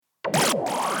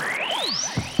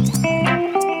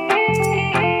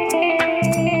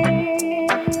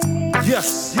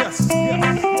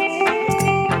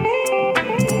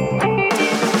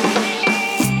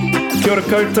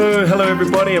koutou, hello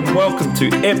everybody and welcome to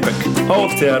Epic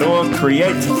Aotearoa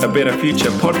Create a Better Future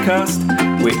podcast,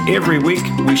 where every week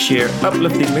we share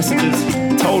uplifting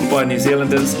messages told by New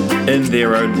Zealanders in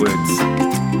their own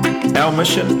words. Our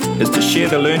mission is to share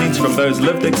the learnings from those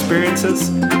lived experiences,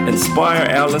 inspire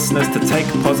our listeners to take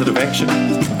positive action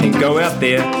and go out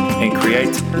there and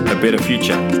create a better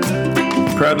future.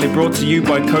 Proudly brought to you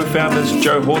by co-founders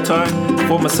Joe Hortai,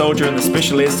 former soldier in the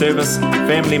Special Air Service,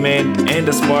 family man and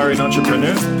aspiring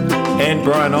entrepreneur, and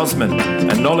Brian Osman,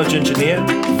 a knowledge engineer,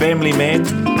 family man,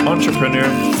 entrepreneur,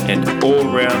 and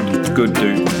all-round good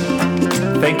dude.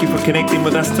 Thank you for connecting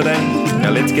with us today. Now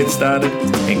let's get started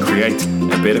and create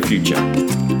a better future.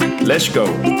 Let's go.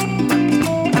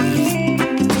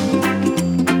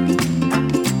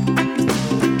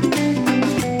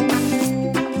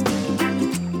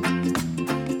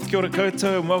 Kia ora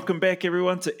koutou and welcome back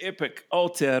everyone to Epic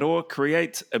Aotearoa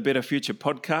Create a Better Future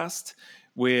podcast,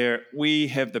 where we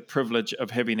have the privilege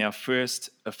of having our first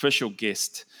official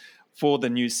guest for the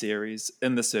new series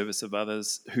In the Service of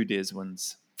Others, Who Dares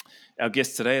Wins. Our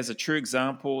guest today is a true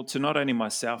example to not only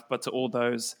myself but to all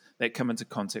those that come into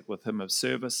contact with him of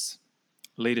service,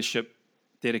 leadership,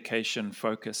 dedication,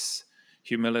 focus,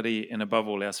 humility, and above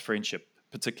all else friendship,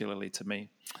 particularly to me.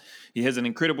 He has an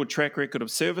incredible track record of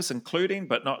service, including,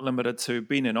 but not limited to,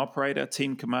 being an operator,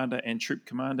 team commander, and troop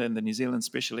commander in the New Zealand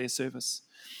Special Air Service,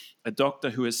 a doctor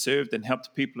who has served and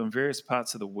helped people in various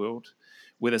parts of the world,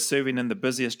 whether serving in the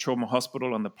busiest trauma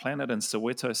hospital on the planet in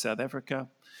Soweto, South Africa,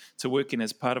 to working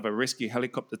as part of a rescue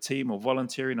helicopter team or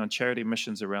volunteering on charity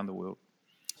missions around the world.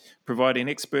 Providing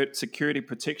expert security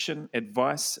protection,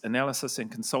 advice, analysis,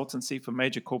 and consultancy for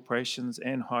major corporations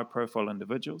and high-profile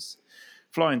individuals,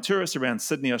 flying tourists around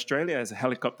Sydney, Australia as a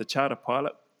helicopter charter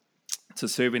pilot, to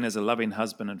serving as a loving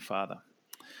husband and father.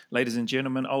 Ladies and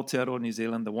gentlemen, Aotearoa New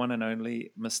Zealand, the one and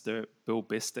only Mr. Bill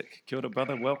Bestick. Kia ora,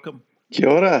 brother, welcome. Kia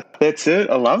ora, that's it.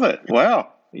 I love it.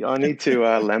 Wow. I need to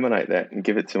laminate that and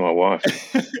give it to my wife.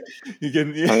 I'm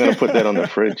going to put that on the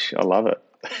fridge. I love it.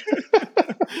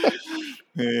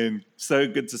 Man, so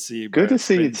good to see you, bro. Good to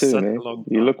see you too, man.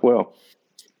 You look well.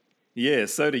 Yeah,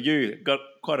 so do you. Got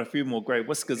quite a few more grey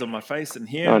whiskers on my face and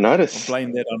hair. I noticed.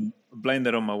 I'll blame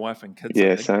that on my wife and kids.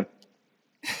 Yeah, same.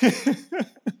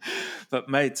 But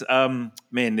mate,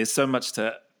 man, there's so much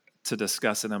to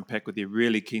discuss and unpack with you.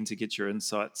 Really keen to get your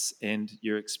insights and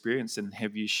your experience and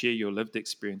have you share your lived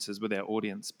experiences with our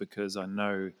audience, because I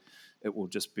know it will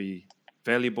just be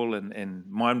valuable and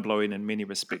mind-blowing in many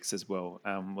respects as well,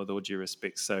 with all due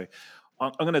respect. So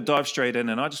I'm going to dive straight in,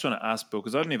 and I just want to ask Bill,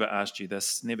 because I've never asked you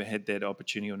this, never had that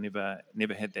opportunity or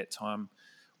never had that time.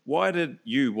 Why did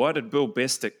Bill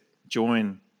Bestick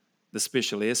join the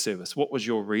Special Air Service? What was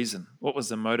your reason? What was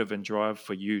the motive and drive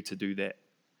for you to do that?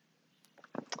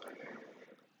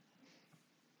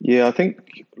 Yeah, I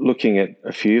think looking at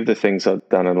a few of the things I've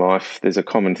done in life, there's a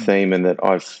common theme in that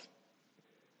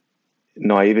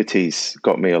naivety's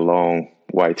got me a long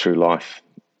way through life.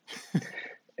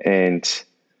 And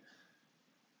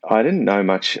I didn't know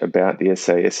much about the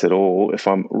SAS at all. If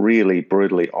I'm really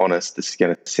brutally honest, this is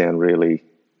going to sound really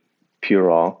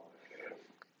puerile,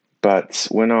 but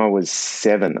when I was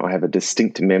 7, I have a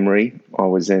distinct memory. I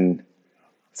was in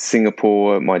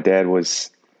Singapore. My dad was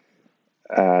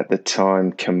at the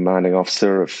time commanding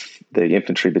officer of the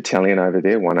infantry battalion over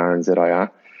there, 1 RNZIR.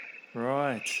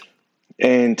 Right.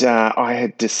 And I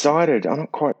had decided, I'm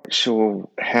not quite sure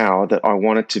how, that I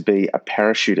wanted to be a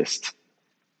parachutist.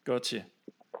 Gotcha.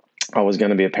 I was going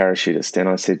to be a parachutist. And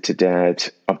I said to Dad,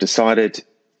 I've decided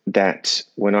that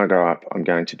when I grow up, I'm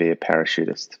going to be a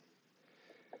parachutist.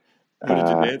 What did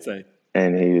your dad say?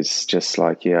 And he was just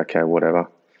like, yeah, okay, whatever.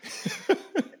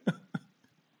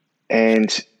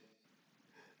 And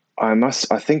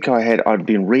I think I'd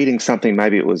been reading something,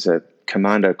 maybe it was a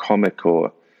Commando comic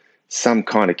or some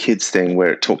kind of kids thing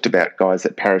where it talked about guys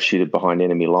that parachuted behind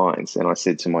enemy lines. And I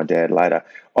said to my dad later,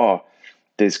 oh,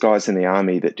 there's guys in the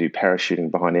army that do parachuting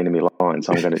behind enemy lines.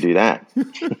 I'm going to do that.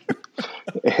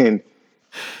 And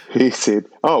he said,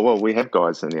 oh, well, we have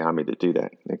guys in the army that do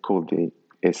that. They're called the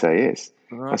SAS.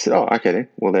 Right. I said, oh, okay then.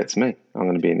 Well, that's me. I'm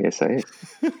going to be in the SAS.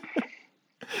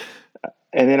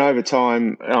 And then over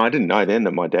time, I didn't know then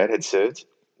that my dad had served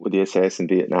with the SAS in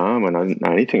Vietnam, and I didn't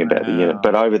know anything about the unit.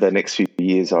 But over the next few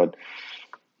years, I'd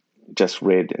just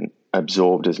read and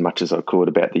absorbed as much as I could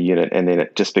about the unit, and then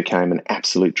it just became an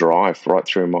absolute drive right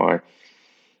through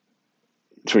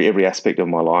every aspect of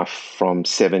my life from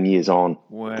 7 years on.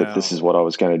 Wow. That this is what I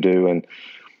was going to do, and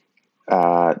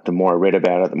the more I read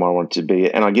about it, the more I wanted to be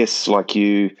it. And I guess, like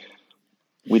you,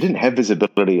 we didn't have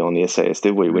visibility on the SAS,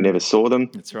 did we? We never saw them.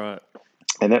 That's right.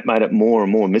 And that made it more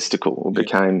and more mystical. It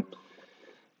became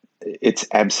its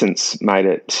absence made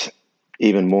it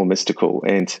even more mystical.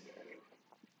 And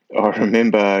I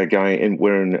remember going, and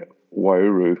we're in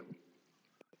Waiouru.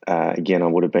 Again, I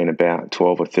would have been about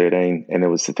 12 or 13, and there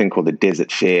was a thing called the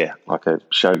Desert Fair, like a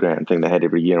showground thing they had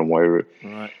every year in Waiouru.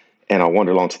 Right. And I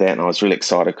wandered along to that, and I was really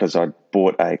excited because I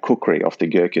bought a kukri off the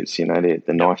Gurkhas,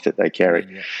 the knife that they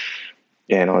carry.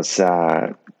 Yeah. And I was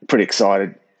pretty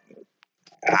excited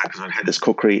because I had this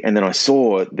kukri. And then I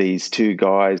saw these two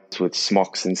guys with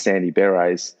smocks and sandy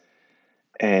berets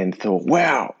and thought,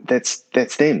 wow, that's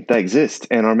them. They exist.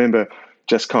 And I remember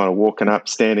just kind of walking up,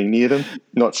 standing near them,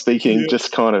 not speaking,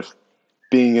 just kind of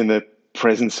being in the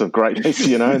presence of greatness,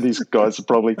 These guys are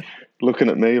probably looking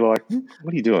at me like,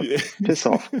 what are you doing? Piss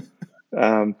off.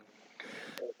 And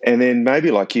then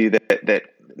maybe like you, that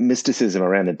mysticism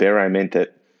around the beret meant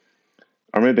that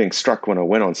I remember being struck when I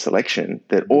went on selection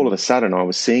that all of a sudden I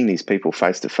was seeing these people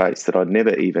face to face that I'd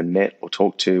never even met or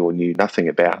talked to or knew nothing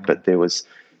about, but there was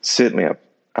certainly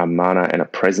a mana and a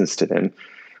presence to them.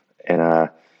 And I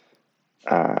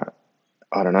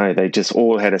don't know, they just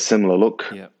all had a similar look.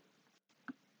 Yeah.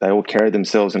 They all carried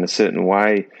themselves in a certain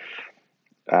way.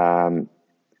 And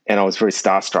I was very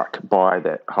starstruck by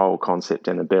that whole concept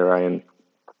and the beret.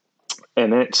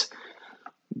 And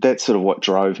that's sort of what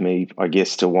drove me, I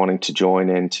guess, to wanting to join,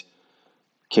 and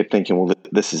kept thinking, well,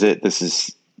 this is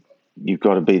it. You've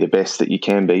got to be the best that you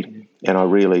can be. And I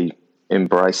really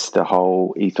embraced the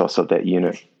whole ethos of that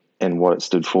unit and what it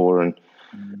stood for, and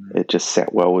it just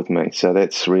sat well with me. So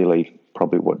that's really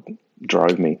probably what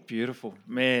drove me. Beautiful.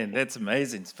 Man, that's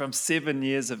amazing. From 7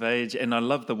 years of age, and I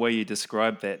love the way you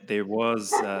described that. There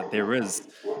is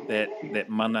that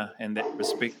mana and that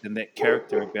respect and that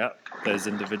character about those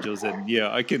individuals. And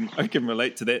yeah, I can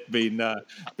relate to that, being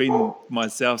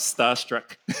myself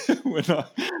starstruck when I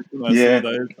saw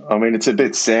those. I mean, it's a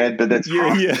bit sad, but that's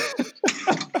yeah.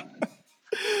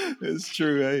 It's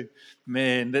true, eh?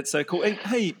 Man, that's so cool. And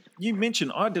hey, you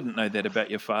mentioned, I didn't know that about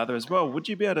your father as well. Would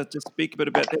you be able to just speak a bit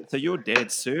about that? So your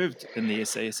dad served in the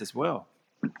SAS as well.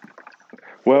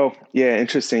 Well, yeah,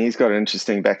 interesting. He's got an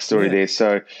interesting backstory there.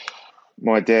 So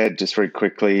my dad, just very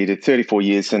quickly, he did 34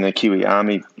 years in the Kiwi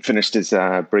Army, finished as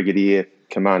Brigadier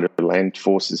Commander of Land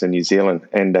Forces in New Zealand,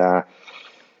 and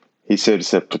he served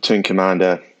as a platoon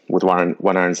commander with one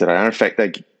RNZR. In fact,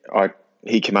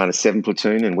 he commanded 7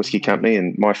 platoon in Whiskey Company,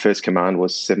 and my first command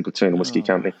was 7 platoon in Whiskey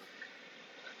Company.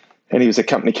 And he was a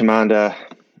company commander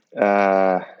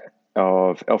of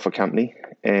Alpha Company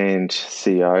and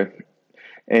CEO.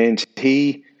 And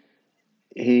he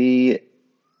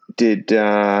did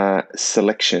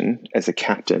selection as a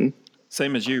captain.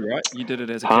 Same as you, right? You did it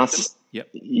as a captain?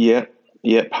 Yep.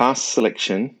 Yeah, passed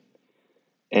selection,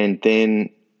 and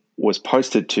then was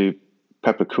posted to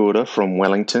Papakura from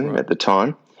Wellington at the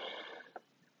time.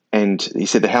 And he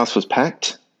said the house was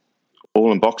packed,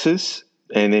 all in boxes.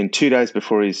 And then 2 days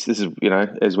before this is,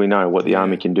 as we know what the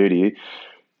Army can do to you,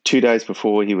 2 days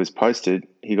before he was posted,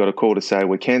 he got a call to say,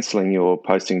 we're cancelling your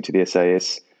posting to the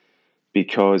SAS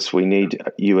because we need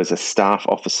you as a staff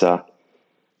officer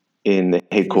in the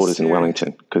headquarters in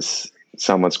Wellington because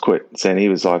someone's quit. And he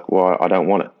was like, well, I don't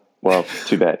want it. Well,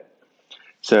 too bad.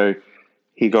 So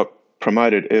he got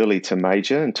promoted early to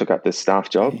major and took up this staff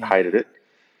job, hated it.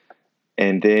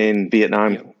 And then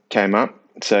Vietnam came up.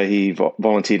 So he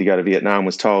volunteered to go to Vietnam,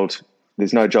 was told,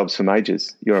 there's no jobs for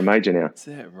majors. You're a major now. Is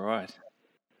that right?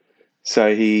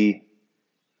 So he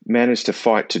managed to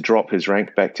fight to drop his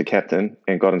rank back to captain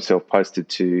and got himself posted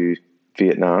to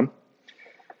Vietnam.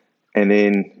 And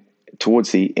then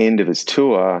towards the end of his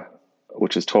tour,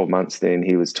 which was 12 months then,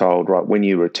 he was told, right, when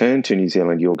you return to New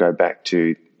Zealand, you'll go back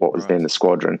to what was then the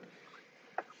squadron.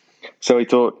 So he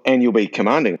thought, and you'll be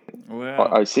commanding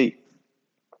OC.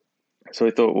 So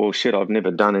he thought, well, shit, I've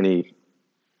never done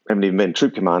haven't even been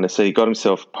troop commander. So he got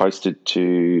himself posted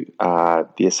to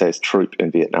the SAS troop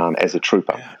in Vietnam as a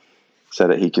trooper so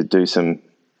that he could do some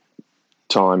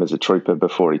time as a trooper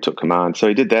before he took command. So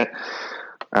he did that.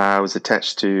 Was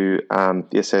attached to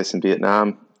the SAS in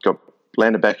Vietnam,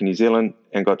 landed back in New Zealand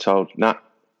and got told, nah,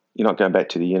 you're not going back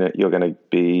to the unit. You're going to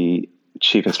be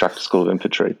Chief Instructor School of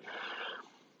Infantry.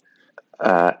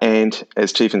 And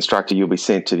as Chief Instructor, you'll be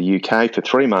sent to the UK for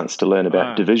 3 months to learn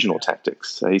about divisional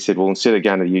tactics. So he said, well, instead of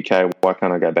going to the UK, why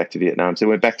can't I go back to Vietnam? So he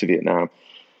went back to Vietnam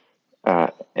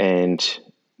and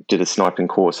did a sniping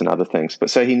course and other things.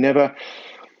 But so he never,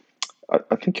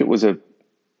 I think it was a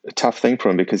tough thing for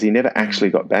him because he never actually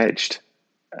got badged.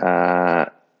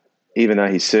 Even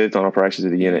though he served on operations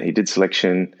of the unit, he did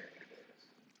selection,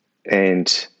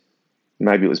 and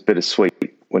maybe it was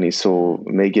bittersweet when he saw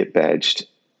me get badged.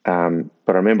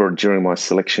 But I remember during my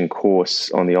selection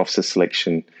course on the officer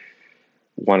selection,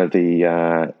 one of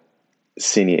the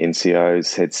senior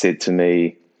NCOs had said to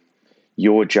me,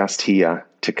 "You're just here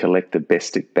to collect the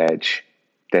BESTIC badge.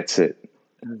 That's it.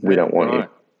 We don't want you."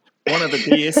 One of the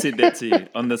DS said that to you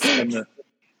on the.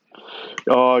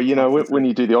 Oh, when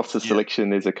you do the officer selection,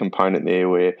 there's a component there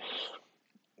where,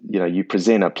 you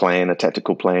present a plan, a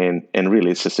tactical plan, and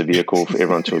really it's just a vehicle for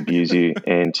everyone to abuse you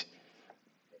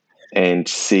and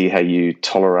see how you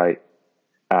tolerate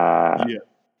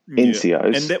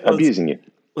NCOs abusing you.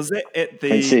 Was that at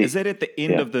the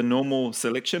end of the normal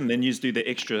selection? Then you just do the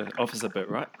extra officer bit,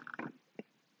 right?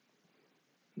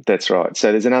 That's right.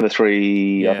 So there's another I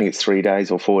think it's 3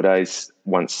 days or 4 days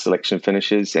once selection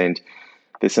finishes, and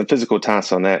there's some physical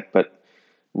tasks on that, but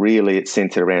really it's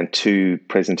centered around 2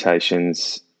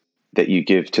 presentations that you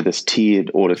give to this tiered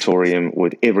auditorium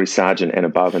with every sergeant and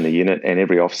above in the unit and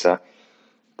every officer.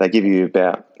 They give you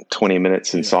about 20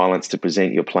 minutes in silence to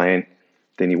present your plan.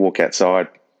 Then you walk outside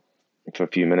for a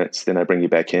few minutes. Then they bring you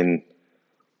back in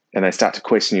and they start to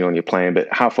question you on your plan. But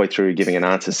halfway through giving an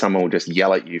answer, someone will just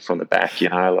yell at you from the back,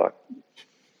 like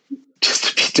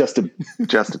just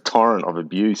a torrent of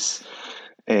abuse.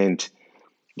 And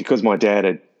because my dad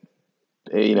had,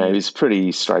 he was a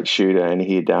pretty straight shooter, and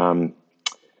he'd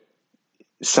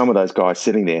some of those guys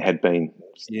sitting there had been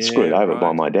screwed over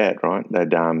by my dad, right?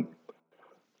 They'd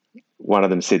one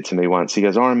of them said to me once, he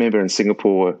goes, "I remember in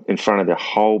Singapore, in front of the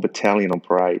whole battalion on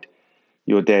parade,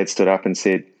 your dad stood up and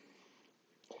said,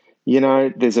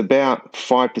 there's about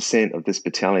 5% of this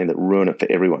battalion that ruin it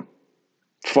for everyone.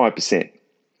 5%.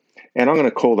 And I'm going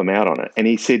to call them out on it." And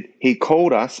he said, he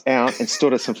called us out and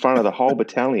stood us in front of the whole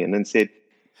battalion and said,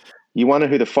 "You wonder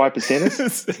who the 5% is?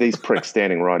 It's these pricks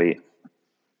standing right here."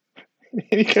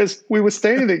 And he goes, we were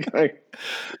standing there going,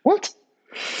 "What?"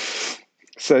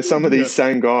 So some of these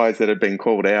same guys that had been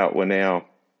called out were now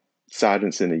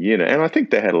sergeants in the unit. And I think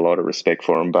they had a lot of respect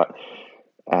for them, but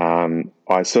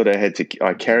I sort of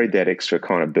I carried that extra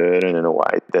kind of burden in a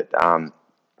way that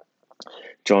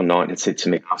John Knight had said to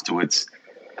me afterwards,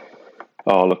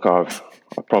 "Oh, look, I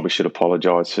probably should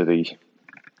apologise for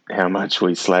how much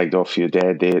we slagged off your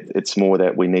dad there. It's more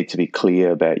that we need to be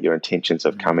clear about your intentions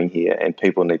of coming here, and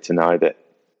people need to know that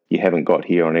you haven't got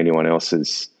here on anyone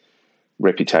else's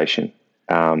reputation.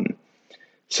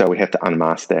 So we have to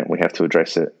unmask that, and we have to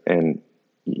address it, and,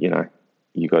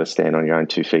 you got to stand on your own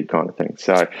 2 feet kind of thing."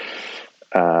 So,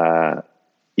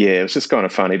 it was just kind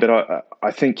of funny. But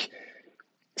I think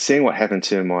seeing what happened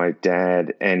to my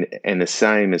dad and the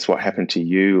same as what happened to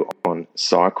you on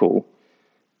cycle,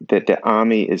 that the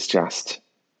army is just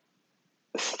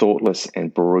thoughtless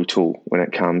and brutal when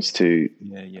it comes to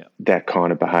that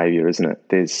kind of behavior, isn't it?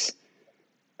 There's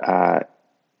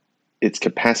its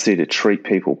capacity to treat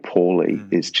people poorly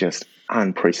is just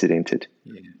unprecedented.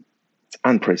 Yeah. It's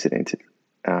unprecedented.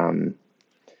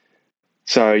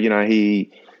 So,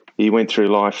 he went through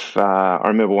life. I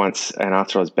remember once, and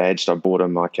after I was badged, I bought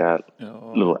him like a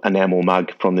little enamel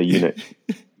mug from the unit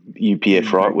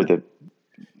UPF, right, with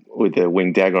a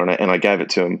winged dagger on it, and I gave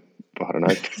it to him. I don't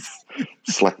know,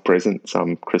 slack present,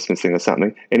 some Christmas thing or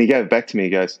something. And he gave it back to me. He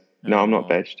goes, "No, I'm not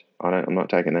badged. I'm not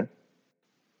taking that."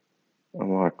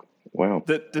 I'm like, wow.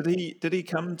 Did he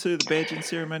come to the badging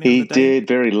ceremony? He did,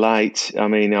 very late. I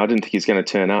mean, I didn't think he was going to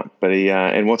turn up, but he.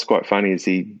 And what's quite funny is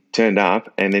he turned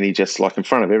up, and then he just, like in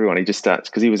front of everyone, he just starts,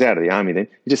 because he was out of the army then.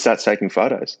 He just starts taking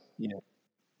photos. Yeah.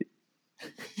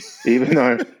 Even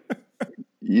though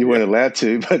you weren't allowed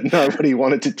to, but nobody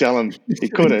wanted to tell him he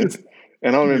couldn't.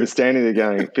 And I remember standing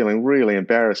there feeling really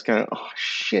embarrassed, going, "Oh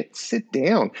shit, sit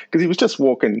down," because he was just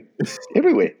walking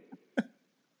everywhere.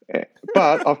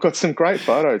 But I've got some great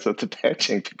photos of the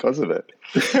badging because of it.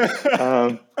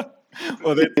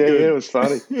 Well, that's good. It was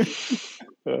funny.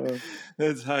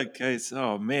 That's hard case.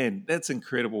 Oh man, that's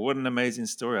incredible! What an amazing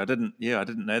story. I didn't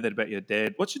know that about your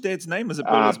dad. What's your dad's name? Is it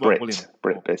Bill as well?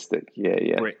 Brett BESTIC.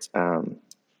 Yeah. Brett.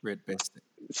 Brett BESTIC.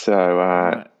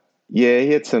 So he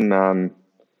had some.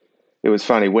 It was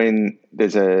funny when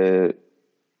there's a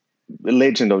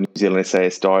legend of New Zealand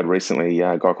SAS died recently.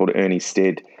 A guy called Ernie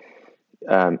Stead.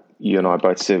 You and I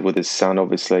both served with his son,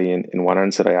 obviously, in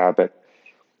Wanaunsa. But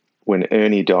when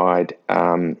Ernie died,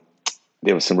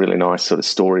 there were some really nice sort of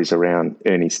stories around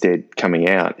Ernie Stead coming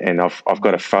out. And I've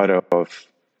got a photo of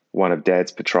one of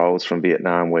Dad's patrols from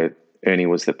Vietnam where Ernie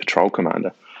was the patrol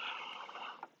commander.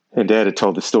 And Dad had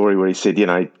told the story where he said,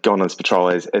 gone on his patrol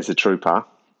as a trooper.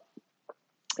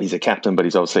 He's a captain, but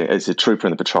he's obviously as a trooper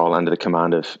in the patrol under the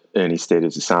command of Ernie Stead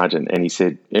as a sergeant. And he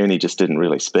said Ernie just didn't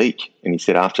really speak. And he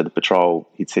said after the patrol,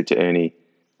 he'd said to Ernie,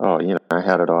 "Oh,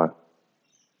 how did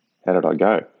I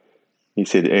go?" He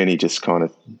said Ernie just kind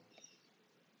of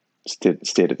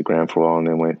stared at the ground for a while and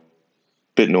then went,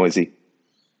 "Bit noisy."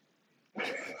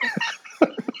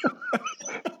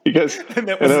 because And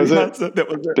that was the answer. That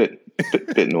was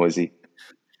it. Bit noisy.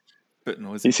 Bit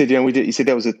noisy. He said, we did. He said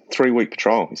that was a 3-week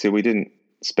patrol. He said we didn't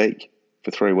speak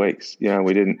for 3 weeks.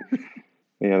 We didn't.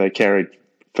 They carried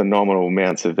phenomenal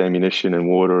amounts of ammunition and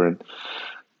water,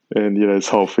 and his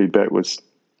whole feedback was a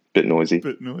bit noisy.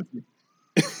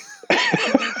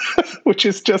 Which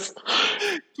is just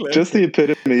the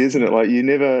epitome, isn't it? Like you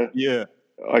never. Yeah.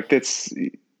 Like that's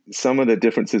some of the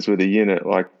differences with a unit.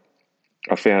 Like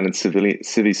I found in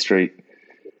Civvy Street,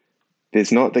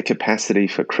 there's not the capacity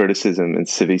for criticism in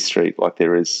Civvy Street like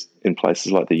there is in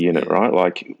places like the unit, right?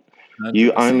 Like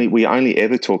 100%. We only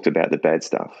ever talked about the bad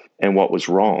stuff and what was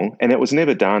wrong, and it was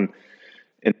never done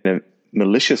in a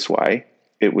malicious way.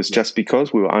 It was just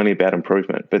because we were only about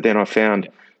improvement. But then I found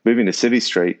moving to Civvy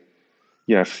Street,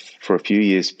 for a few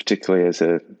years,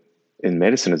 particularly in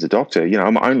medicine as a doctor,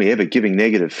 I'm only ever giving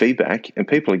negative feedback, and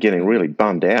people are getting really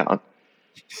bummed out.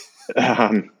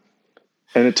 And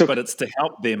it took, but it's to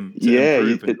help them.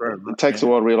 It takes a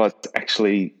while to realize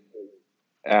actually,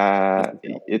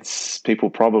 it's people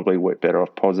probably work better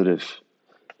off positive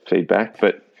feedback.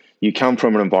 But you come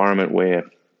from an environment where,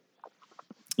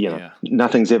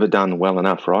 nothing's ever done well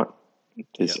enough, right?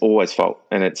 There's always fault,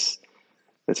 and it's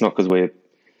not because we're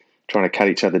trying to cut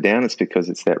each other down. It's because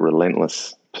it's that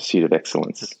relentless pursuit of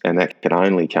excellence, and that can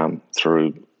only come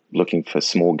through looking for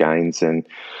small gains. And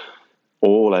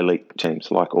all elite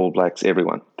teams, like All Blacks,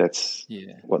 everyone, that's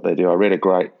what they do. I read a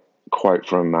great quote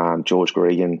from George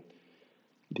Gregan,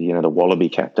 the Wallaby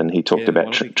captain. He talked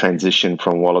about transition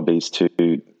from Wallabies to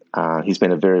he's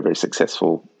been a very, very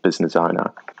successful business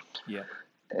owner. Yeah.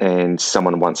 And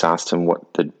someone once asked him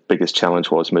what the biggest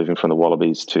challenge was moving from the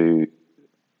Wallabies to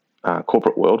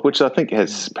corporate world, which I think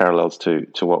has parallels to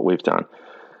what we've done.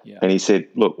 Yeah. And he said,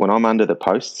 look, when I'm under the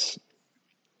posts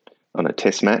on a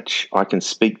test match, I can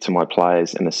speak to my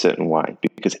players in a certain way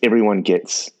because everyone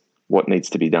gets what needs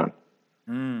to be done.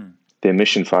 They're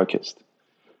mission focused,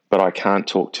 but I can't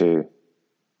talk to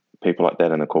people like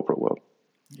that in the corporate world.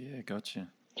 Yeah, gotcha.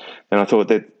 And I thought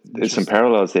that there's some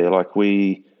parallels there. Like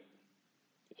we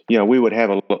would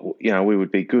have we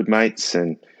would be good mates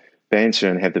and banter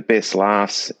and have the best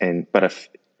laughs. But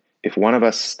if one of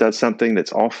us does something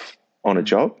that's off on a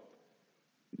job,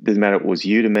 doesn't matter if it was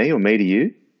you to me or me to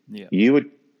you, you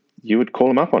would call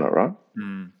them up on it, right?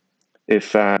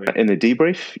 If in the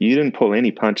debrief you didn't pull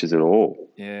any punches at all,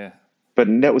 but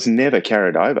that was never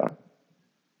carried over,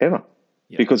 ever,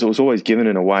 because it was always given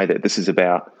in a way that this is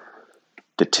about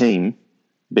the team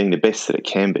being the best that it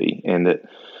can be, and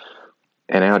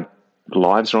our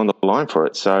lives are on the line for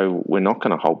it. So we're not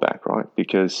going to hold back, right?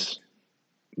 Because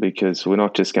we're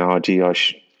not just going, oh, gee,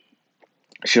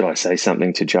 should I say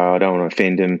something to Joe? I don't want to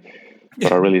offend him,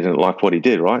 but I really didn't like what he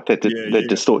did, right? That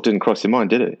just thought didn't cross your mind,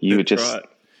 did it? You would just,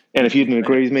 and if you didn't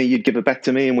agree with me, you'd give it back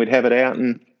to me and we'd have it out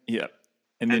and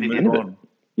then move on.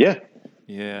 Yeah.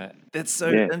 That's so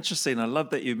interesting. I love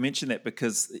that you mentioned that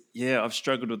because, I've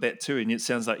struggled with that too. And it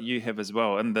sounds like you have as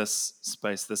well in this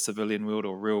space, the civilian world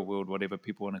or real world, whatever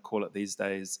people want to call it these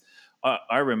days.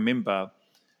 I remember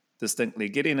distinctly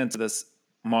getting into this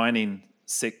mining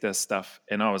sector stuff,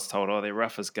 and I was told, oh, they're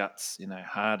rough as guts,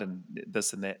 hard and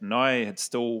this and that. And I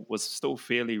was still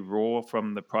fairly raw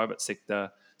from the private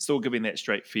sector, still giving that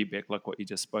straight feedback like what you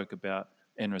just spoke about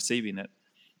and receiving it.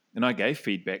 And I gave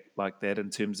feedback like that in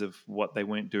terms of what they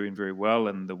weren't doing very well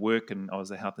and the work. And I was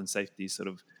a health and safety sort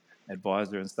of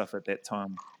advisor and stuff at that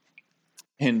time.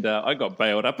 And I got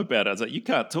bailed up about it. I was like, you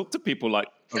can't talk to people like,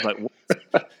 I was like,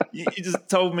 what? you just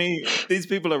told me these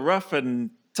people are rough and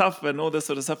tough and all this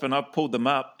sort of stuff. And I pulled them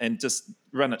up and just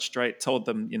run it straight, told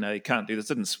them, you can't do this.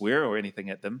 Didn't swear or anything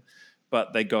at them,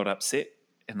 but they got upset.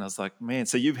 And I was like, man,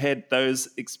 so you've had those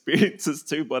experiences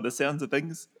too by the sounds of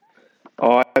things?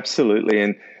 Oh, absolutely.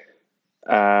 And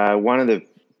one of the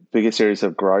biggest areas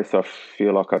of growth I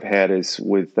feel like I've had is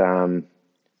with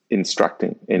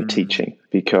instructing and teaching,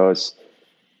 because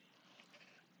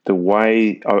the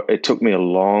way it took me a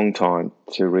long time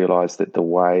to realize that the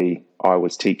way I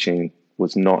was teaching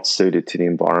was not suited to the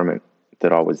environment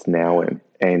that I was now in.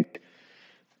 And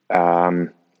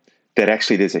that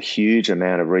actually there's a huge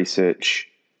amount of research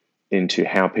into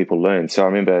how people learn. So I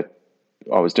remember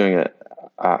I was doing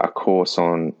a course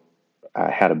on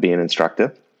how to be an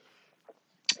instructor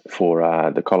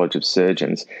for the College of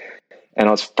Surgeons. And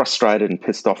I was frustrated and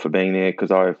pissed off for being there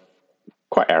because I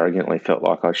quite arrogantly felt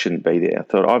like I shouldn't be there. I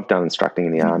thought, I've done instructing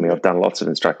in the Army. I've done lots of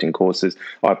instructing courses.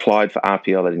 I applied for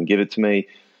RPL. They didn't give it to me.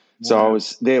 So I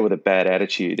was there with a bad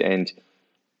attitude. And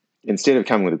instead of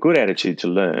coming with a good attitude to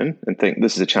learn and think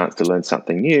this is a chance to learn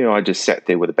something new, I just sat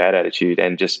there with a bad attitude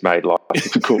and just made life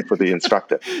difficult for the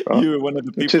instructor. Right? You were one of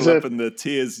the people up in the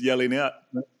tears yelling out.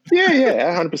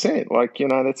 Yeah, 100%. Like,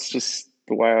 that's just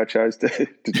the way I chose to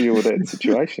deal with that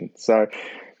situation. So,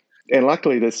 and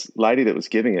luckily this lady that was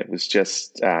giving it was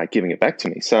just giving it back to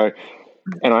me. So,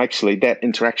 and that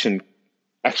interaction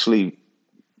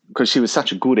because she was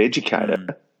such a good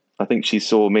educator, I think she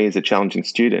saw me as a challenging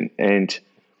student. And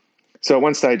so at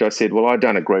one stage I said, well, I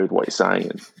don't agree with what you're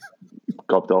saying, and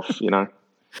gobbed off,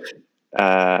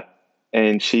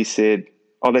 and she said,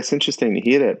 oh, that's interesting to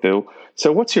hear that, Bill.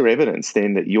 So what's your evidence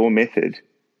then that your method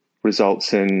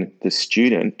results in the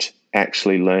student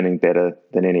actually learning better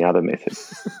than any other method?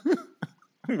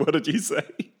 What did you say?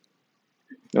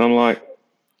 And I'm like,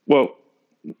 well,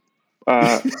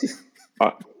 I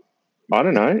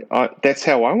don't know. That's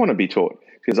how I want to be taught.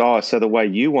 Because, so the way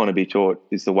you want to be taught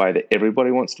is the way that everybody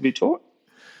wants to be taught?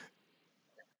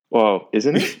 Well,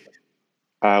 isn't it?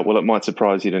 Well, it might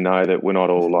surprise you to know that we're not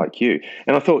all like you.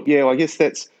 And I thought, I guess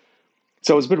that's...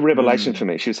 So it was a bit of revelation for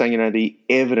me. She was saying, the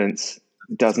evidence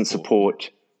doesn't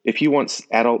support... If you want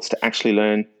adults to actually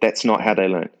learn, that's not how they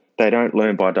learn. They don't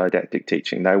learn by didactic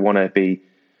teaching. They want to be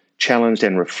challenged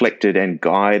and reflected and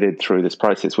guided through this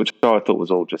process, which I thought was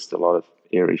all just a lot of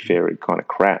airy-fairy kind of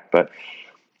crap. But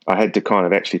I had to kind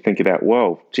of actually think about,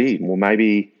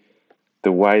 maybe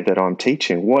the way that I'm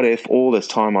teaching, what if all this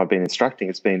time I've been instructing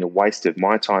has been a waste of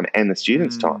my time and the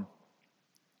students' time?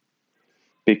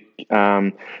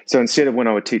 So instead of when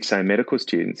I would teach, say, medical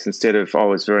students, I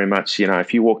was very much,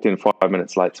 if you walked in 5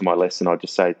 minutes late to my lesson, I'd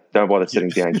just say, don't bother sitting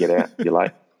down, get out, you're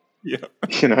late. Yeah.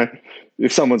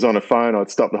 If someone's on a phone,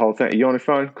 I'd stop the whole thing. Are you on a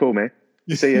phone? Cool, man.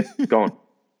 See you. Gone.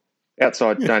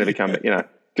 Outside, don't ever come,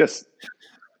 just...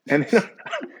 And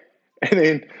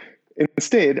then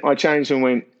instead, I changed and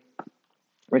went,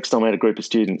 next time I had a group of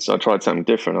students, I tried something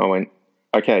different. I went,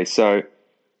 okay, so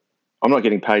I'm not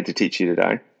getting paid to teach you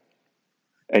today,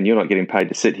 and you're not getting paid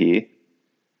to sit here.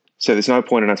 So there's no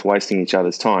point in us wasting each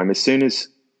other's time. As soon as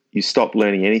you stop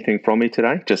learning anything from me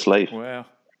today, just leave. Wow.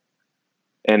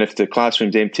 And if the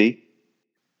classroom's empty,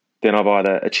 then I've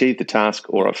either achieved the task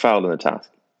or I've failed in the task.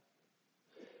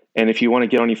 And if you want to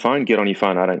get on your phone, get on your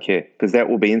phone. I don't care, because that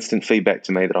will be instant feedback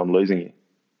to me that I'm losing you.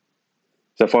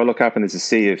 So if I look up and there's a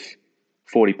sea of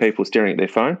 40 people staring at their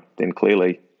phone, then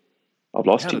clearly I've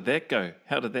lost you. How did that go?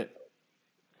 How did that?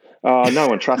 No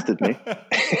one trusted me.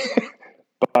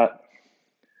 But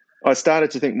I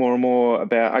started to think more and more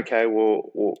about, okay,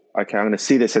 I'm going to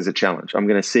see this as a challenge. I'm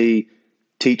going to see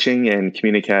teaching and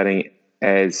communicating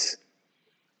as,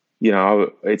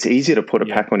 it's easier to put a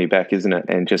pack on your back, isn't it?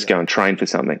 And just go and train for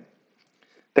something.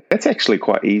 That's actually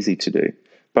quite easy to do.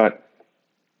 But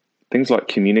things like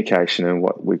communication and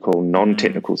what we call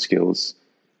non-technical skills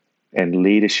and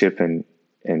leadership and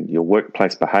your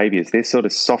workplace behaviors, they're sort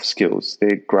of soft skills.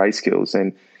 They're grey skills,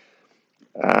 and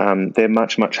they're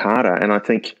much, much harder. And I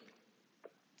think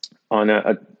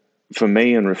for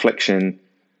me, in reflection,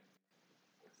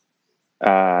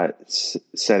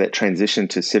 so that transition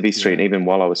to Civvy Street, even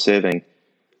while I was serving,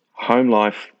 home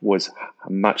life was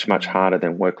much, much harder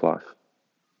than work life.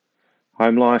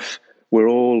 Home life, we're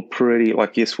all pretty,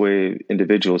 yes, we're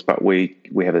individuals, but we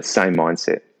have the same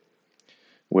mindset.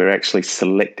 We're actually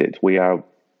selected. We are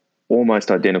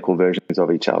almost identical versions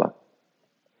of each other.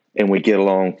 And we get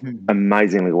along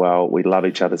amazingly well. We love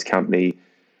each other's company.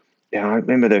 And I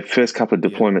remember the first couple of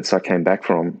deployments I came back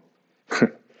from.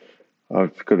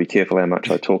 I've got to be careful how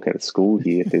much I talk out of school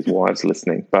here if there's wives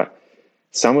listening. But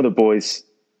some of the boys,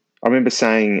 I remember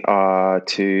saying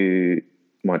to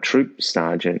my troop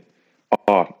sergeant,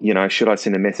 should I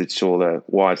send a message to all the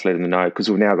wives, let them know, because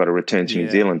we've now got to return to New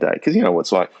Zealand Day. Because you know what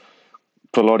it's like,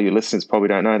 for a lot of your listeners probably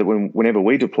don't know that whenever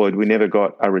we deployed, we never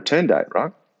got a return date,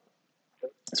 right?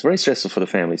 It's very stressful for the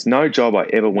families. No job I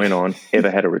ever went on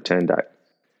ever had a return date.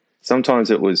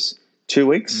 Sometimes it was 2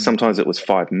 weeks, sometimes it was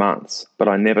 5 months, but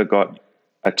I never got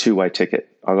a two-way ticket.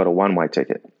 I got a one-way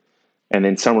ticket. And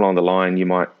then somewhere along the line, you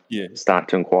might start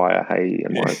to inquire, hey,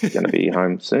 am I going to be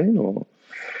home soon? Or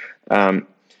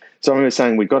so I remember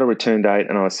saying, we got a return date,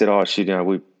 and I said,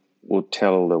 we'll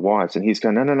tell the wives. And he's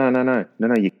going,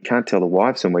 no, you can't tell the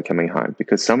wives when we're coming home,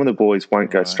 because some of the boys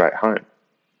won't go straight home.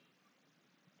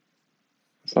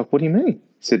 It's like, what do you mean?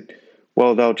 He said,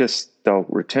 well, they'll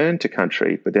return to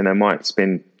country, but then they might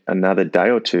spend another day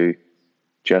or two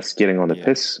just getting on the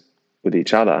piss with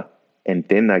each other, and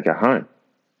then they go home.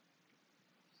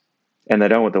 And they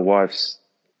don't want the wives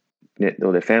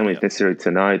or their families necessarily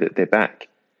to know that they're back.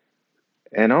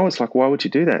 And I was like, why would you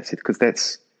do that? I said, because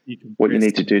that's what you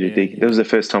need to do to That was the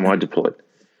first time I deployed.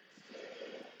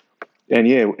 And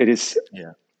yeah, it is.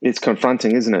 Yeah. It's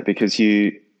confronting, isn't it? Because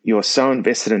you're so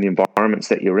invested in the environments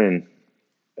that you're in.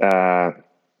 I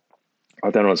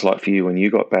don't know what it's like for you when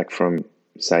you got back from,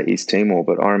 say, East Timor,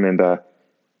 but I remember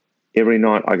every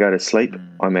night I go to sleep,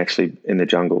 I'm actually in the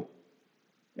jungle,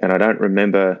 and I don't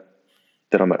remember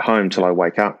that I'm at home till I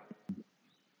wake up.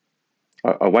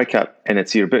 I wake up and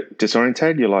you're a bit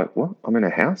disorientated. You're like, what? I'm in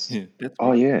a house? Yeah, that's Oh,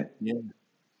 right. yeah,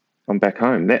 I'm back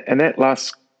home. That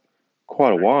lasts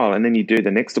quite a while. And then you do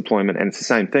the next deployment and it's the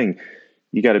same thing.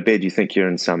 You go to bed, you think you're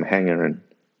in some hangar in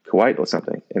Kuwait or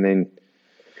something. And then,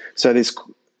 so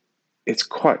it's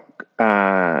quite,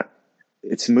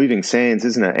 it's moving sands,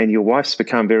 isn't it? And your wife's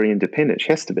become very independent. She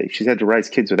has to be. She's had to raise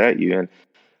kids without you.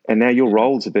 And now your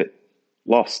role's a bit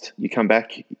lost. You come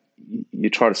back, you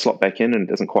try to slot back in and it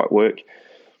doesn't quite work.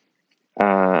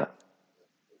 And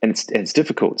it's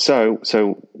difficult. So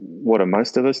what do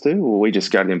most of us do? Well, we just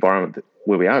go to the environment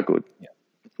where we are good. Yeah.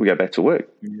 We go back to work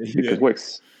because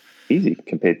work's easy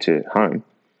compared to home.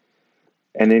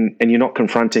 And you're not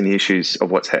confronting the issues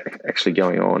of what's actually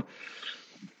going on.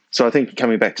 So I think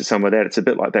coming back to some of that, it's a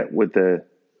bit like that with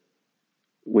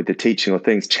the teaching or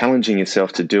things. Challenging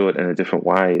yourself to do it in a different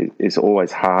way is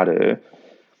always harder.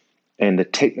 And the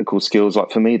technical skills, like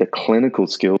for me, the clinical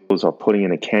skills of putting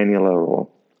in a cannula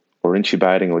or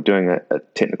intubating or doing a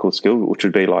technical skill, which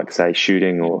would be like, say,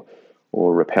 shooting or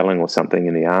rappelling or something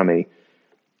in the army,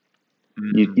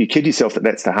 you kid yourself that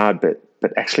that's the hard bit,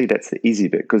 but actually that's the easy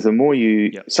bit, because the more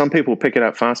some people pick it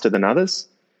up faster than others.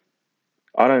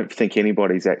 I don't think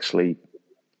anybody's actually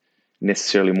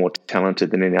necessarily more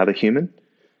talented than any other human.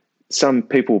 Some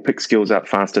people pick skills up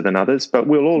faster than others, but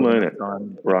we'll all learn it,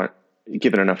 right?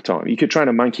 Given enough time. You could train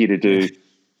a monkey to do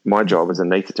my job as an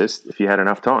anaesthetist if you had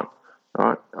enough time,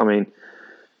 right? I mean,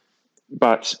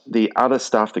 but the other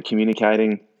stuff, the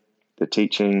communicating, the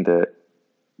teaching, the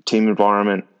team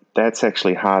environment, that's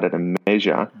actually harder to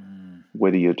measure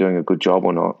whether you're doing a good job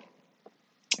or not.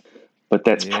 But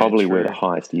that's probably where the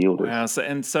highest yield is. Wow.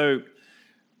 So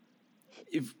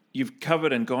you've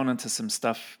covered and gone into some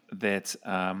stuff that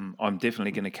I'm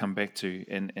definitely going to come back to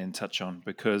and touch on,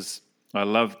 because I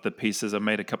love the pieces. I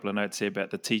made a couple of notes here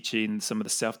about the teaching, some of the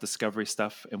self-discovery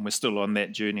stuff, and we're still on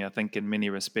that journey, I think, in many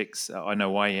respects. I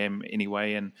know I am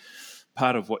anyway, and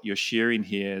part of what you're sharing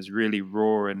here is really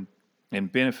raw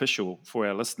and beneficial for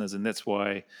our listeners, and that's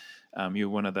why you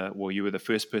were the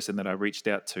first person that I reached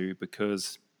out to,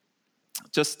 because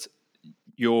just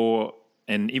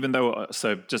and even though,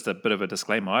 so just a bit of a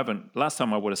disclaimer, last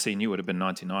time I would have seen you would have been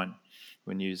 99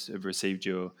 when you have received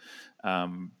your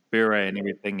beret and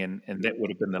everything, and that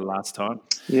would have been the last time.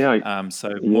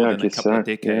 So more than a couple of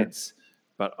decades. Yeah.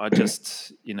 But I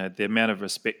just, the amount of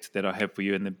respect that I have for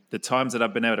you, and the times that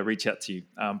I've been able to reach out to you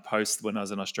post when I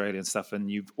was in Australia and stuff, and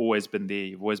you've always been there.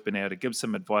 You've always been able to give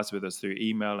some advice, whether it's through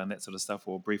email and that sort of stuff,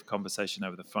 or a brief conversation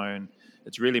over the phone.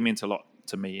 It's really meant a lot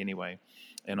to me anyway.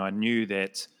 And I knew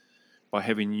that by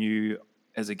having you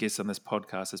as a guest on this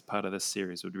podcast as part of this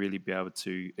series would really be able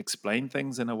to explain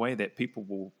things in a way that people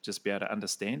will just be able to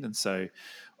understand. And so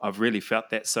I've really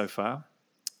felt that so far.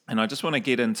 And I just want to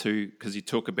get into, because you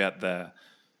talk about the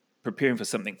preparing for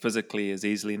something physically is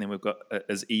easily, and then we've got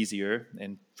is easier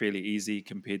and fairly easy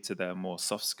compared to the more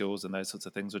soft skills and those sorts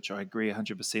of things, which I agree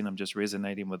 100%. I'm just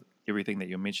resonating with everything that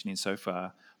you're mentioning so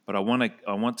far. But I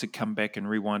want to come back and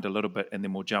rewind a little bit, and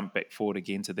then we'll jump back forward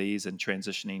again to these and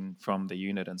transitioning from the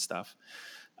unit and stuff.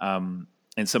 And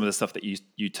some of the stuff that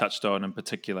you touched on in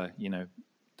particular,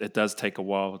 it does take a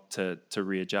while to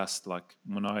readjust. Like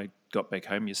when I got back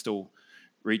home, you're still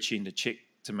reaching to check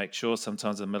to make sure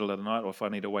sometimes in the middle of the night, or if I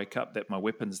need to wake up, that my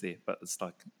weapon's there. But it's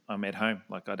like I'm at home.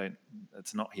 Like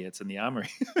it's not here. It's in the armory.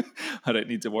 I don't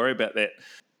need to worry about that.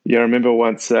 Yeah, I remember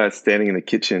once standing in the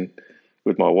kitchen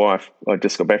with my wife. I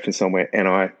just got back from somewhere and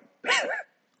I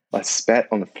spat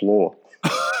on the floor.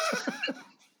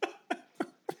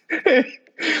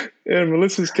 And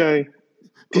Melissa's going,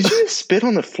 "Did you just spit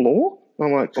on the floor?"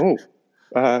 I'm like, "Oh,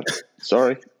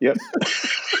 sorry. Yep."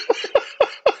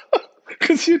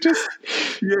 Because you're just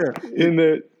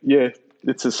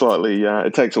it's a slightly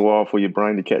it takes a while for your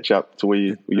brain to catch up to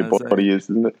where your body is,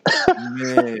 isn't it?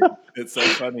 Yeah, it's so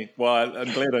funny. Well,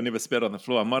 I'm glad I never spat on the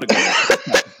floor. I might have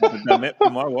done that for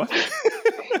my wife.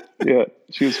 Yeah,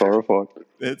 she was horrified.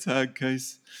 That's hard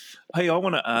case. Hey, I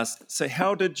want to ask, so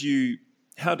how did you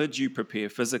prepare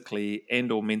physically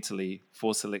and or mentally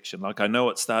for selection? Like, I know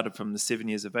it started from the 7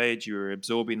 years of age. You were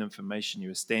absorbing information. You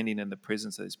were standing in the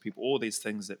presence of these people, all these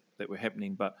things that were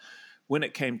happening. But when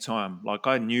it came time, like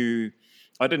I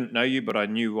didn't know you, but I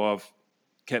knew of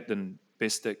Captain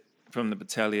Bestick from the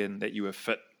battalion, that you were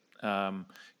fit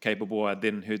capable. I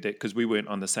then heard that because we weren't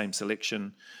on the same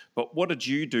selection. But what did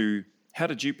you do? How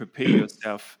did you prepare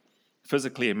yourself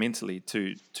physically and mentally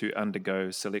to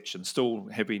undergo selection, still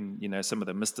having, some of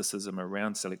the mysticism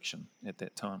around selection at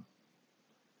that time?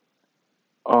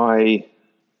 I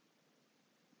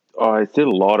did a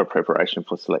lot of preparation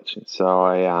for selection.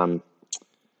 So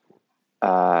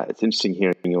it's interesting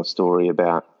hearing your story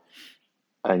about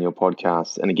and your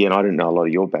podcast. And again, I didn't know a lot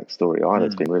of your backstory either.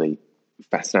 It's been really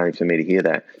fascinating for me to hear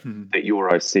that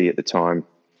your OC at the time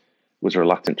was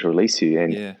reluctant to release you.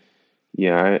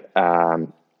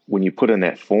 And, when you put in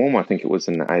that form, I think it was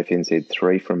an AFNZ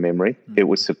 3 from memory, it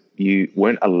was, you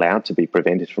weren't allowed to be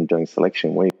prevented from doing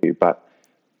selection, were you? But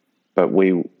that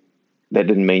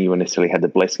didn't mean you necessarily had the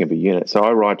blessing of a unit. So I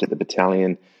arrived at the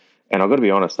battalion, and I've got to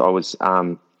be honest,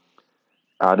 I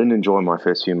didn't enjoy my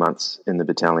first few months in the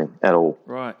battalion at all.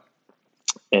 Right.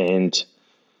 And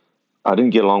I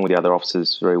didn't get along with the other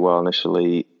officers very well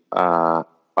initially. I'd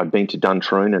been to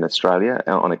Duntroon in Australia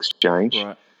on exchange.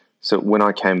 Right. So when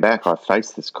I came back, I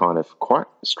faced this kind of quite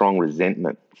strong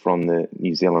resentment from the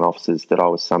New Zealand officers that I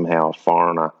was somehow a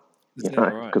foreigner,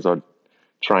 because I'd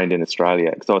trained in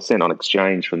Australia. Because I was sent on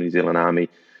exchange from the New Zealand Army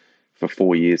for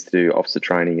 4 years to do officer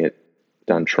training at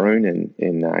Duntroon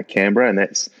in Canberra, and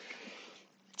that's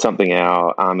something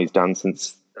our Army's done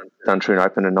since Duntroon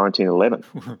opened in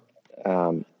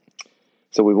 1911.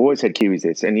 So we've always had Kiwis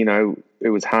there. And, it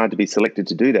was hard to be selected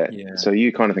to do that. Yeah. So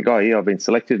you kind of think, oh, yeah, I've been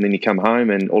selected. And then you come home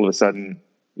and all of a sudden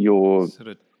you're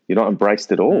not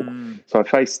embraced at all. So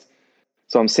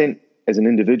I'm sent as an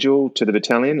individual to the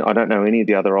battalion. I don't know any of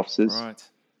the other officers. Right.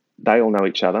 They all know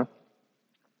each other.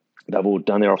 They've all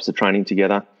done their officer training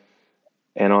together.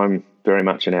 And I'm very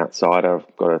much an outsider.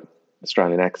 I've got an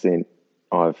Australian accent.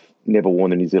 I've never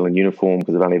worn the New Zealand uniform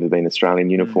because I've only ever been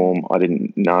Australian uniform. I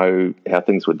didn't know how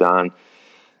things were done.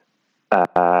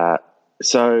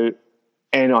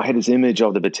 And I had this image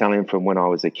of the battalion from when I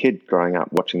was a kid growing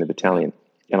up watching the battalion.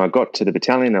 And I got to the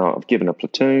battalion, and I've given a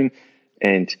platoon,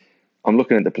 and I'm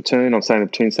looking at the platoon. I'm saying to the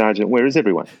platoon sergeant, where is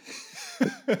everyone?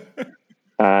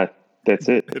 That's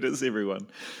it. It is everyone.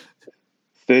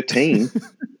 13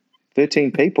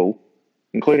 people,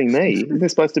 including me. Isn't there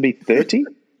supposed to be 30?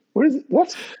 What is it?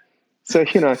 What? So,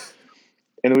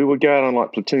 and we would go out on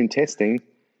like platoon testing,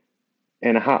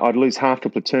 and I'd lose half the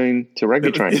platoon to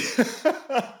rugby training.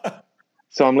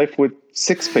 So I'm left with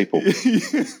 6 people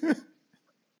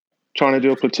trying to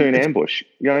do a platoon ambush,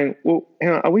 going, well,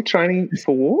 are we training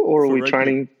for war or are we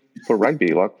training for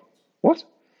rugby? Like, what?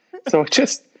 So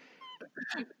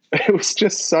it was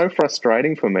just so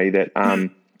frustrating for me that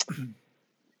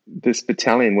this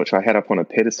battalion, which I had up on a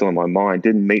pedestal in my mind,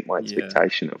 didn't meet my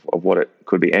expectation of what it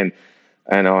could be. And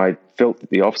I felt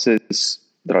that the officers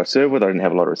that I served with, I didn't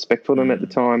have a lot of respect for them at the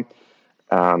time.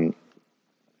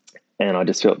 And I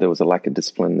just felt there was a lack of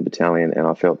discipline in the battalion, and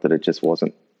I felt that it just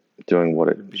wasn't doing what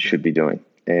it should be doing.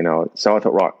 And so I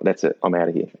thought, right, that's it. I'm out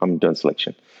of here. I'm doing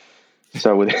selection.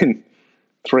 So within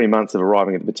 3 months of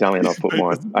arriving at the battalion, I put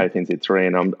my AFNZ 3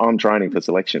 and I'm training for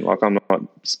selection. Like, I'm not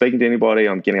speaking to anybody.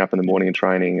 I'm getting up in the morning and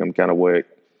training. I'm going to work.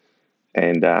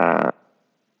 And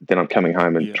then I'm coming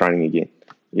home and training again.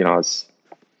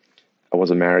 I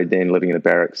wasn't married then, living in the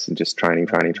barracks and just training.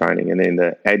 And then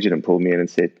the adjutant pulled me in and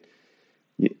said,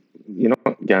 you're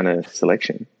not going to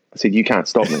selection. I said, you can't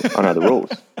stop me. I know the rules.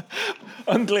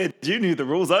 I'm glad you knew the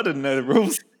rules. I didn't know the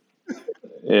rules.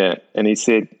 Yeah. And he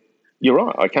said, you're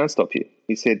right. I can't stop you.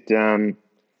 He said, in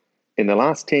the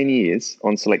last 10 years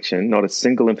on selection, not a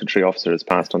single infantry officer has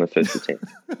passed on the first attempt.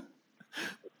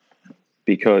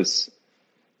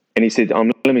 And he said,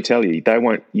 let me tell you,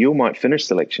 you might finish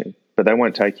selection, but they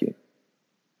won't take you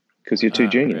because you're too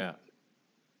junior. Yeah.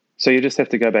 So you just have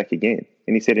to go back again.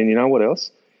 And he said, and you know what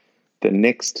else? The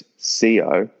next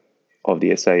CO of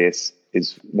the SAS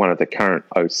is one of the current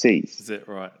OCs. Is that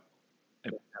right?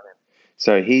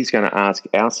 So he's going to ask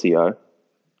our CO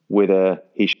whether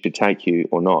he should take you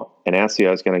or not. And our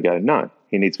CO is going to go, no,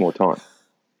 he needs more time.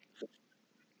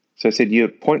 So I said, you're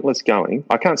pointless going.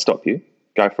 I can't stop you.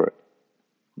 Go for it.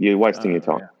 You're wasting your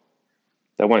time. Yeah.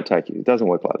 They won't take you. It doesn't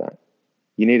work like that.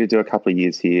 You need to do a couple of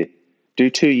years here. Do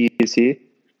 2 years here.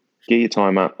 Get your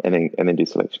time up and then do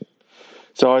selection.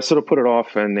 So I sort of put it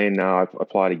off, and then I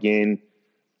applied again,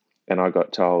 and I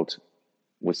got told,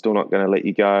 we're still not going to let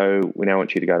you go. We now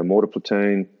want you to go to mortar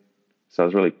platoon. So I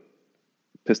was really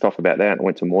pissed off about that. I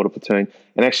went to mortar platoon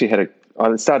and actually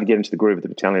I started to get into the groove of the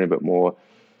battalion a bit more.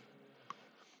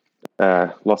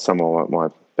 Lost some of my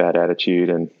bad attitude,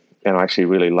 and I actually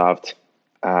really loved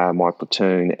my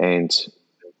platoon and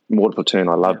mortar platoon.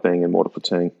 I loved being in mortar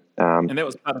platoon. And that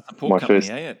was part of support company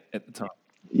at the time.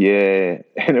 Yeah,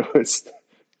 and it was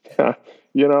I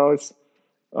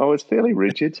was fairly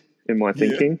rigid in my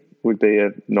thinking, would be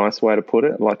a nice way to put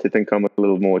it. I'd like to think I'm a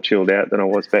little more chilled out than I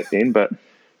was back then, but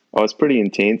I was pretty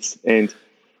intense. And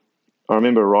I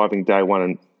remember arriving day one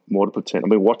in mortar platoon. I've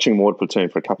been watching mortar platoon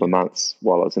for a couple of months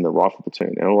while I was in the rifle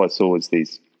platoon, and all I saw was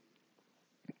these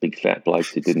big fat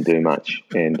blokes who didn't do much.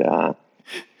 And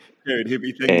carried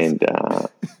heavy things.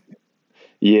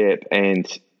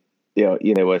 And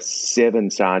there were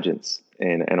 7 sergeants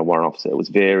and a warrant officer. It was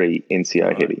very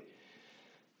NCO heavy.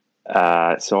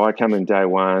 So I come in day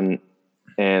one,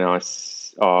 and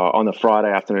on the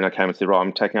Friday afternoon, I came and said, right,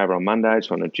 I'm taking over on Monday, just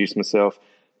want to introduce myself,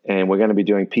 and we're going to be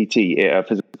doing PT,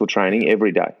 physical training,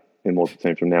 every day in mortar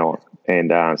platoon from now on.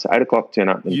 And so 8 o'clock, turn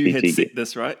up in you PT. You had set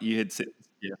this, right? You had set,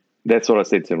 yeah. That's what I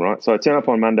said to him, right? So I turn up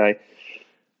on Monday,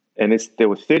 and there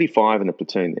were 35 in the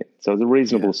platoon there. So it was a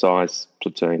reasonable size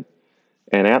platoon.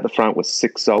 And out the front was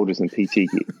 6 soldiers in PT gear.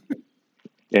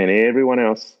 And everyone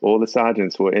else, all the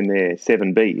sergeants, were in their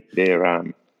 7B,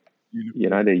 their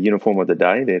uniform of the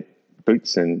day, their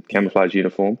boots and camouflage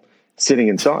uniform, sitting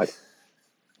inside.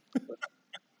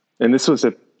 And this was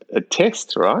a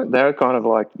test, right? They were kind of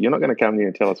like, you're not going to come here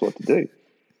and tell us what to do.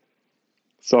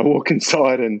 So I walk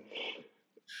inside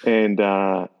and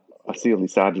I see all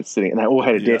these sergeants sitting, and they all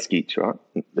had a desk each, right?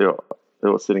 They're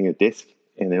all sitting at a desk,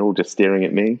 and they're all just staring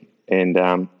at me. And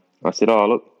I said, oh,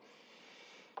 look,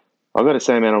 I've got to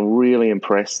say, man, I'm really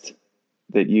impressed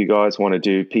that you guys want to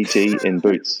do PT in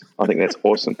boots. I think that's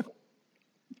awesome.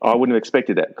 I wouldn't have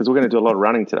expected that, because we're going to do a lot of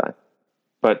running today.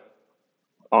 But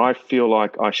I feel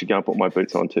like I should go and put my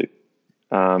boots on too.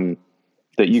 That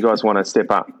you guys want to step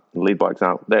up and lead by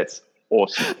example. That's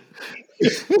awesome.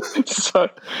 So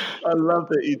I love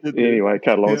that you did that. Anyway,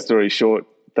 cut a long story short,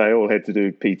 they all had to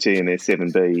do PT in their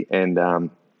 7B, and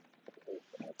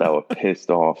they were pissed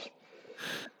off.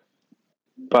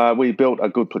 But we built a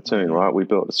good platoon, right? We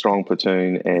built a strong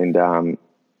platoon, and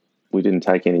we didn't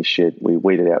take any shit. We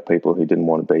weeded out people who didn't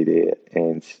want to be there,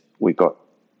 and we got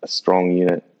a strong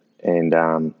unit,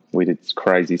 and we did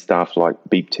crazy stuff like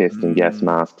beep testing, gas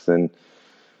masks, and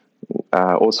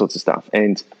all sorts of stuff.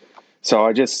 And so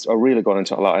I really got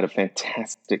into it. I had a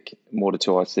fantastic Mortar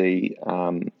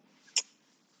 2IC,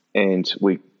 and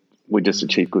we just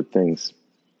achieved good things.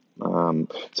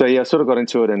 So yeah, I sort of got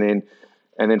into it, and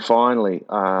then finally,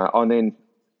 and then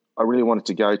I really wanted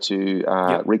to go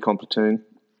to recon platoon.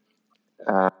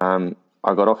 I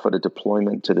got offered a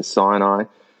deployment to the Sinai,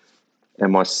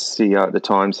 and my CEO at the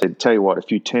time said, tell you what,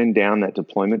 if you turn down that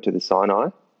deployment to the Sinai,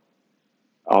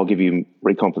 I'll give you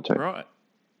recon platoon. Right.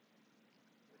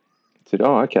 I said,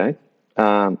 oh, okay.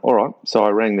 All right. So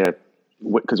I rang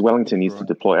because Wellington used to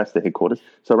deploy us, the headquarters.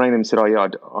 So I rang them and said, oh, yeah,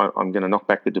 I'm going to knock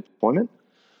back the deployment.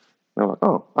 And I'm like,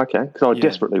 oh, okay. Because I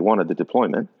desperately wanted the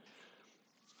deployment.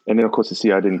 And then, of course, the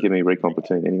CEO didn't give me recon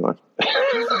platoon anyway.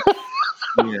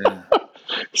 Yeah.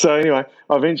 So anyway,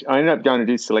 I ended up going to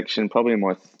do selection probably in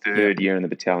my third year in the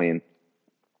battalion.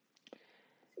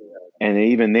 And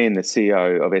even then, the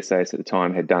CEO of SAS at the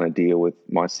time had done a deal with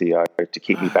my CEO to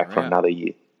keep me back for another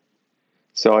year.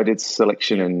 So I did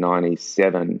selection in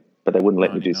 97, but they wouldn't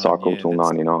let me do cycle till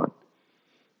 99,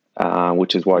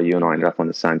 which is why you and I ended up on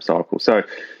the same cycle. So,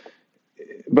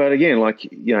 but again,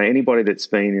 like, anybody that's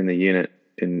been in the unit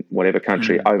in whatever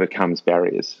country overcomes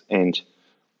barriers. And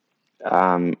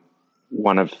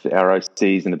one of our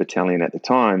OCs in the battalion at the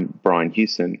time, Brian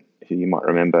Hewson, who you might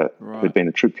remember, who'd been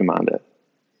a troop commander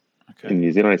in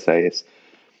New Zealand SAS,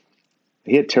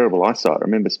 he had terrible eyesight. I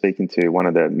remember speaking to one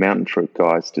of the mountain troop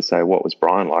guys to say what was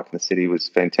Brian like, and they said he was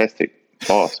fantastic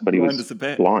boss, but he was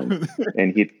blind.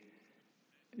 and he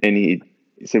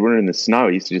said when we were in the snow,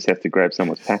 he used to just have to grab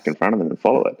someone's pack in front of them and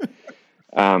follow it.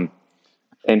 And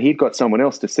he'd got someone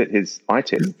else to sit his eye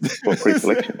test for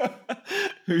pre-selection.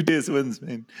 Who dares wins,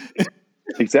 man.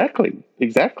 Exactly.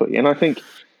 And I think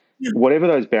whatever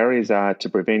those barriers are to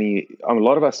prevent you, a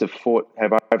lot of us have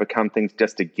overcome things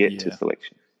just to get to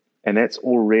selection. And that's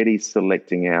already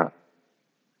selecting out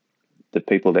the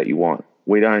people that you want.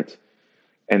 We don't,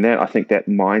 and that, I think that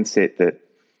mindset that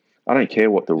I don't care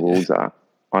what the rules are.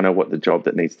 I know what the job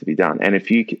that needs to be done. And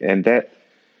people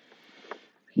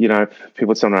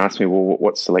sometimes ask me, well,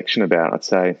 what's selection about? I'd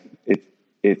say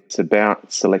it's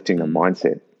about selecting a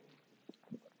mindset.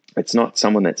 It's not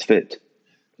someone that's fit.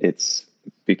 It's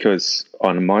because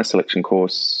on my selection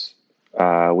course,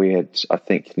 we had, I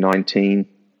think, 19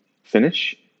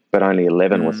 finish, but only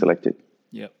 11 were selected.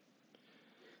 Yep.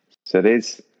 So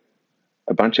there's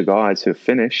a bunch of guys who have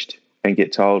finished and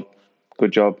get told,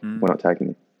 good job, we're not taking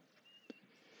you.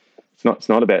 It's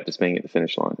not about just being at the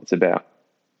finish line. It's about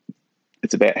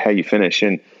how you finish.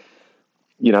 And,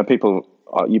 people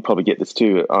you probably get this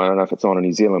too. I don't know if it's on in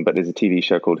New Zealand, but there's a TV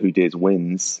show called Who Dares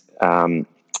Wins, where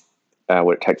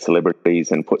it takes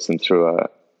celebrities and puts them through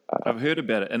I've heard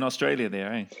about it in Australia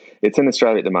there, eh? It's in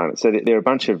Australia at the moment. So there are a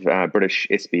bunch of British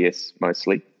SBS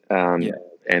mostly, and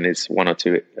there's one or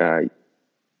two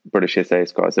British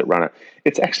SAS guys that run it.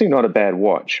 It's actually not a bad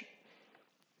watch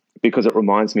because it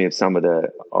reminds me of some of the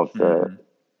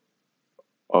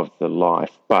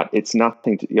life, but it's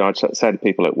nothing to, I say to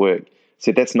people at work,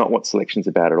 so that's not what selection's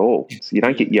about at all. So you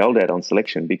don't get yelled at on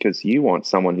selection because you want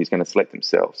someone who's going to select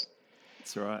themselves.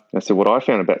 That's right. And so what I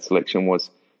found about selection was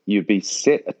you'd be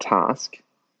set a task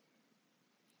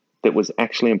that was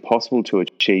actually impossible to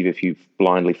achieve if you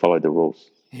blindly followed the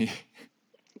rules.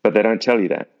 But they don't tell you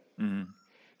that.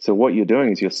 So what you're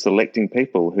doing is you're selecting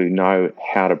people who know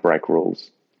how to break rules.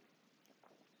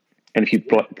 And if you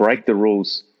break the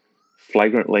rules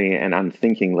flagrantly and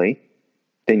unthinkingly,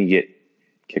 then you get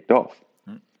kicked off.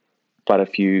 But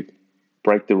if you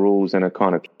break the rules in a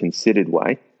kind of considered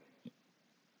way,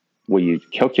 where you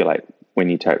calculate when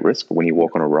you take risk, or when you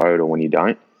walk on a road, or when you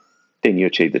don't, then you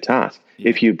achieve the task.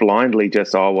 If you blindly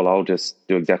just, I'll just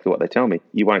do exactly what they tell me,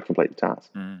 you won't complete the task.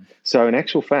 So in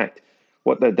actual fact,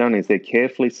 what they've done is they're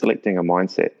carefully selecting a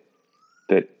mindset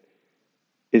that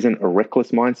isn't a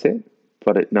reckless mindset,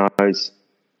 but it knows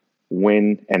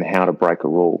when and how to break a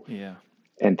rule.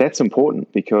 And that's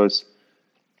important because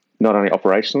not only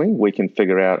operationally, we can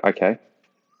figure out, okay,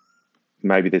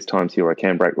 maybe there's times here where I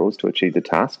can break rules to achieve the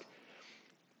task.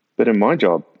 But in my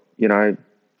job,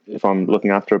 if I'm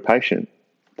looking after a patient,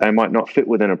 they might not fit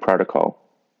within a protocol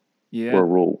or a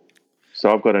rule.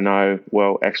 So I've got to know,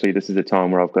 well, actually, this is a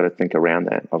time where I've got to think around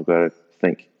that. I've got to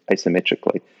think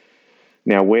asymmetrically.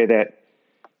 Now, where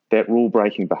that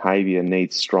rule-breaking behavior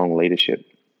needs strong leadership.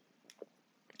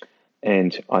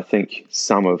 And I think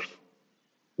some of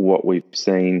what we've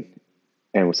seen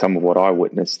and some of what I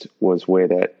witnessed was where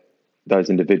those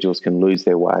individuals can lose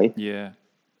their way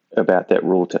about that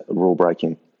rule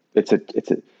breaking.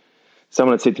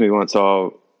 Someone had said to me once,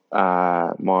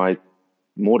 my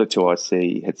Mortar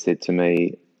 2IC had said to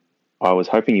me, I was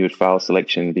hoping you would fail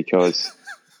selection because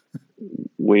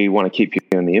we want to keep you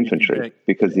in the infantry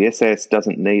because the SAS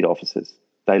doesn't need officers.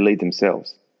 They lead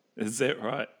themselves. Is that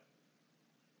right?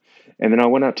 And then I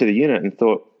went up to the unit and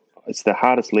thought, it's the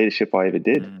hardest leadership I ever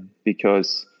did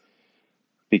because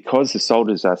the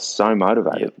soldiers are so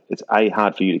motivated. It's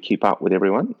hard for you to keep up with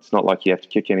everyone. It's not like you have to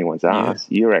kick anyone's ass.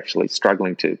 You're actually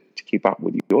struggling to keep up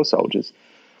with your soldiers.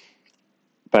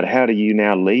 But how do you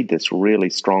now lead this really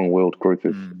strong-willed group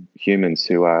of humans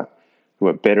who are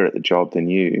better at the job than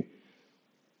you,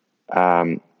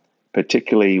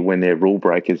 particularly when they're rule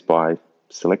breakers by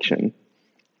selection,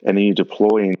 and then you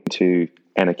deploy into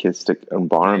anarchistic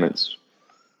environments,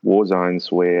 war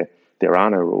zones where there are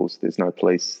no rules, there's no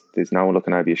police, there's no one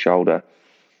looking over your shoulder.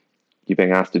 You're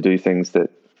being asked to do things that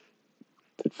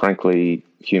frankly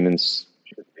humans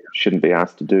shouldn't be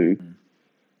asked to do.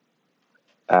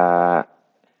 How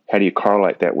do you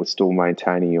correlate that with still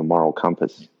maintaining your moral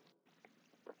compass?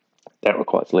 That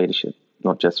requires leadership,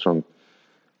 not just from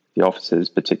the officers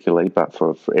particularly, but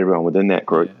for everyone within that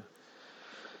group.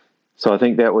 So I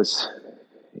think that was,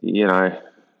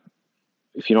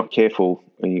 if you're not careful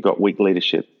and you've got weak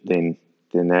leadership, then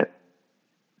that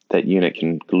unit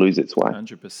can lose its way.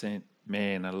 100%.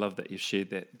 Man, I love that you've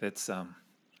shared that. That's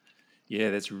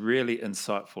that's really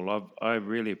insightful. I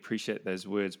really appreciate those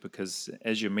words because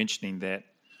as you're mentioning that,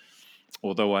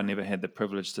 although I never had the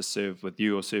privilege to serve with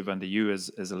you or serve under you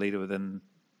as a leader within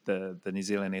the New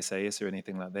Zealand SAS or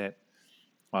anything like that,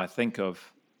 I think of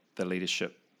the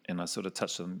leadership and I sort of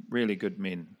touched on really good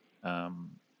men,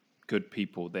 good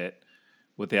people that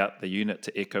without the unit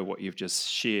to echo what you've just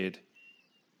shared,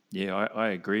 I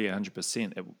agree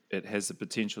 100%. It has the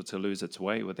potential to lose its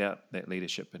way without that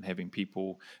leadership and having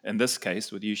people, in this case,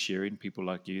 with you sharing, people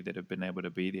like you that have been able to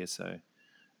be there. So,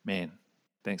 man,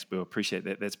 thanks, Bill. Appreciate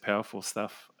that. That's powerful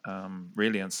stuff,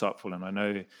 really insightful. And I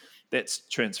know that's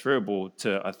transferable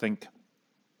to, I think,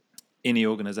 any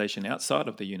organization outside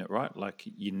of the unit, right? Like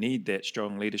you need that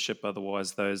strong leadership.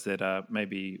 Otherwise, those that are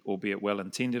maybe, albeit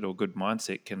well-intended or good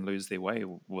mindset can lose their way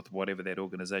with whatever that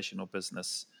organization or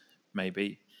business may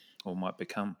be or might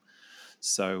become.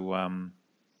 So, man,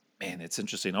 it's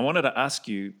interesting. I wanted to ask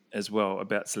you as well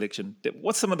about selection.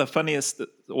 What's some of the funniest,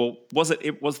 or was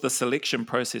the selection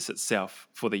process itself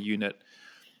for the unit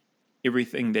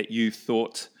everything that you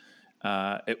thought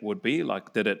it would be?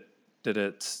 Like,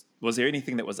 was there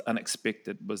anything that was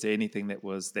unexpected? Was there anything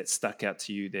that stuck out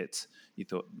to you that you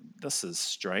thought, this is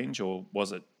strange, or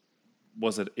was it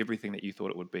everything that you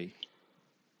thought it would be?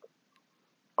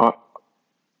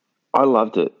 I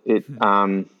loved it.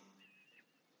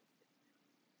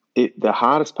 The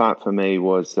hardest part for me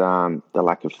was the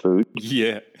lack of food,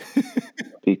 Yeah.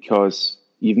 because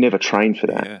you've never trained for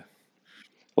that. Yeah.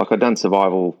 Like, I'd done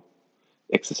survival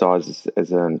exercises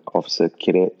as an officer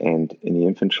cadet and in the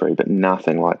infantry, but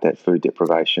nothing like that food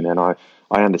deprivation. And I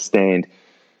understand,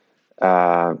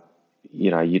 you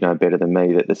know better than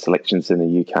me, that the selections in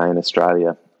the UK and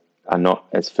Australia are not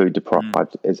as food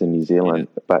deprived as in New Zealand.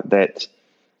 Yeah. But that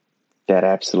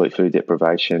absolute food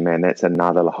deprivation, man, that's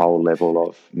another whole level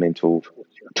of mental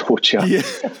torture. Yeah.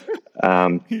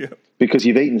 Yeah. Because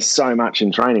you've eaten so much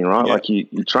in training, right? Yeah. Like you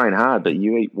train hard, but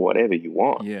you eat whatever you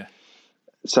want. Yeah.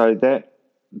 So that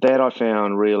I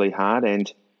found really hard.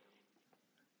 And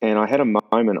I had a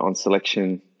moment on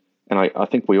selection, and I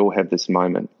think we all have this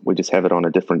moment. We just have it on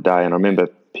a different day. And I remember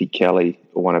Pete Kelly,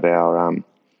 one of our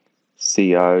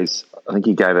CEOs, I think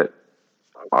he gave it,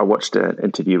 I watched an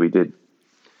interview he did,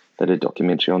 that a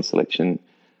documentary on selection,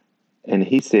 and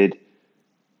he said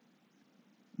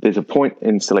there's a point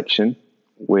in selection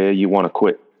where you want to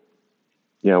quit.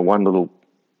 You know, one little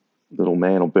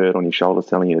man or bird on your shoulder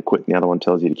telling you to quit, and the other one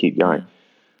tells you to keep going.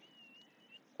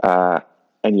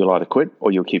 And you'll either quit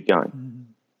or you'll keep going.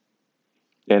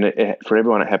 And for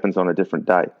everyone, it happens on a different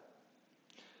day.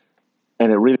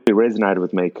 And it really resonated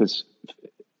with me, because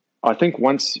I think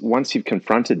once you've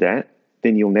confronted that,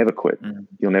 then you'll never quit.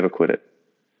 You'll never quit it.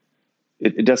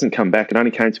 It doesn't come back. It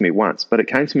only came to me once, but it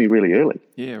came to me really early.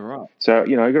 Yeah, right. So,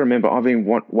 you know, you got to remember, I've been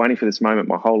waiting for this moment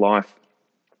my whole life.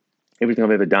 Everything I've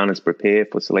ever done is prepare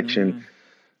for selection.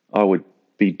 I would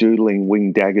be doodling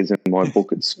wing daggers in my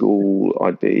book at school.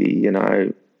 I'd be, you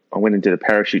know, I went and did a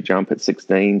parachute jump at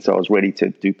 16, so I was ready to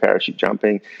do parachute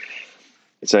jumping.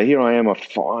 So here I am, I'm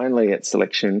finally at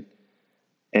selection,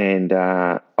 and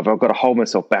I've got to hold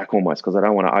myself back almost, because I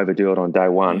don't want to overdo it on day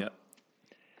one. Yeah.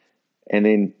 And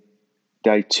then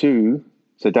day two,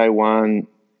 so day one,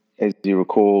 as you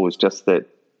recall, was just that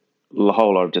a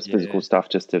whole lot of just physical stuff,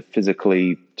 just to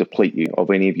physically deplete you of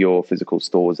any of your physical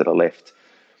stores that are left.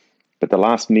 But the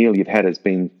last meal you've had has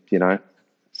been, you know,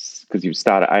 because you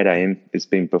start at 8 a.m., it's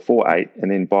been before 8, and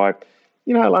then by,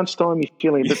 you know, lunchtime you're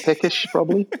feeling a bit peckish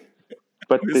probably,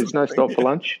 but there's no stop for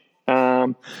lunch.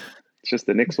 It's just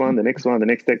the next one, the next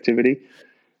activity.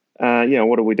 You know,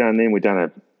 what have we done then? We've done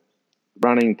a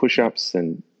running, push-ups,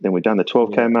 and then we've done the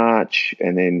 12K march,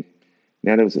 and then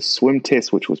now there was a swim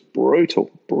test, which was brutal.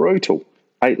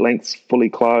 8 lengths, fully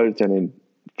clothed, and then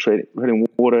treading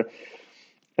water.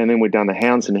 And then we've done the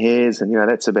hounds and hares, and, you know,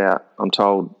 that's about, I'm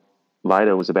told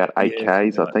later, was about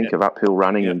 8Ks, I think, of uphill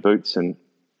running in boots and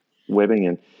webbing.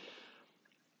 And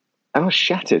I was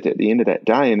shattered at the end of that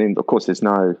day. And then, of course, there's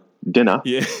no dinner.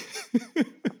 Yeah.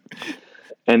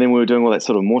 And then we were doing all that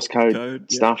sort of Morse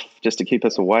code stuff just to keep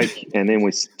us awake. And then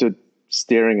we stood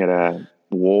staring at a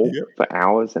wall for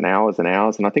hours and hours and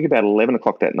hours. And I think about 11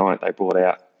 o'clock that night, they brought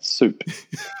out soup.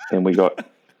 And we got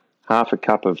half a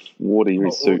cup of watery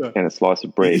soup and a slice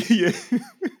of bread.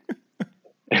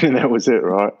 And that was it,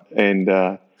 right? And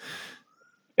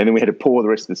then we had to pour the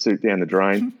rest of the soup down the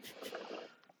drain.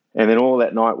 And then all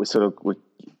that night we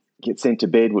get sent to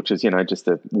bed, which is, you know, just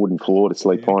a wooden floor to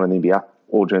sleep on, and then be up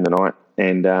all during the night.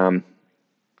 And then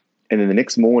the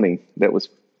next morning, there's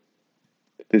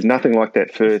nothing like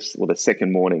that first or the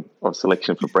second morning of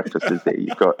selection for breakfast, is there?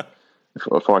 You've got,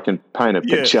 if I can paint a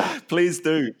picture. Please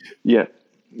do. Yeah.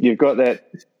 You've got that,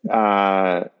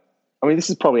 I mean, this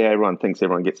is probably how everyone thinks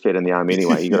everyone gets fed in the army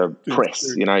anyway. You've got a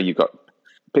press, you know, you've got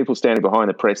people standing behind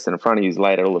the press, and in front of you is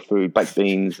laid out all the food, baked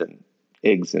beans and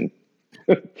eggs, and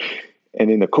and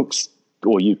then the cooks,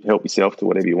 or you help yourself to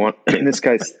whatever you want. In this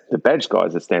case, the badge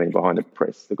guys are standing behind the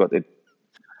press. They've got their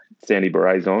sandy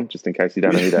berets on, just in case you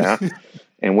don't know who they are.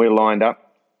 And we're lined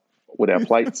up with our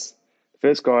plates.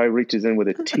 First guy reaches in with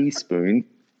a teaspoon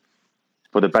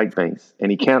for the baked beans, and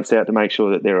he counts out to make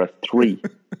sure that there are three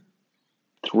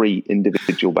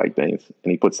individual baked beans,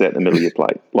 and he puts that in the middle of your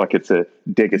plate like it's a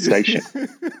degustation.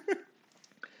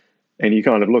 And you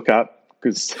kind of look up,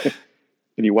 because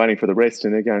and you're waiting for the rest,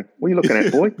 and they're going, "What are you looking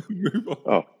at,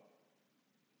 boy?"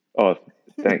 Oh,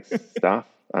 thanks, staff.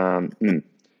 Then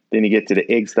you get to the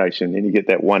egg station, and you get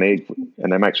that one egg,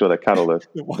 and they make sure they cut all the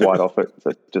white off it,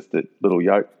 so just the little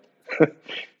yolk.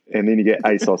 And then you get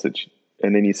a sausage,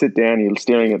 and then you sit down, and you're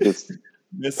staring at this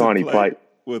tiny plate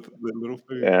with little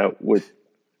food.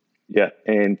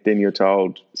 And then you're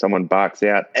told, someone barks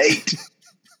out, "Eat!"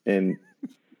 And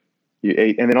you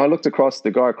eat. And then I looked across,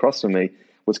 the guy across from me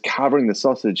was covering the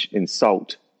sausage in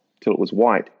salt till it was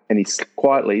white, and he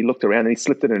quietly looked around and he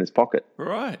slipped it in his pocket.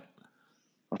 Right.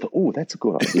 I thought, oh, that's a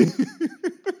good idea.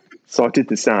 So I did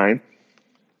the same,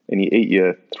 and you eat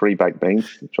your 3 baked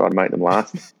beans, try to make them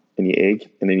last, and your egg,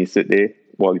 and then you sit there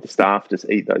while the staff just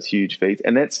eat those huge feeds.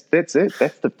 And that's it.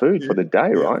 That's the food for the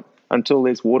day, right? Until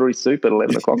there's watery soup at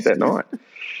 11 o'clock that night.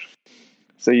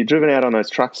 So you're driven out on those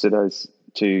trucks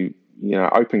to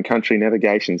open country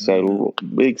navigation. So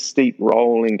big, steep,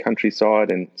 rolling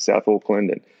countryside in South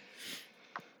Auckland. And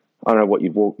I don't know what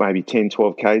you'd walk, maybe 10,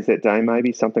 12 Ks that day,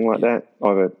 maybe something like that.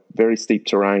 Over very steep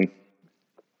terrain,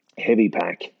 heavy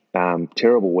pack,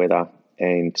 terrible weather,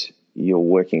 and you're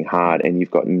working hard and you've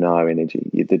got no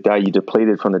energy. The day you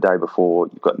depleted from the day before,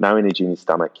 you've got no energy in your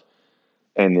stomach,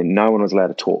 and then no one was allowed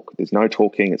to talk. There's no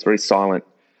talking. It's very silent.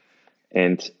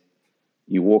 And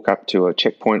you walk up to a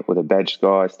checkpoint with a badged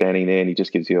guy standing there, and he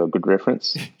just gives you a good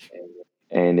reference.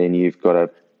 And then you've got to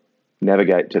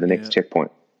navigate to the next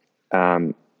checkpoint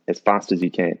as fast as you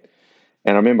can.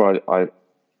 And I remember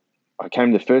I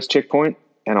came to the first checkpoint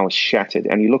and I was shattered.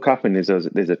 And you look up and there's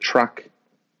a truck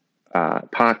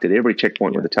parked at every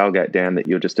checkpoint with the tailgate down that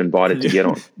you're just invited to get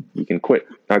on. You can quit,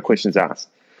 no questions asked.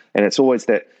 And it's always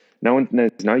that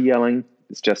there's no yelling.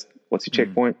 It's just, what's your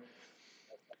checkpoint?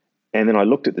 And then I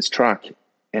looked at this truck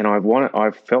and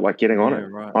I felt like getting on it.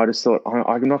 Right. I just thought,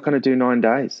 I'm not going to do 9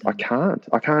 days. I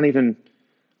can't even.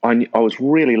 I was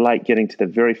really late getting to the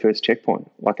very first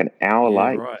checkpoint, like an hour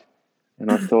late. Right.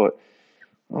 And I thought,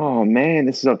 oh man,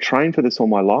 I've trained for this all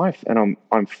my life and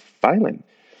I'm failing.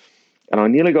 And I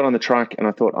nearly got on the truck and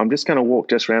I thought, I'm just going to walk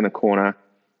just around the corner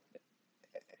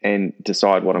and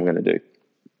decide what I'm going to do.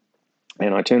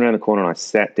 And I turned around the corner and I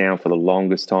sat down for the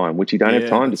longest time, which you don't have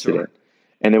time to sit in.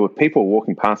 And there were people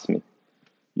walking past me.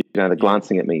 They're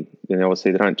glancing at me. And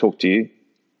obviously they don't talk to you.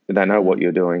 They know what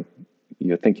you're doing.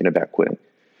 You're thinking about quitting.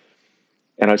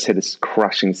 And I just had this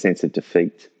crushing sense of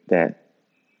defeat that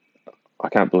I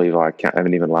can't believe I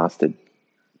haven't even lasted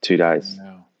 2 days.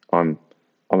 No. I'm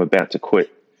about to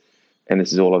quit. And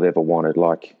this is all I've ever wanted.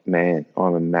 Like, man,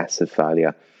 I'm a massive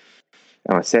failure.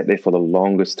 And I sat there for the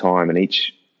longest time, and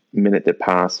each minute that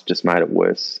passed just made it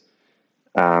worse.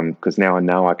 Because now I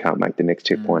know I can't make the next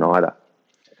checkpoint either.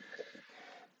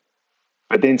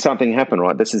 But then something happened,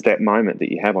 right? This is that moment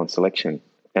that you have on selection.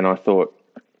 And I thought,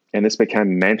 and this became a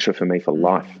mantra for me for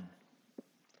life.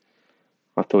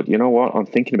 I thought, you know what? I'm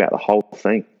thinking about the whole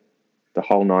thing, the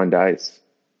whole 9 days.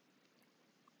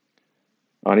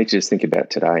 I need to just think about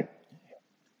today.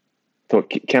 Thought,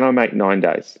 can I make 9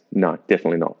 days? No,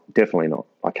 definitely not. Definitely not.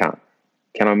 I can't.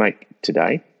 Can I make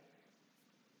today?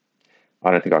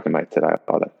 I don't think I can make today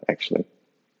either, actually.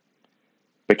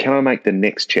 But can I make the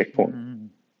next checkpoint?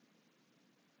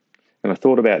 And I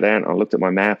thought about that, and I looked at my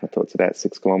map. I thought it's about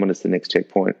 6 kilometers to the next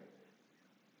checkpoint.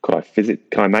 Can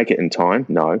I make it in time?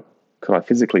 No. Could I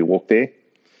physically walk there?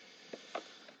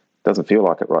 Doesn't feel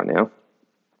like it right now.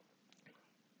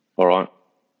 All right.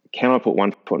 Can I put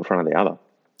one foot in front of the other?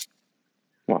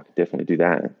 Well, I could definitely do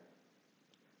that.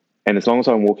 And as long as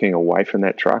I'm walking away from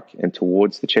that truck and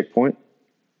towards the checkpoint,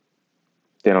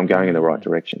 then I'm going in the right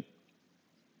direction.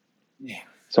 Yeah.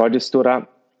 So I just stood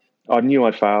up. I knew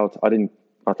I'd failed.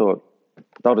 I thought,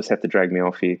 they'll just have to drag me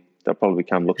off here. They'll probably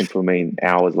come looking for me, and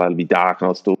hours later it'll be dark and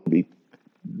I'll still be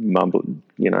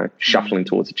shuffling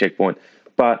towards the checkpoint.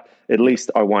 But at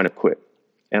least I won't have quit.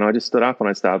 And I just stood up and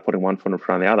I started putting one foot in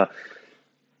front of the other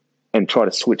and try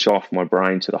to switch off my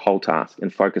brain to the whole task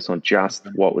and focus on just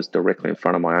what was directly in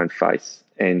front of my own face.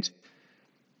 And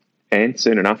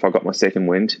soon enough, I got my second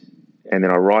wind, and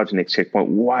then I arrived at the next checkpoint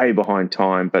way behind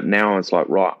time. But now I was like,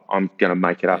 right, I'm going to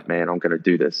make it up, man. I'm going to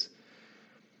do this.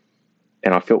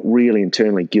 And I felt really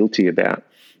internally guilty about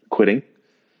quitting,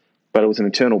 but it was an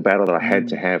internal battle that I had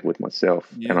to have with myself.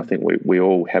 Yeah. And I think we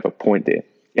all have a point there.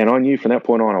 And I knew from that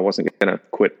point on I wasn't going to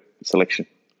quit selection.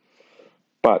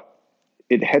 But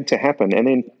it had to happen. And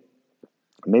then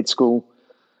med school,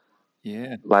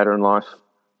 later in life,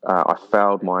 I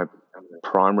failed my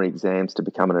primary exams to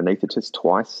become an anaesthetist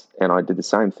twice. And I did the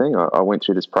same thing. I went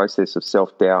through this process of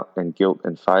self-doubt and guilt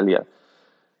and failure.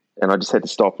 And I just had to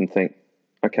stop and think,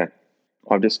 okay,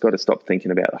 I've just got to stop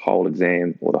thinking about the whole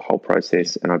exam or the whole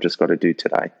process, and I've just got to do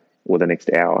today or the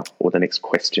next hour or the next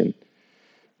question.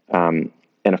 And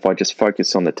if I just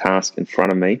focus on the task in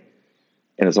front of me,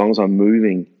 and as long as I'm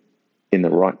moving in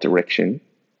the right direction,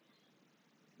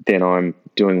 then I'm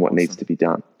doing what needs to be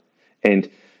done. And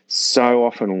so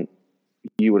often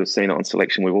you would have seen it on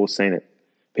selection. We've all seen it.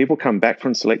 People come back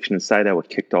from selection and say they were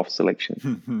kicked off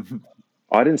selection.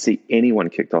 I didn't see anyone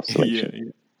kicked off selection.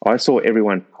 Yeah. I saw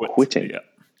everyone quitting. Yeah.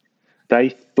 They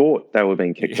thought they were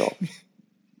being kicked off.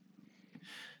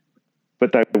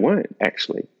 But they weren't,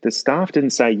 actually. The staff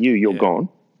didn't say, you're gone.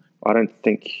 I don't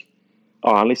think,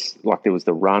 unless like there was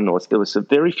the run or there was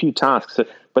very few tasks,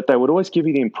 but they would always give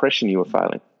you the impression you were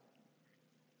failing.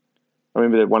 I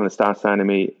remember that one of the staff saying to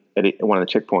me, at one of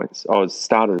the checkpoints. I was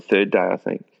started the third day, I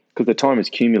think, because the time is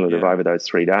cumulative over those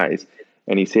 3 days.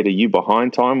 And he said, "Are you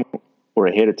behind time or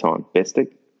ahead of time,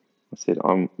 Bestick?" I said,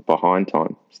 "I'm behind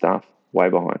time, staff, way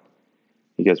behind."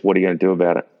 He goes, "What are you going to do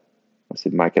about it?" I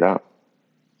said, "Make it up."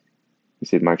 He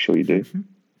said, "Make sure you do."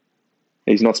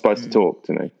 He's not supposed to talk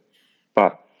to me.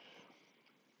 But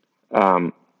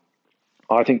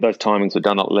I think those timings were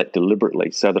done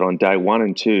deliberately so that on day 1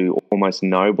 and 2, almost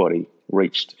nobody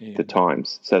reached the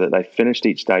times, so that they finished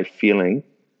each day feeling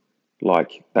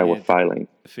like they were failing.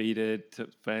 Defeated,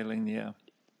 failing,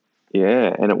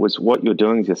 Yeah, and it was what you're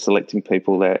doing is you're selecting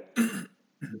people that,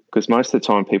 because most of the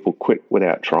time people quit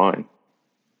without trying.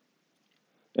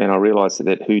 And I realized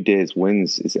that Who Dares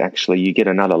Wins is actually, you get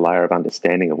another layer of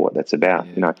understanding of what that's about.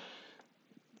 You know,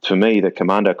 for me, the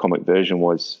Commando comic version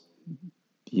was,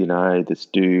 you know, this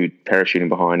dude parachuting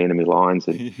behind enemy lines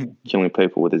and killing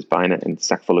people with his bayonet and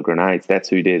sack full of grenades. That's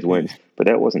Who Dares Wins. But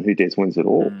that wasn't Who Dares Wins at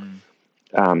all.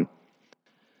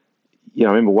 You know,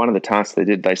 I remember one of the tasks they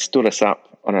did, they stood us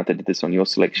up. I don't know if they did this on your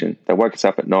selection. They woke us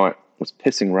up at night. It was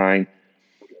pissing rain.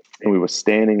 And we were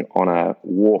standing on a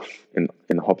wharf in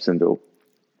Hobsonville,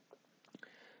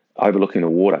 overlooking the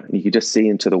water. And you could just see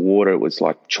into the water. It was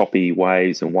like choppy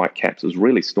waves and white caps. It was a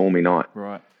really stormy night.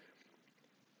 Right.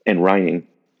 And raining.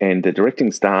 And the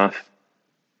directing staff,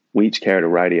 we each carried a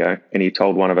radio. And he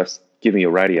told one of us, "Give me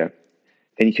your radio."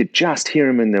 And you could just hear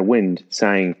him in the wind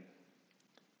saying,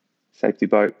 "Safety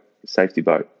boat, safety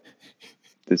boat.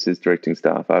 This is directing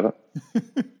staff, over."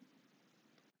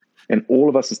 And all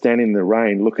of us are standing in the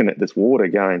rain looking at this water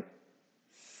going,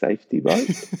 "Safety boat?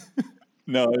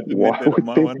 No, I didn't Why get that would on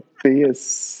my there one. be a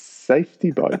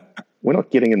safety boat? We're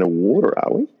not getting in the water,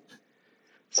 are we?"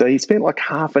 So he spent like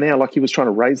half an hour, like he was trying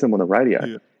to raise them on the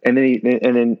radio. And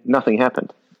then nothing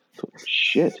happened. I thought,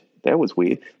 shit, that was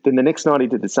weird. Then the next night he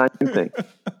did the same thing.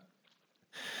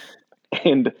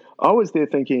 And I was there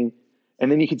thinking,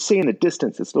 and then you could see in the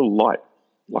distance this little light,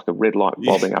 like a red light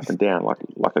bobbing up and down,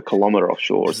 like a kilometer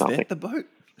offshore or something. Is that the boat?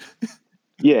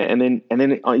 Yeah, and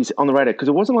then he's on the radio, because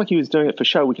it wasn't like he was doing it for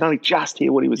show. We could only just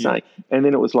hear what he was saying. And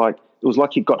then it was like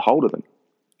he got hold of them.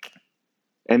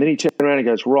 And then he turned around and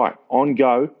goes, "Right, on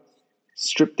go,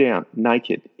 strip down,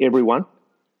 naked, everyone.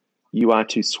 You are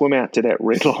to swim out to that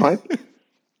red light,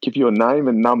 give your name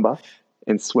and number,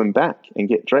 and swim back and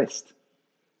get dressed."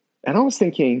 And I was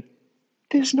thinking,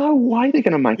 there's no way they're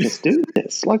going to make us do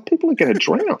this. Like, people are going to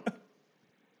drown.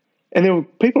 And there were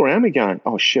people around me going,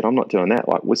 "Oh, shit, I'm not doing that,"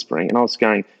 like whispering. And I was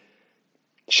going,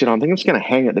 shit, I think I'm just going to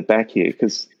hang at the back here,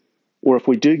 or if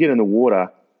we do get in the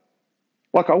water,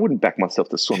 like, I wouldn't back myself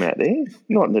to swim out there,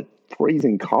 not in the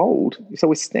freezing cold. So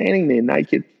we're standing there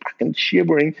naked, fucking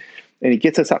shivering, and he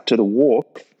gets us up to the wharf,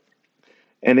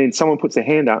 and then someone puts a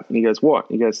hand up, and he goes, "What?"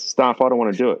 He goes, "Staff, I don't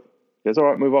want to do it." He goes, "All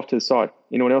right, move off to the side.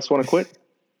 Anyone else want to quit?"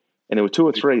 And there were 2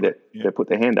 or 3 that put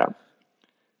their hand up.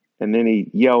 And then he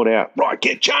yelled out, "Right,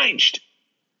 get changed."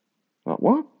 I'm like,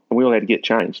 what? And we all had to get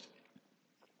changed.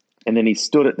 And then he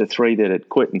stood at the 3 that had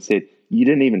quit and said, "You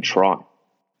didn't even try.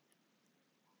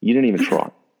 You didn't even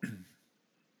try."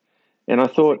 And I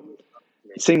thought,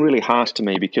 it seemed really harsh to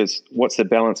me, because what's the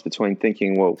balance between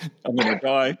thinking, well, I'm going to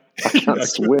die. I can't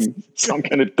swim, so I'm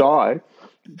going to die.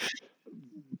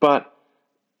 But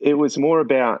it was more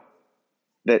about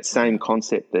that same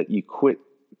concept that you quit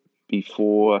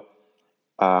before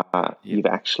you've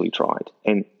actually tried.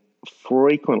 And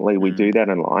frequently we do that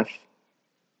in life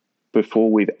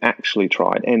before we've actually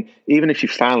tried. And even if you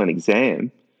fail an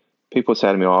exam, people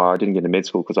say to me, "Oh, I didn't get to med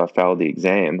school because I failed the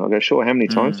exam." I go, "Sure, how many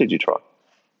times did you try?"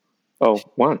 "Oh,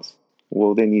 once."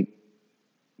 Well, then you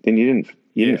didn't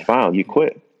fail, you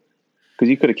quit, because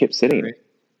you could have kept sitting it.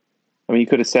 I mean, you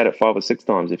could have sat it 5 or 6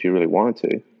 times if you really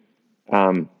wanted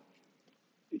to.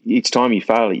 Each time you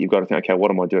fail it, you've got to think, okay, what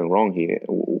am I doing wrong here?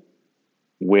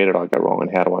 Where did I go wrong,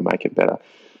 and how do I make it better?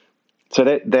 So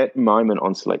that moment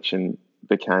on selection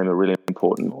became a really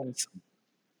important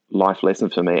life lesson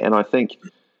for me. And I think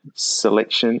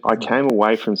I came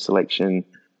away from selection,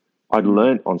 I'd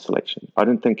learned on selection. I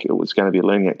didn't think it was going to be a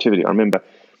learning activity. I remember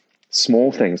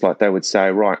small things like they would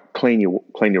say, "Right, clean your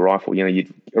rifle." You know,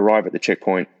 you'd arrive at the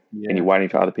checkpoint and you're waiting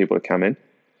for other people to come in.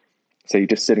 So you're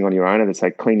just sitting on your own, and they'd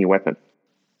say, "Clean your weapon."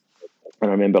 And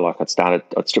I remember, like, I'd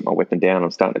strip my weapon down, I'm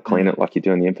starting to clean it like you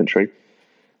do in the infantry,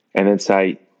 and then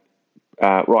say,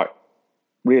 "Right,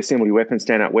 reassemble your weapon,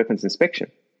 stand up, weapons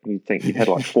inspection." And you'd think you'd had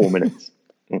like 4 minutes.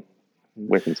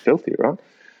 Weapon's filthy, right?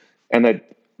 And I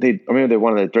remember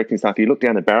one of the directing staff, he looked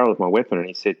down the barrel of my weapon and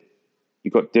he said, "You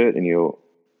got dirt in your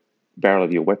barrel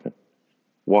of your weapon.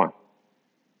 Why?"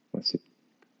 I said,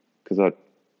 "Because I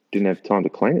didn't have time to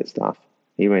clean it, staff."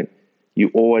 He went,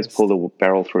 "You always pull the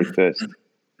barrel through first.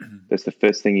 That's the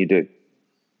first thing you do.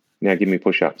 Now give me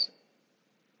push-ups.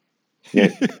 Yeah,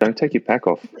 don't take your pack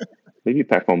off. Leave your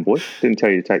pack on, boy. Didn't tell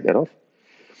you to take that off.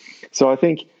 So I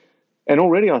think, and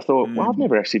already I thought, well, I've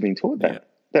never actually been taught that. Yeah.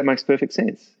 That makes perfect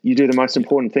sense. You do the most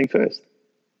important thing first.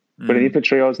 But in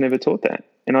infantry, I was never taught that.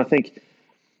 And I think,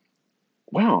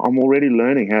 wow, I'm already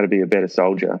learning how to be a better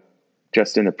soldier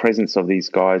just in the presence of these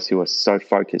guys who are so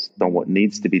focused on what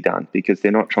needs to be done, because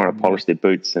they're not trying to polish their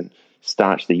boots and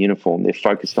starch the uniform. They're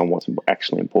focused on what's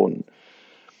actually important.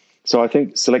 So I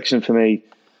think selection for me,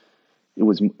 it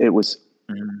was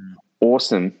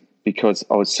awesome, because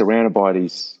I was surrounded by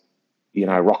these,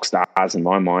 rock stars in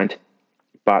my mind,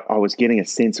 but I was getting a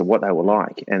sense of what they were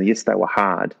like. And yes, they were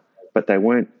hard, but they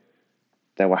were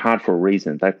hard for a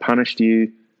reason. They punished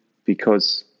you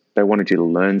because they wanted you to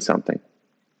learn something,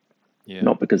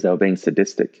 not because they were being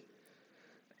sadistic.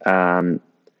 And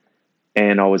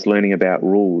I was learning about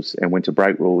rules and when to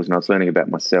break rules, and I was learning about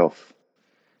myself.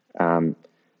 And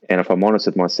if I'm honest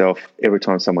with myself, every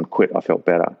time someone quit, I felt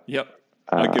better. Yep,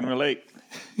 I can relate.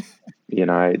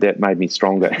 That made me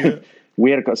stronger. Yeah. We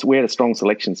had a strong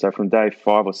selection. So from day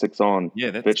 5 or 6 on,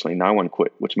 virtually no one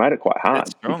quit, which made it quite hard.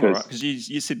 That's strong, right? Because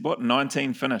you said,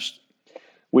 19 finished?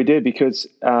 We did, because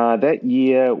that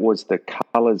year was the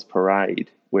colours parade,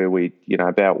 where we,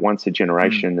 about once a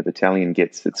generation, the battalion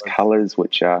gets its colours,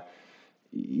 which are,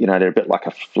 they're a bit like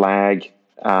a flag,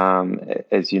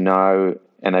 as you know,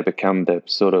 and they become the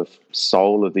sort of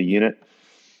soul of the unit.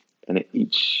 And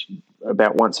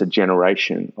about once a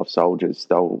generation of soldiers,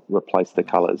 they'll replace the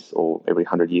colours, or every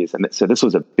 100 years. And so this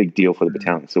was a big deal for the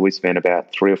battalion. So we spent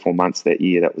about 3 or 4 months that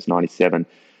year, that was 97,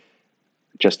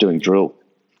 just doing drill.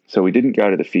 So we didn't go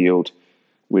to the field.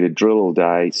 We did drill all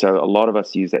day. So a lot of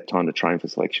us used that time to train for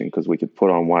selection, because we could put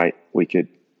on weight. We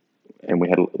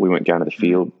weren't going to the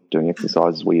field doing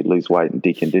exercises where you'd lose weight and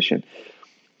decondition.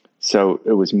 So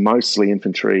it was mostly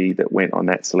infantry that went on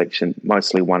that selection,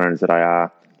 mostly 100s at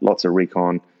AR, lots of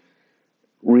recon,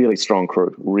 really strong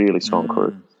crew.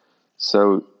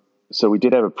 So we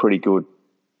did have a pretty good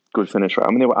finish rate. I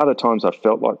mean, there were other times I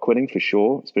felt like quitting, for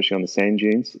sure, especially on the sand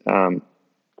dunes.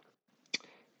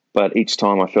 But each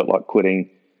time I felt like quitting,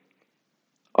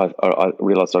 I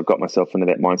realized I got myself into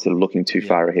that mindset of looking too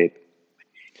far ahead.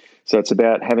 So it's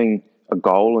about having a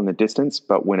goal in the distance,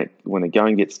 but when the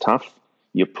going gets tough,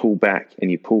 you pull back and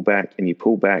you pull back and you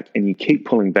pull back and you keep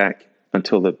pulling back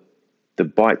until the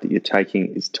bite that you're taking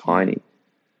is tiny.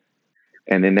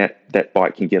 And then that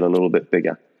bite can get a little bit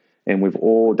bigger. And we've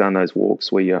all done those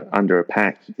walks where you're under a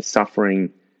pack, you're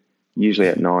suffering, usually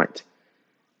at night.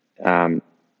 And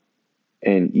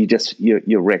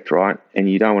you're wrecked, right? And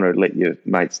you don't want to let your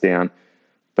mates down,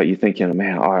 but you're thinking,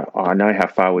 man, I know how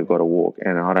far we've got to walk,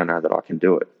 and I don't know that I can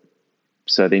do it.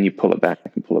 So then you pull it back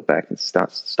and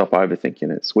stop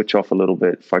overthinking it, switch off a little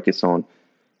bit, focus on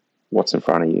what's in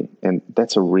front of you. And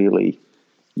that's a really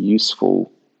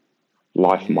useful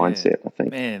life mindset, I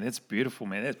think. Man, that's beautiful,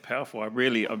 man. That's powerful. I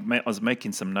was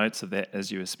making some notes of that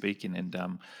as you were speaking, and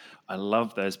I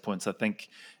love those points. I think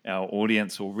our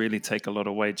audience will really take a lot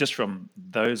away just from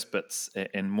those bits,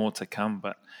 and more to come.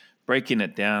 But breaking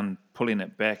it down, pulling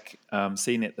it back,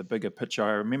 seeing it the bigger picture.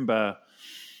 I remember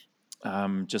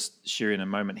just sharing a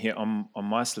moment here on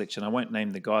my selection. I won't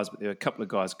name the guys, but there were a couple of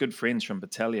guys, good friends from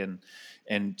battalion.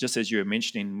 And just as you were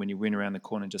mentioning, when you went around the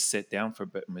corner and just sat down for a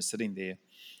bit and we're sitting there,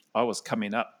 I was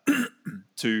coming up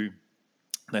to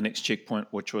the next checkpoint,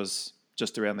 which was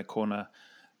just around the corner.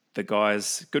 The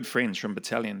guys, good friends from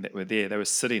battalion that were there, they were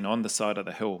sitting on the side of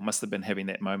the hill, must have been having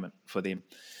that moment for them.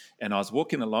 And I was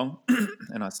walking along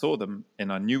and I saw them,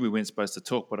 and I knew we weren't supposed to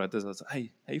talk, but I was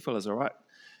like, hey fellas, all right?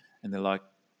 And they're like,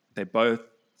 they both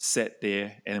sat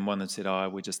there, and one of them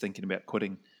said, we're just thinking about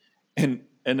quitting. And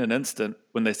in an instant,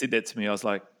 when they said that to me, I was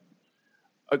like,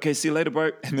 okay, see you later,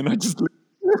 bro. And then I just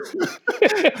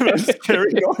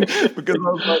carried on, because I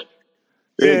was like,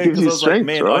 it gives you strength,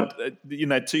 man,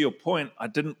 right? To your point, I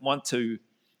didn't want to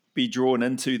be drawn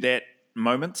into that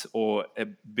moment or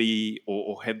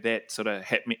have that sort of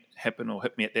happen or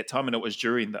hit me at that time. And it was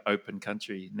during the open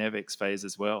country NAVX phase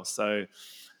as well. So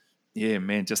yeah,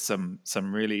 man, just some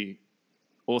really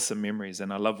awesome memories.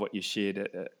 And I love what you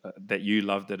shared, that you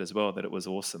loved it as well, that it was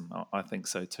awesome. I think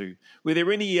so too. Were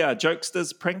there any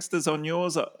jokesters, pranksters on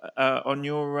yours, on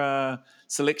your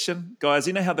selection? Guys,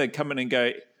 you know how they come in and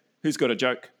go, who's got a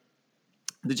joke?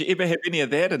 Did you ever have any of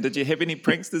that? And did you have any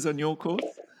pranksters on your course?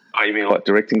 Oh, you mean like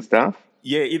directing staff?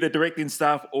 Yeah, either directing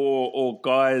staff or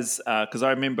guys, because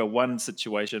I remember one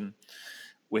situation,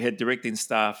 we had directing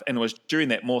staff, and it was during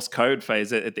that Morse code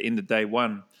phase at the end of day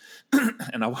one.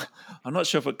 And I'm not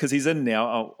sure because he's in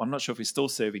now. I'm not sure if he's still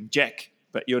serving. Jack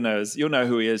but you'll know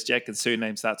who he is. Jack, his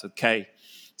surname starts with K.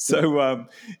 So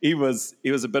he was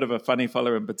a bit of a funny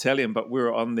fella in battalion, but we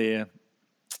were on there.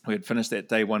 We had finished that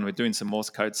day one. We're doing some Morse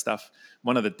code stuff.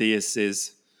 One of the DS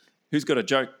says, "Who's got a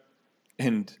joke?"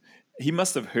 And he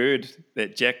must have heard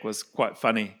that Jack was quite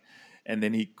funny. And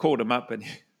then he called him up, and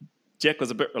Jack was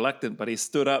a bit reluctant, but he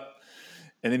stood up.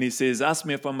 And then he says, he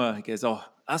goes, "Oh,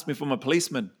 ask me if I'm a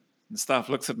policeman." And the staff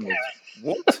looks at him and goes,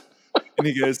 "What?" And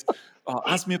he goes, "Oh,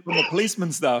 ask me if I'm a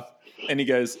policeman, staff." And he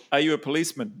goes, "Are you a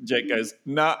policeman?" And Jack goes,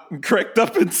 "Nah," and cracked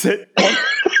up and said,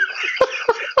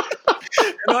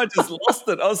 and I just lost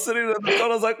it. I was sitting on the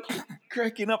phone, I was like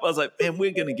cracking up. I was like, man,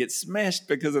 we're going to get smashed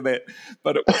because of that.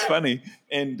 But it was funny.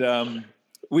 And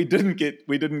we didn't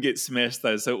get smashed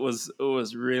though. So it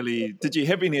was really, did you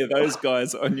have any of those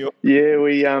guys on your?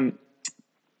 Yeah,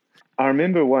 I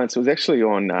remember once, it was actually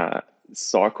on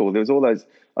Cycle. There was all those,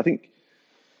 I think,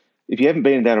 if you haven't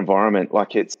been in that environment,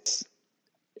 like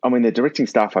the directing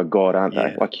staff are God, aren't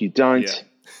they? Like you don't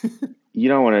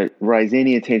want to raise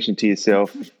any attention to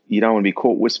yourself. You don't want to be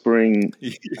caught whispering.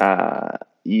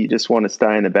 You just want to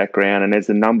stay in the background. And as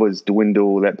the numbers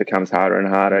dwindle, that becomes harder and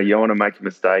harder. You don't want to make a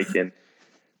mistake. And,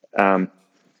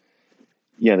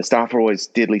 the staff are always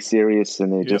deadly serious,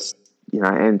 and they're just,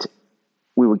 and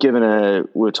we were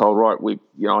told, right,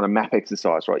 on a map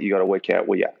exercise, right, you got to work out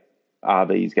where your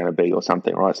RV is going to be or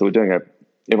something, right? So we're doing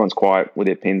everyone's quiet with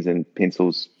their pens and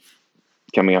pencils,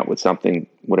 coming up with something,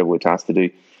 whatever we're tasked to do.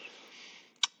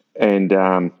 And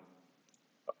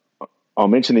I'll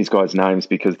mention these guys' names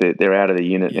because they're out of the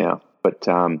unit now. But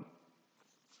Aaron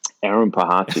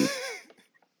Pahatu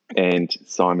and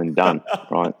Simon Dunn,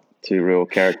 right? Two real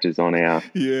characters on our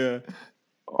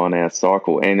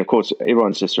Cycle. And of course,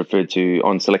 everyone's just referred to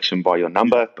on selection by your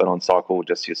number, but on Cycle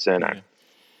just your surname. Yeah.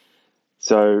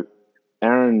 So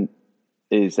Aaron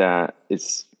must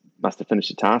have finished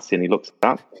the task, and he looks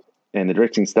up, and the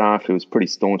directing staff, who was pretty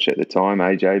staunch at the time,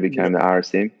 AJ became the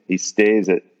RSM. He stares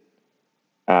at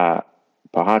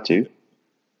Pahatu,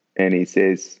 and he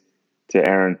says to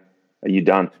Aaron, "Are you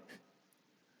done?"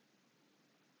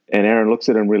 And Aaron looks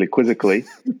at him really quizzically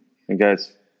and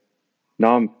goes,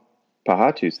 "No, I'm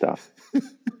Pahatu, staff."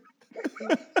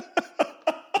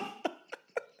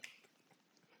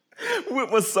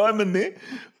 Was Simon there?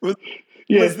 Was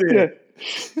there?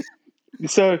 Yeah.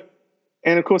 So,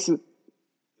 and of course,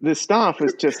 the staff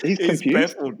is he's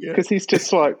confused because he's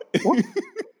just like, what?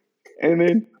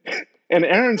 And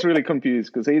Aaron's really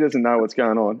confused because he doesn't know what's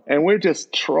going on. And we're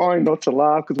just trying not to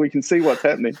laugh because we can see what's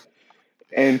happening.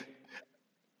 And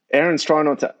Aaron's trying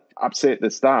not to upset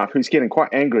the staff, who's getting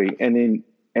quite angry. And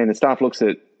the staff looks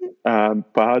at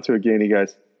Pahatu again. He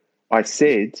goes, "I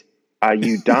said, are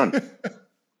you done?"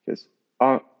 He goes,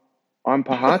 "I'm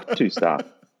Pahatu, staff."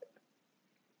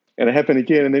 And it happened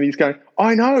again. And then he's going,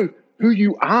 "I know who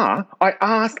you are. I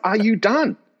asked, are you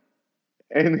done?"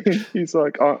 And then he's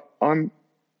like, "I'm."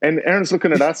 And Aaron's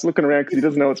looking at us, looking around because he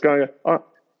doesn't know what's going on.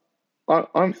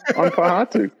 I'm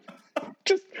Pahatu.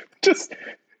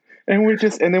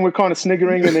 And then we're kind of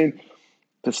sniggering, and then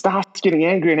the staff's getting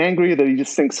angrier and angrier that he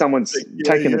just thinks someone's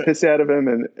taking the piss out of him,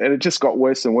 and it just got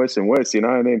worse and worse and worse,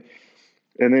 And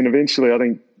then eventually, I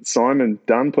think Simon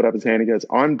Dunn put up his hand. He goes,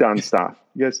 "I'm done, staff."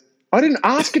 He goes, "I didn't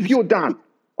ask if you're done.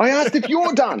 I asked if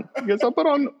you're done." He goes, "But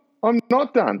I'm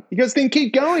not done." He goes, "Then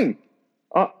keep going.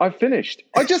 I finished.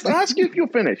 I just asked you if you're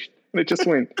finished." And it just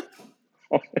went.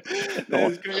 So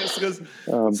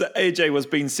AJ was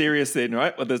being serious then,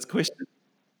 right, with this question?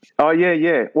 Oh,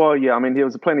 yeah. Well, yeah, there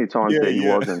was plenty of times that he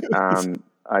wasn't.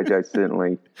 AJ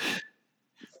certainly,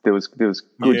 there was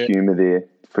good humour there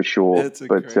for sure.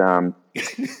 But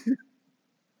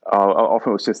often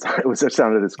it was just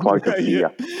under this cloak of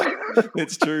fear.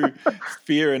 That's true.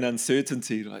 Fear and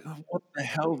uncertainty. Like, what the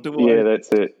hell do I? Yeah, that's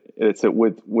it. It's it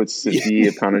with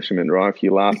severe punishment, right? If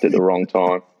you laughed at the wrong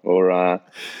time, or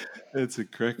that's a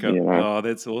crack up. Oh,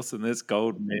 that's awesome. That's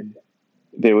gold, man.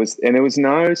 There was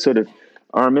no sort of.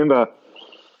 I remember a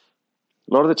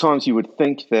lot of the times you would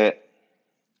think that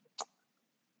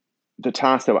the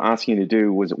task they were asking you to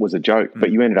do was a joke,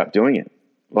 but you ended up doing it.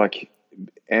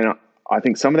 And I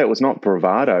think some of that was not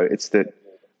bravado. It's that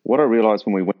what I realized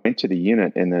when we went to the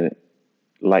unit in the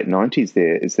late 90s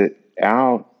there is that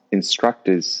our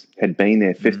instructors had been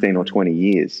there 15 or 20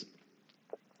 years.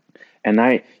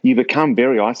 And you become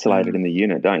very isolated in the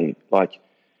unit, don't you? Like,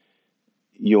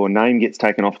 your name gets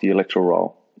taken off the electoral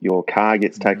roll. Your car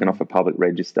gets taken off a public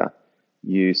register.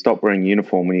 You stop wearing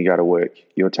uniform when you go to work.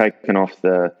 You're taken off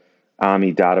the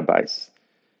Army database.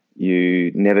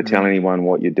 You never tell anyone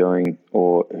what you're doing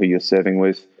or who you're serving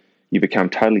with. You become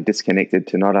totally disconnected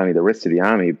to not only the rest of the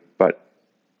Army, but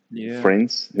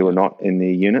friends who are not in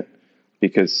the unit.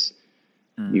 because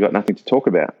you got nothing to talk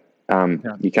about.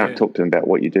 You can't talk to them about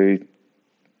what you do.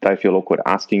 They feel awkward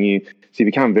asking you. So you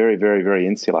become very, very, very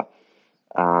insular.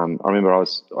 I remember I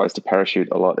used to parachute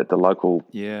a lot at the local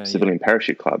civilian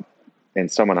parachute club,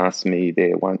 and someone asked me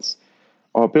there once,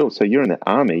 "Oh, Bill, so you're in the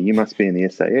army? You must be in the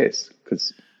SAS,"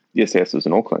 because the SAS was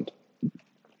in Auckland.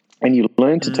 And you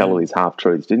learned to tell all these half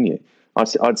truths, didn't you?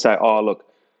 I'd say, "Oh, look,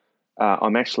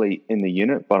 I'm actually in the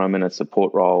unit, but I'm in a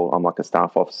support role. I'm like a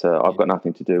staff officer. I've got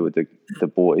nothing to do with the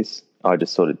boys. I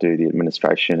just sort of do the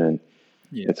administration, and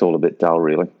it's all a bit dull,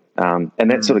 really." And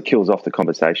that sort of kills off the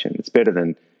conversation. It's better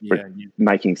than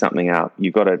making something up.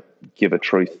 You've got to give a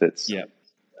truth that's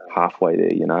halfway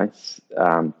there, you know.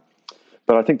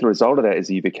 But I think the result of that is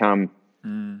you become,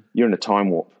 you're in a time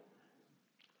warp.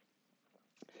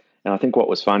 And I think what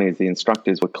was funny is the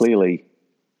instructors were clearly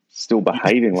still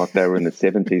behaving like they were in the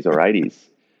 70s or 80s.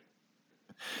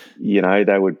 You know,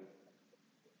 they would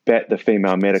bat the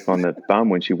female medic on the bum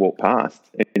when she walked past,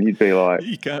 and you'd be like,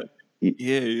 you can't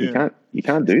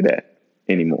do that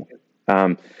anymore.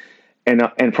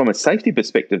 And from a safety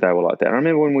perspective, they were like that. I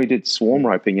remember when we did swarm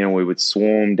roping, you know, we would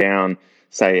swarm down,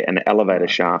 say, an elevator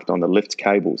shaft on the lift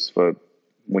cables for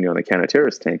when you're on the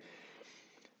counter-terrorist team.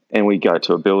 And we go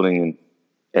to a building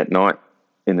at night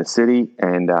in the city,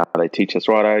 and they teach us,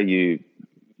 righto, you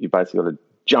basically got to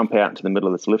jump out into the middle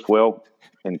of this lift well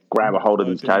and grab a hold of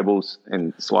these cables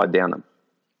and slide down them.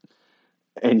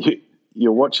 And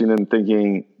you're watching them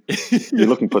thinking, you're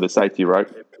looking for the safety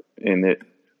rope, and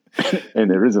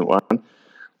there isn't one. And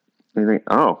you think,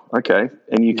 oh, okay.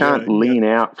 And you can't lean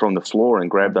out from the floor and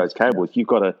grab those cables. You've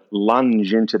got to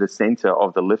lunge into the center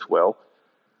of the lift well.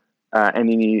 And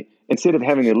then instead of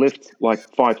having a lift like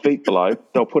 5 feet below,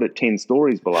 they'll put it 10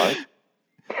 stories below.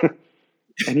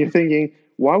 And you're thinking,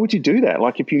 why would you do that?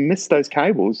 Like, if you miss those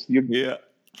cables, you're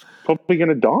probably going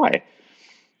to die.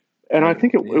 And I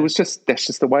think it was that's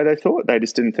just the way they thought. They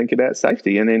just didn't think about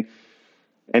safety. And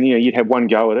you know, you'd have one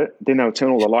go at it. Then they'll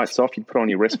turn all the lights off. You'd put on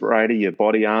your respirator, your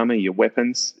body armor, your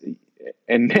weapons.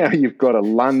 And now you've got to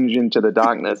lunge into the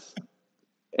darkness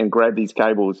and grab these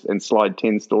cables and slide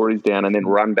 10 stories down and then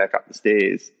run back up the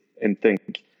stairs and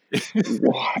think,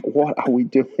 what are we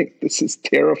doing? This is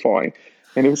terrifying.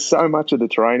 And it was so much of the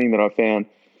training that I found,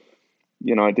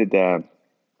 you know, I did a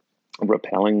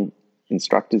rappelling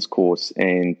instructors course,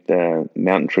 and the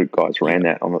mountain troop guys ran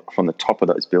that from the top of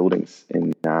those buildings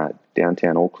in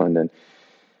downtown Auckland. And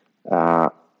I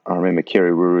remember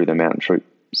Kerry Ruru, the mountain troop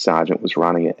sergeant, was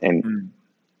running it. And,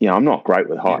 you know, I'm not great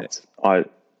with heights. I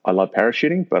love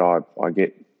parachuting, but I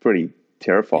get pretty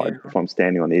terrified if I'm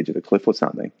standing on the edge of a cliff or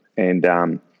something. And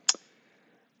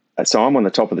so I'm on the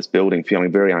top of this building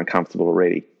feeling very uncomfortable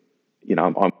already. You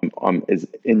know, I'm as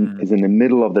in the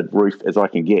middle of the roof as I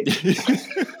can get.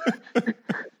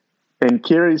 And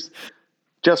Kerry's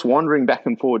just wandering back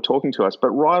and forward talking to us, but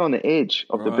right on the edge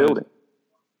of the building,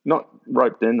 not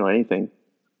roped in or anything,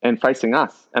 and facing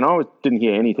us. And I didn't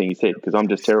hear anything he said because I'm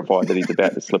just terrified that he's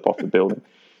about to slip off the building.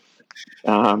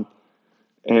 And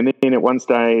then at one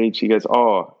stage he goes,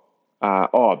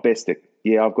 Bestic,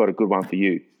 yeah, I've got a good one for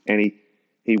you. And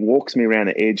he walks me around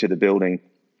the edge of the building,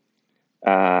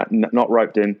 not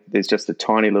roped in. There's just a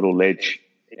tiny little ledge,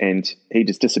 and he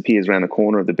just disappears around the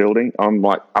corner of the building. I'm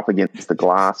like up against the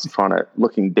glass,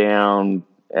 looking down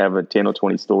over 10 or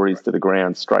 20 stories to the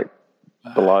ground, straight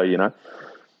below, you know.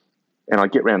 And I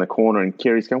get around the corner, and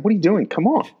Kerry's going, "What are you doing? Come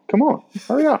on,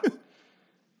 hurry up."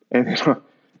 And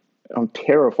I'm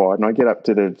terrified, and I get up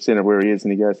to the center where he is,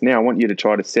 and he goes, "Now I want you to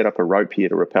try to set up a rope here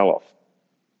to rappel off,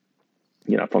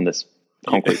 you know, from this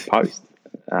concrete post,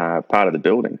 part of the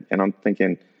building." And I'm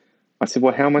thinking, I said,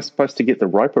 "Well, how am I supposed to get the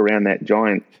rope around that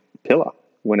giant pillar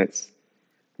when it's,"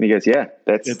 and he goes, "Yeah,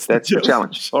 that's the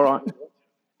challenge." All right.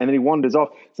 And then he wanders off.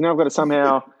 So now I've got to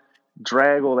somehow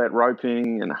drag all that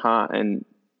roping and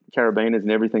carabiners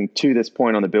and everything to this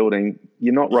point on the building.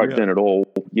 You're not roped in at all.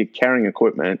 You're carrying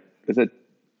equipment. There's a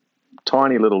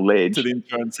tiny little ledge to then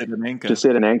try and set an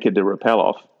anchor to rappel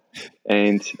off.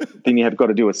 And then you have got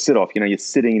to do a sit off. You know, you're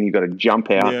sitting and you've got to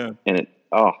jump out and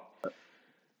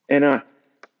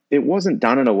it wasn't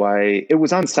done in a way, it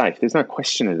was unsafe. There's no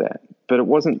question of that, but it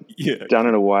wasn't done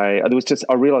in a way. It was just,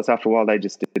 I realized after a while, they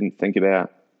just didn't think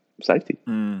about safety.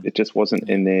 It just wasn't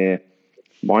in their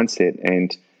mindset.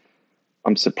 And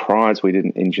I'm surprised we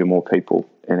didn't injure more people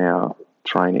in our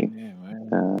training.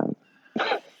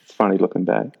 It's funny looking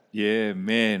back. Yeah,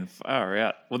 man, far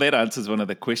out. Well, that answers one of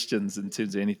the questions in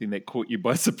terms of anything that caught you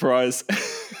by surprise.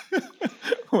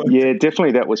 Yeah,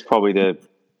 definitely. That was probably the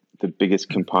biggest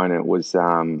component was,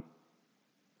 that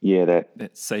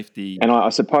safety. And I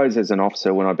suppose as an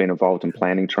officer, when I've been involved in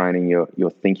planning training,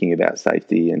 you're thinking about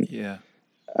safety and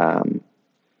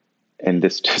And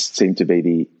this just seemed to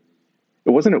be it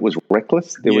was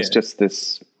reckless. There was just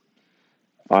this,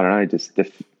 I don't know, just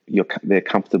they're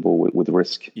comfortable with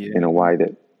risk in a way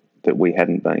that we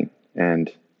hadn't been.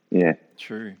 And yeah.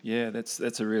 True. Yeah,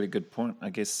 that's a really good point. I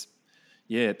guess,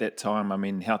 at that time, I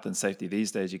mean, health and safety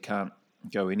these days, you can't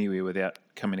go anywhere without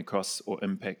coming across or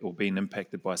being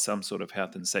impacted by some sort of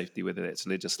health and safety, whether that's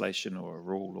legislation or a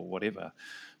rule or whatever.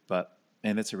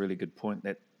 And that's a really good point.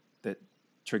 That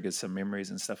triggers some memories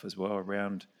and stuff as well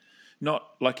around, not,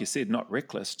 like you said, not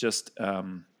reckless, just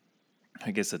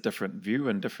I guess a different view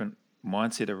and different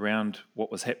mindset around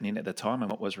what was happening at the time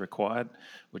and what was required,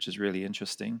 which is really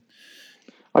interesting.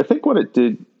 I think what it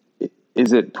did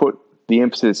is it put the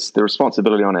emphasis, the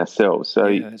responsibility on ourselves. So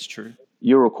yeah, that's true.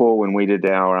 You recall when we did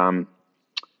our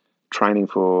training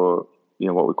for,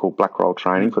 what we call black roll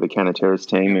training for the counter-terrorist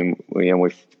team, and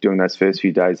we're doing those first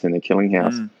few days in the killing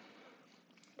house.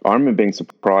 I remember being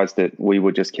surprised that we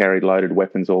were just carried loaded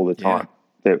weapons all the time,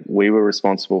 that we were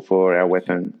responsible for our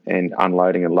weapon and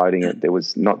unloading and loading it. There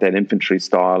was not that infantry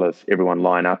style of everyone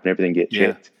line up and everything get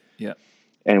checked. Yeah.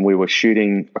 And we were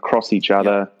shooting across each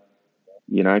other.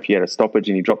 If you had a stoppage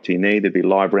and you dropped to your knee, there'd be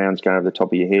live rounds going over the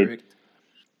top of your head. Correct.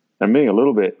 And being a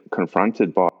little bit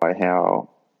confronted by how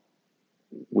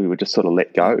we were just sort of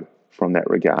let go from that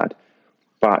regard.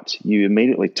 But you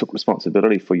immediately took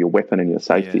responsibility for your weapon and your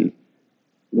safety. Yeah.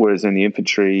 Whereas in the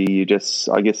infantry, you just,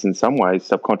 I guess in some ways,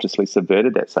 subconsciously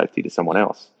subverted that safety to someone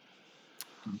else.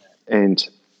 And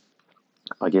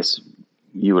I guess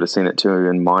you would have seen it too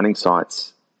in mining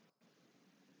sites.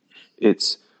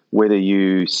 It's whether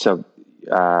you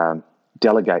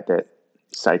delegate that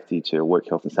safety to a work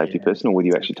health and safety person, or whether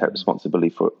you actually take responsibility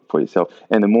for yourself.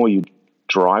 And the more you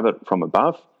drive it from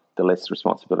above, the less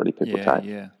responsibility people take.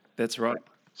 Yeah, that's right.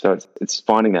 So it's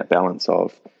finding that balance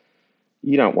of,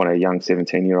 you don't want a young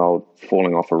 17-year-old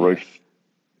falling off a roof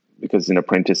because he's an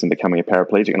apprentice and becoming a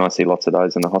paraplegic, and I see lots of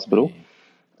those in the hospital.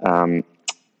 And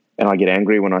I get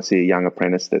angry when I see a young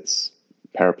apprentice that's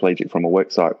paraplegic from a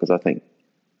work site, because I think,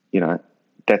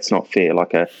 that's not fair.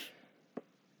 Like a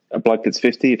bloke that's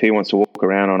 50, if he wants to walk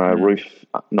around on a roof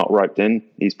not roped in,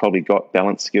 he's probably got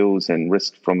balance skills and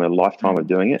risk from a lifetime of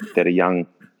doing it that a young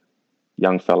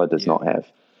fella does not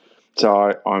have.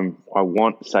 So I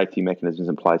want safety mechanisms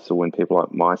in place for when people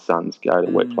like my sons go to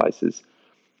workplaces.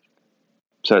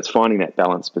 So it's finding that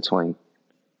balance between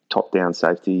top-down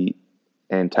safety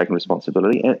and taking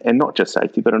responsibility, and not just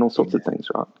safety, but in all sorts of things,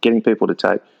 right? Getting people to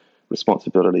take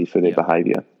responsibility for their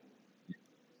behaviour.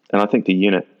 And I think the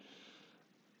unit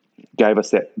gave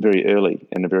us that very early,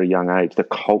 in a very young age. The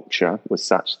culture was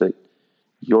such that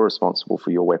you're responsible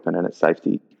for your weapon and its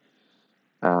safety.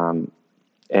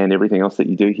 And everything else that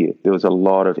you do here. There was a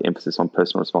lot of emphasis on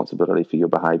personal responsibility for your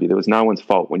behaviour. There was no one's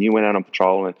fault. When you went out on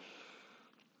patrol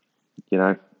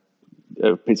and,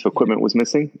 a piece of equipment was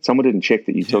missing, someone didn't check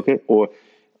that you took it. Or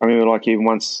I remember even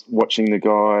once watching the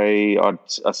guy, I'd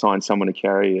assigned someone to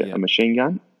carry a machine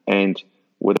gun, and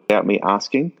without me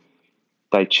asking,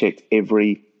 they checked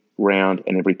every round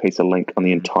and every piece of link on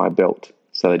the entire belt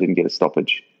so they didn't get a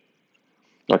stoppage.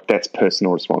 That's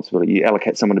personal responsibility. You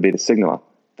allocate someone to be the signaller.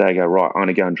 They go, right, I'm going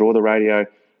to go and draw the radio.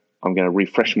 I'm going to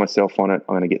refresh myself on it.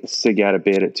 I'm going to get the SIG out of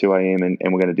bed at 2 a.m.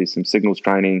 and we're going to do some signals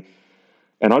training.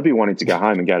 And I'd be wanting to go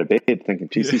home and go to bed thinking,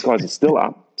 geez, these guys are still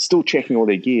up, still checking all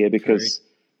their gear because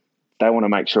they want to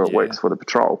make sure it works for the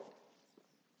patrol.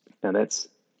 And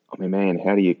man,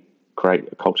 how do you create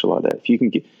a culture like that? If you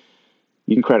can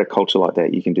create a culture like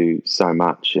that, you can do so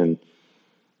much. And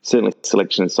certainly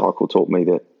Selection and Cycle taught me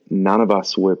that none of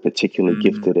us were particularly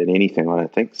gifted at anything, I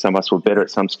don't think. Some of us were better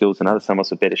at some skills than others. Some of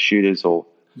us were better shooters or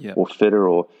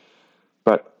fitter,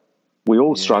 but we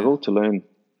all struggled to learn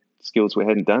skills we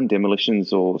hadn't done,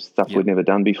 demolitions or stuff we'd never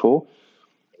done before.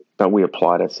 But we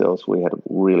applied ourselves. We had a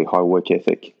really high work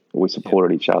ethic. We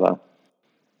supported each other.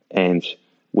 And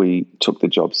we took the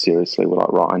job seriously. We're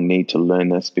like, right, I need to learn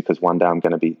this because one day I'm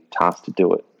going to be tasked to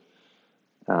do it.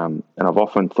 And I've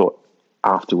often thought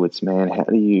afterwards, man, how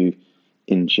do you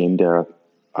engender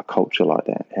a culture like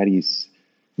that? How do you?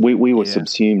 We were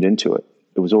subsumed into it.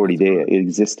 It was already there. It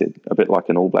existed, a bit like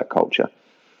an All Black culture.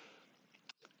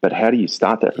 But how do you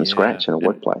start that from scratch in a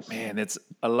workplace? Man,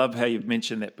 I love how you've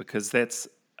mentioned that, because that's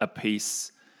a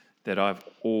piece that I've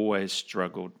always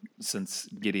struggled since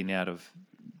getting out of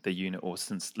the unit, or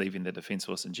since leaving the Defence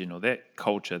Force in general. That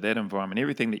culture, that environment,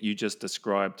 everything that you just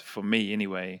described, for me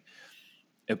anyway,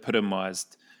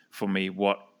 epitomized for me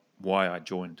why I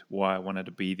joined, why I wanted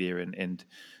to be there, and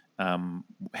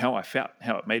how I felt,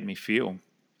 how it made me feel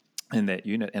in that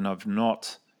unit. And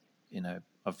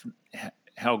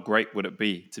how great would it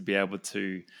be to be able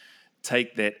to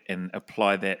take that and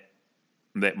apply that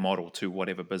model to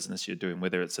whatever business you're doing,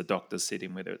 whether it's a doctor's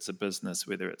setting, whether it's a business,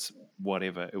 whether it's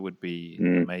whatever, it would be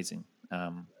amazing.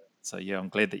 So yeah, I'm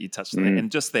glad that you touched on that.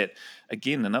 And just that,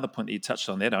 again, another point that you touched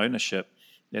on, that ownership,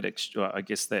 that extra, I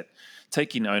guess that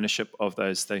taking ownership of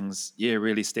those things,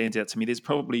 really stands out to me. There's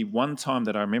probably one time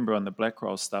that I remember on the Black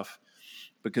Roll stuff,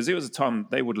 because there was a time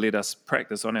they would let us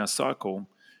practice on our cycle,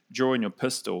 drawing your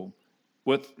pistol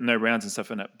with no rounds and stuff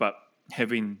in it, but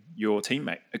having your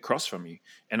teammate across from you.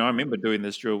 And I remember doing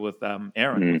this drill with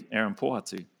Aaron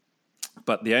Pohatu.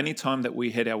 But the only time that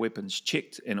we had our weapons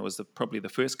checked, and it was probably the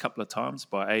first couple of times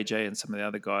by AJ and some of the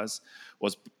other guys,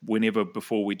 was whenever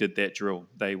before we did that drill,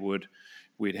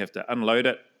 we'd have to unload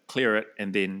it, clear it,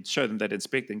 and then show them that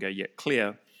inspect and go, yeah,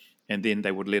 clear. And then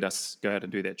they would let us go out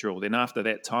and do that drill. Then after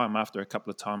that time, after a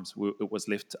couple of times, it was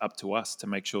left up to us to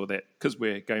make sure that, because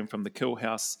we're going from the kill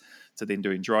house to then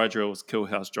doing dry drills, kill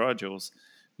house, dry drills,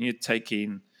 you're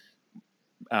taking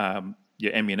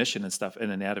your ammunition and stuff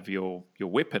in and out of your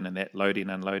weapon, and that loading,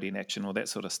 unloading action, all that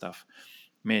sort of stuff.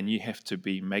 Man, you have to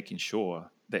be making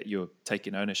sure that you're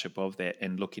taking ownership of that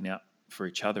and looking out for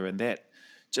each other. And that,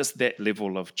 just that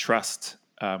level of trust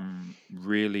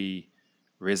really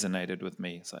resonated with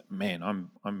me. It's like, man,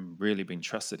 I'm really being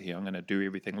trusted here. I'm going to do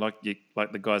everything like the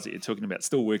guys that you're talking about,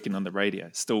 still working on the radio,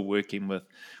 still working with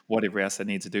whatever else I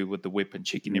need to do with the weapon,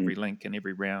 checking every link and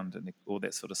every round and all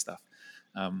that sort of stuff.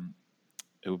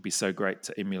 It would be so great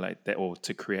to emulate that, or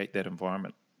to create that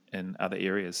environment in other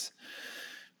areas.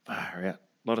 A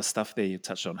lot of stuff there you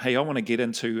touched on. Hey, I want to get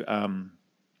into,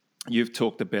 you've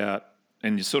talked about,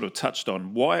 and you sort of touched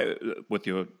on why with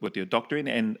your doctoring,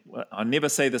 and I never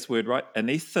say this word right,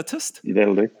 anaesthetist?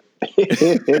 That'll do.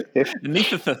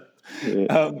 Anaesthetist.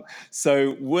 Yeah.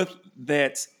 So with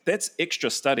that, that's extra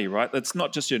study, right? That's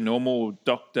not just your normal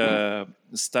doctor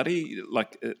study.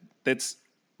 Like that's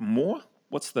more?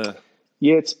 What's the...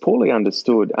 Yeah, it's poorly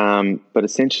understood, but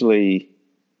essentially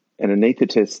an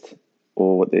anaesthetist,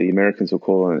 or what the Americans will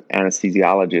call an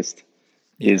anesthesiologist,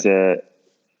 is a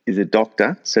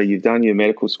doctor. So you've done your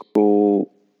medical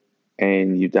school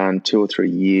and you've done 2 or 3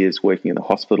 years working in the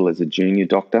hospital as a junior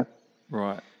doctor.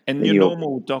 Right. And your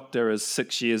normal doctor is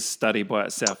 6 years study by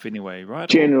itself anyway, right?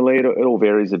 Generally, it all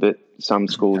varies a bit. Some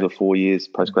schools are 4 years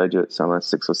postgraduate, some are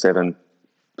 6 or 7.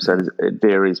 So it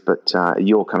varies, but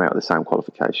you all come out with the same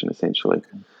qualification, essentially.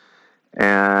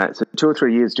 Okay. So 2 or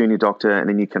 3 years junior doctor, and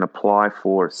then you can apply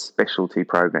for a specialty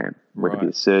program, whether it be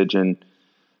a surgeon,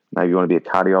 maybe you want to be a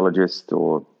cardiologist,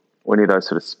 or any of those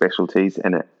sort of specialties.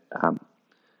 And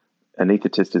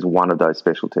anaesthetist is one of those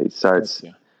specialties. So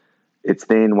it's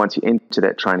then, once you enter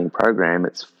that training program,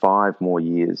 it's 5 more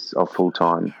years of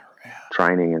full-time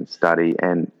training and study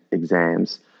and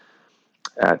exams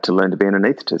to learn to be an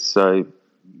anaesthetist. So,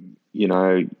 you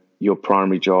know, your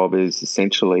primary job is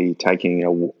essentially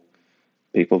taking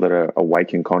people that are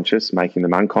awake and conscious, making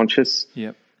them unconscious,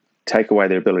 take away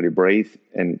their ability to breathe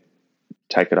and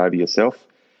take it over yourself.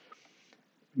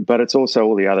 But it's also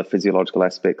all the other physiological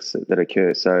aspects that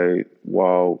occur. So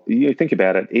while you think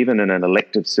about it, even in an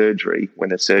elective surgery, when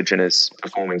the surgeon is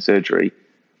performing surgery,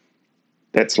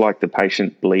 that's like the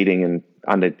patient bleeding and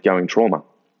undergoing trauma.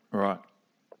 Right.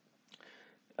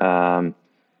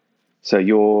 So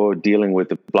you're dealing with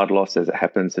the blood loss as it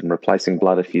happens and replacing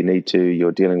blood if you need to.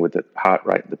 You're dealing with the heart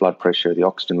rate, the blood pressure, the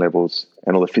oxygen levels,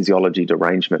 and all the physiology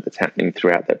derangement that's happening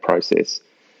throughout that process.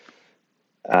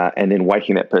 And then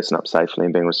waking that person up safely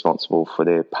and being responsible for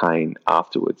their pain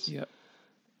afterwards. Yep.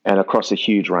 And across a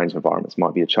huge range of environments.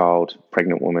 Might be a child,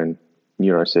 pregnant woman,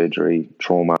 neurosurgery,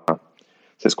 trauma. So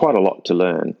it's quite a lot to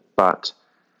learn, but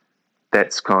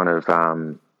that's kind of...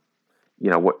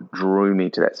 what drew me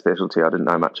to that specialty, I didn't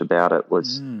know much about it,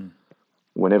 was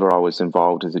whenever I was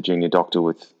involved as a junior doctor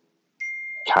with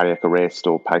cardiac arrest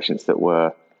or patients that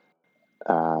were,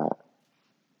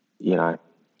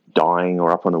 dying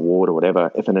or up on the ward or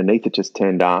whatever, if an anaesthetist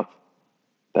turned up,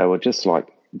 they were just like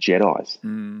Jedis.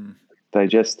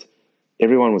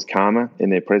 Everyone was calmer in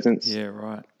their presence. Yeah,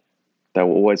 right. They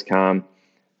were always calm.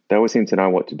 They always seemed to know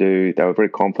what to do. They were very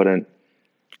confident,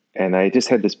 and they just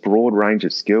had this broad range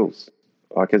of skills.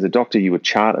 Like as a doctor, you would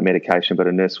chart a medication, but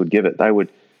a nurse would give it. They would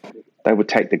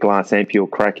take the glass ampule,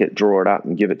 crack it, draw it up,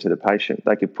 and give it to the patient.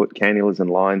 They could put cannulas and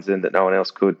lines in that no one else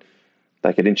could.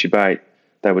 They could intubate.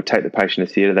 They would take the patient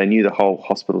to theatre. They knew the whole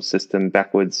hospital system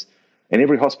backwards. And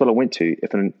every hospital I went to,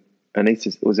 if an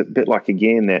anaesthetist, it was a bit like,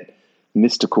 again, that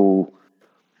mystical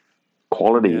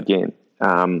quality again.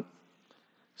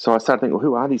 So I started thinking, well,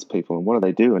 who are these people and what do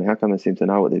they do and how come they seem to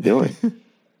know what they're doing?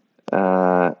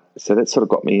 So that sort of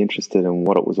got me interested in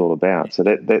what it was all about. So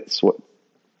that's what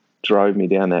drove me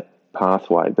down that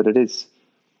pathway. But it is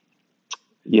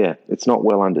Yeah, it's not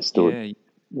well understood. Yeah.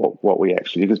 What we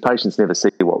actually do, because patients never see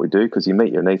what we do, because you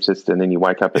meet your anaesthetist and then you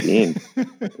wake up at the end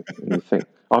and you think,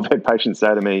 I've had patients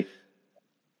say to me,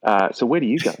 so where do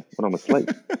you go when I'm asleep?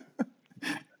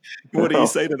 What do you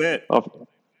say to that?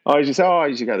 I usually say, I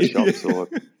usually go to the shops or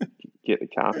get the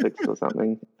car fixed or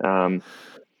something.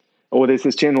 Or there's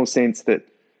this general sense that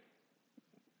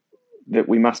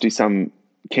we must do some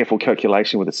careful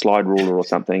calculation with a slide ruler or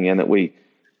something, and that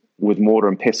with mortar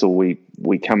and pestle, we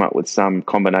come up with some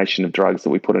combination of drugs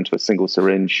that we put into a single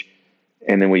syringe,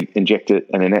 and then we inject it,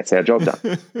 and then that's our job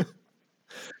done.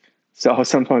 So I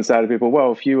sometimes say to people,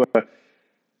 well,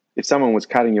 if someone was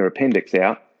cutting your appendix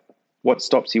out, what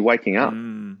stops you waking up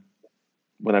when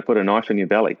they put a knife in your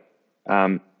belly?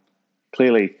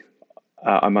 Clearly,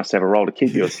 I must have a role to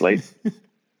keep you asleep,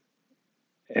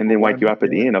 and then wake you up at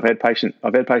the end. I've had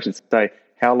patients say,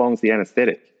 how long's the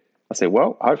anaesthetic? I say,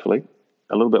 well, hopefully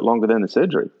a little bit longer than the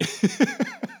surgery.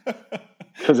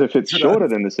 Because if it's shorter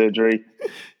than the surgery,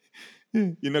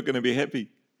 you're not going to be happy.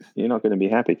 You're not going to be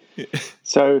happy.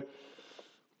 So,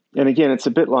 and again, it's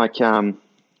a bit like the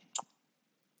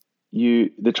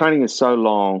training is so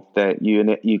long that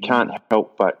you can't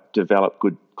help but develop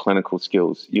good clinical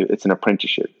skills. It's an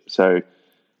apprenticeship. So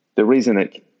the reason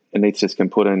that anaesthetists can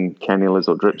put in cannulas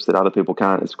or drips that other people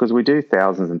can't is because we do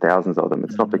thousands and thousands of them.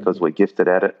 It's not because we're gifted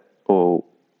at it or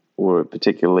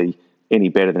particularly any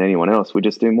better than anyone else. We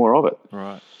just do more of it.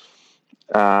 Right.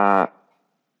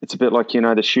 It's a bit like,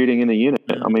 the shooting in the unit.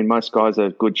 I mean, most guys are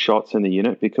good shots in the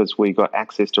unit because we got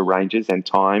access to ranges and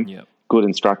time, good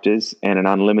instructors, and an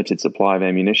unlimited supply of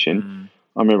ammunition.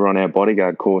 I remember on our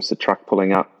bodyguard course, the truck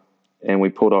pulling up, and we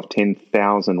pulled off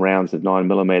 10,000 rounds of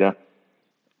 9mm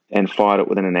and fired it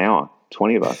within an hour,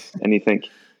 20 of us. And you think,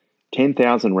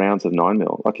 10,000 rounds of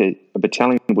 9mm, like a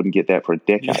battalion wouldn't get that for a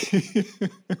decade.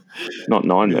 Not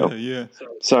 9mm. Yeah.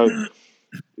 So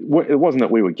it wasn't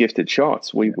that we were gifted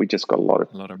shots. We just got a lot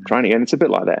of training. And it's a bit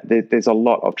like that. There's a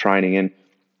lot of training. And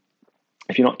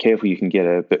if you're not careful, you can get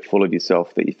a bit full of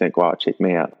yourself that you think, wow, check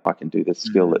me out. I can do this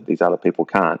skill that these other people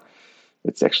can't.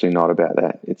 It's actually not about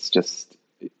that. It's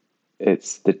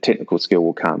the technical skill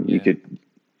will come. Yeah.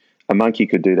 A monkey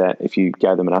could do that if you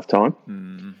gave them enough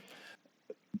time.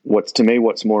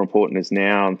 What's more important is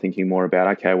now I'm thinking more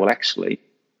about, okay, well, actually,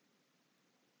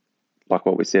 like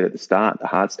what we said at the start, the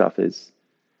hard stuff is,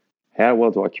 how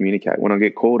well do I communicate? When I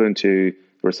get called into the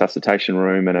resuscitation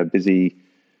room in a busy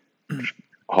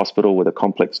hospital with a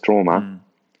complex trauma,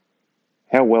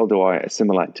 how well do I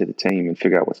assimilate to the team and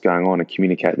figure out what's going on and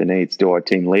communicate the needs? Do I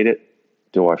team lead it?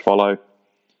 Do I follow?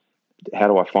 How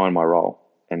do I find my role?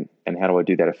 And how do I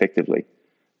do that effectively?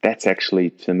 That's actually,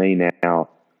 for me now,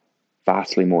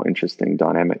 vastly more interesting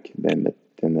dynamic than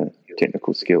the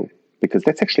technical skill, because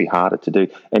that's actually harder to do.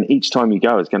 And each time you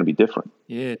go is going to be different.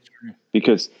 Yeah, true.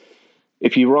 Because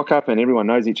if you rock up and everyone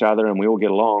knows each other and we all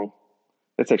get along,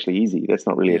 that's actually easy. That's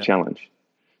not really a challenge.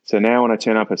 So now when I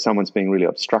turn up, if someone's being really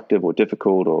obstructive or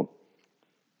difficult or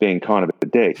being kind of a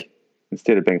dick,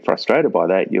 instead of being frustrated by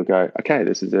that, you'll go, okay,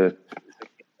 this is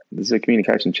a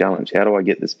communication challenge. How do I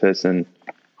get this person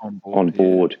on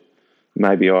board? Yeah.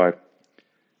 Maybe I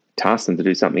task them to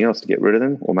do something else to get rid of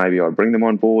them, or maybe I bring them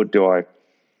on board. Do I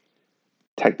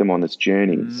take them on this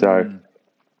journey? So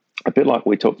a bit like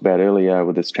we talked about earlier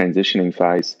with this transitioning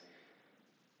phase,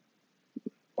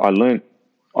 I learn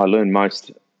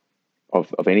most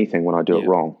of anything when I do it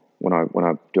wrong, when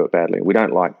I do it badly. We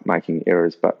don't like making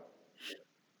errors, but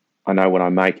I know when I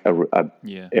make a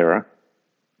error,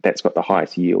 that's got the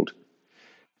highest yield.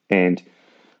 And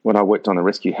when I worked on a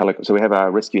rescue helicopter, so we have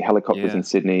our rescue helicopters in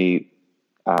Sydney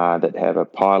that have a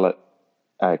pilot,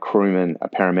 a crewman, a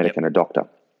paramedic, and a doctor.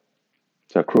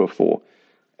 So a crew of 4.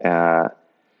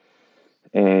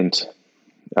 And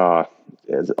I'll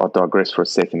digress for a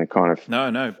second and kind of...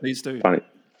 No, please do.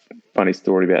 Funny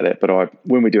story about that. But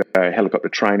when we do our helicopter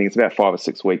training, it's about 5 or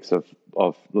 6 weeks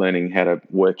of learning how to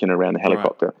work in and around the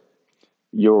helicopter. Right.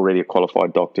 You're already a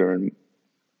qualified doctor and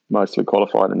mostly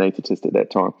qualified anaesthetist at that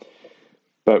time.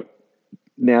 But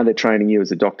now they're training you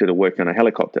as a doctor to work on a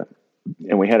helicopter.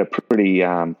 And we had a pretty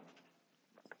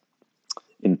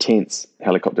intense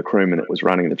helicopter crewman that was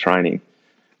running the training.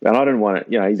 And I didn't want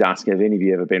to, he's asking, have any of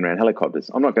you ever been around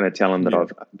helicopters? I'm not going to tell him that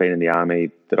I've been in the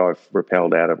army, that I've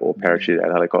rappelled out of or parachuted out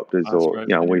of helicopters,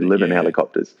 we live in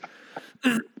helicopters.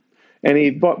 And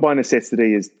he, by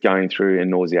necessity, is going through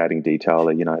in nauseating detail,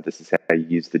 this is how you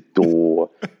use the door.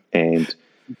 And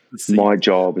my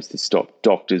job is to stop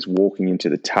doctors walking into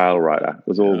the tail rotor. It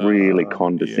was all really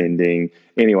condescending.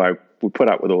 Yeah. Anyway, we put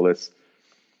up with all this.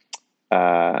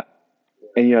 And,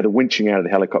 the winching out of the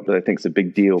helicopter, they think it's a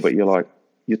big deal, but you're like,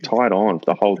 you're tied on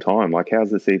the whole time. Like,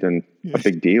 how's this even a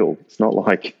big deal? It's not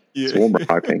like swarm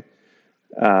roping.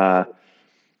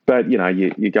 But, you know,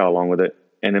 you go along with it.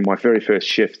 And in my very first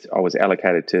shift, I was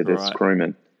allocated to this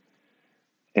crewman.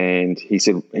 And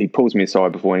he pulls me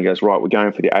aside before and he goes, right, we're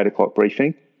going for the 8 o'clock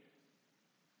briefing.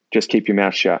 Just keep your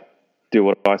mouth shut. Do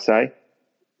what I say.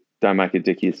 Don't make a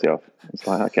dick of yourself. It's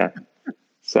like, okay.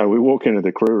 So we walk into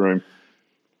the crew room.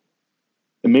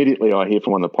 Immediately I hear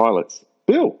from one of the pilots,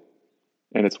 Bill.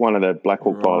 And it's one of the Black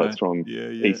Hawk pilots from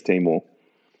East Timor.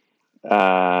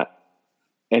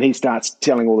 And he starts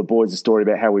telling all the boys a story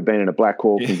about how we've been in a Black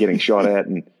Hawk and getting shot at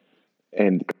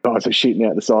and guys are shooting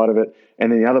out the side of it.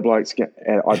 And then the other blokes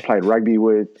I played rugby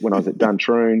with when I was at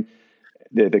Duntroon,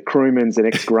 the crewman's an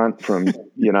ex-grunt from,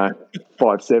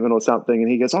 5'7" or something.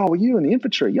 And he goes, oh, were you in the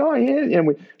infantry? Oh, yeah.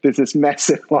 And there's this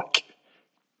massive,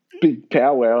 big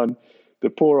powwow. And the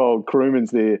poor old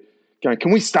crewman's there going,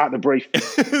 can we start the brief?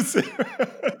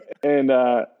 And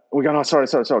we're going, oh, sorry,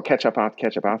 catch up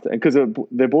after. And because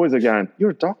the boys are going,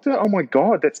 you're a doctor? Oh, my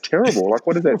God, that's terrible. Like,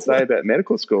 what does that say about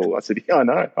medical school? I said,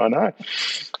 yeah, I know.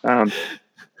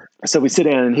 So we sit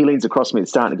down and he leans across me at the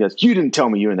start and he goes, you didn't tell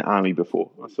me you were in the army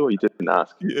before. I thought you didn't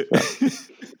ask. Yeah.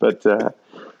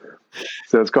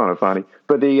 So it's kind of funny.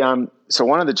 But so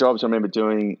one of the jobs I remember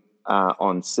doing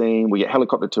on scene, we get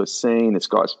helicoptered to a scene. This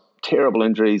guy's terrible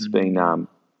injuries, been on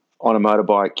a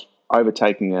motorbike,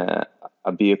 overtaking a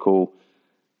vehicle.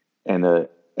 And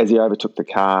as he overtook the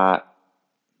car,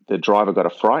 the driver got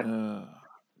a fright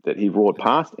that he roared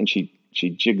past, and she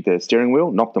jigged the steering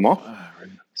wheel, knocked him off.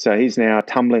 So he's now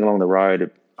tumbling along the road at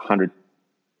 100,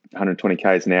 120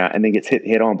 k's an hour, and then gets hit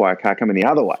head on by a car coming the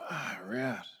other way.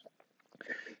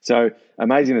 So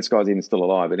amazing this guy's even still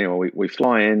alive. But anyway, we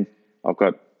fly in. I've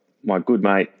got my good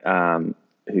mate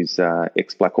who's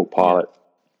ex-Black Hawk pilot,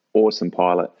 awesome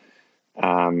pilot.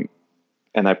 And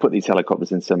they put these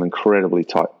helicopters in some incredibly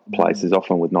tight places,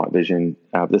 often with night vision.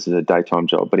 This is a daytime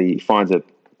job, but he finds a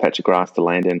patch of grass to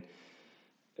land in.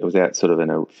 It was out sort of in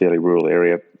a fairly rural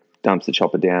area, dumps the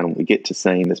chopper down, and we get to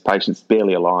scene. This patient's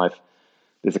barely alive.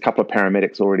 There's a couple of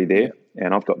paramedics already there,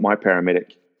 and I've got my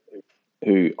paramedic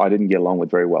who I didn't get along with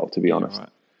very well, to be honest.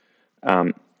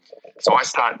 Right. So I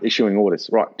start issuing orders.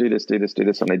 Right, do this.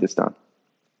 I need this done.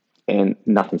 And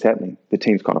nothing's happening. The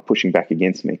team's kind of pushing back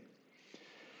against me.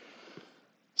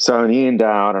 So in the end,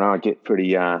 I get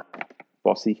pretty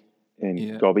bossy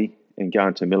and gobby and go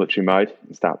into military mode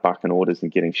and start bucking orders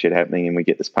and getting shit happening. And we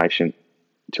get this patient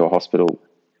to a hospital.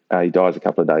 He dies a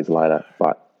couple of days later.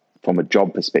 But from a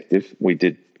job perspective, we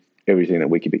did everything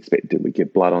that we could be expected to. We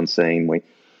get blood on scene. We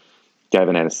gave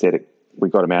an anesthetic. We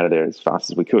got him out of there as fast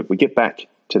as we could. We get back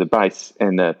to the base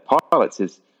and the pilot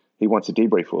says he wants a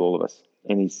debrief with all of us.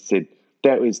 And he said,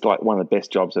 that was like one of the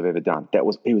best jobs I've ever done.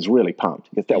 He was really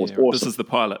pumped because that was awesome. This is the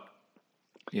pilot.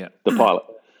 Yeah. The pilot.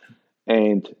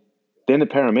 And then the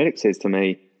paramedic says to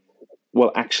me,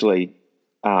 well, actually,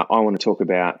 she wanted to talk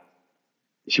about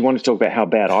how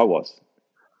bad I was.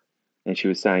 And she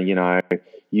was saying,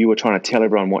 you were trying to tell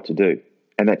everyone what to do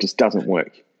and that just doesn't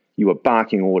work. You were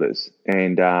barking orders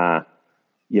and, so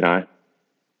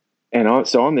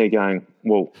I'm there going,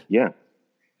 well, yeah,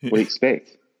 what do you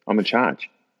expect? I'm in charge.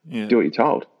 Yeah. Do what you're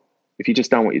told. If you just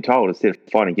done what you're told instead of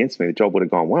fighting against me, the job would have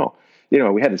gone well.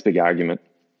 We had this big argument,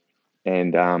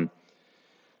 and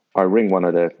I ring one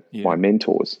of my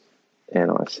mentors,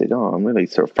 and I said, I'm really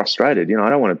sort of frustrated. I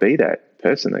don't want to be that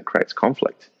person that creates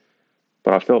conflict.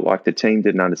 But I felt like the team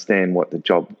didn't understand what the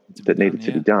job that needed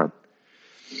to be done.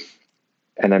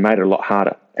 And they made it a lot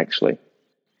harder, actually.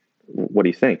 What do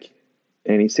you think?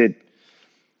 And he said,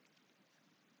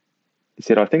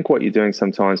 I think what you're doing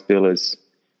sometimes, Bill, is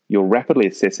you're rapidly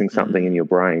assessing something in your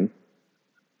brain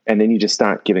and then you just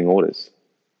start giving orders.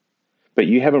 But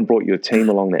you haven't brought your team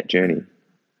along that journey.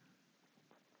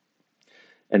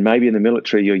 And maybe in the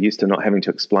military, you're used to not having to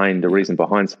explain the reason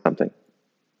behind something.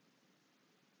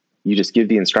 You just give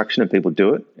the instruction and people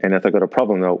do it. And if they've got a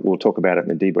problem, we'll talk about it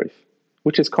in the debrief,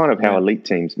 which is kind of how elite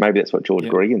teams, maybe that's what George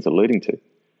Gregan's alluding to.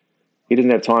 He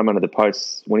doesn't have time under the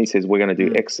posts when he says, we're going to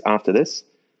do X after this.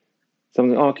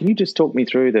 Someone's, can you just talk me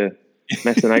through the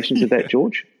machinations of that,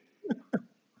 George?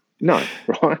 No,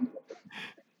 right?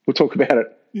 We'll talk about it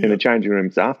in the changing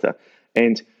rooms after.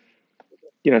 And,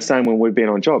 same when we've been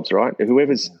on jobs, right?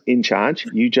 Whoever's in charge,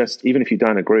 you just, even if you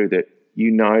don't agree with it,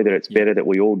 that it's better that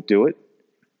we all do it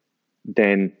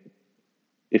than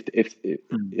if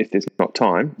there's not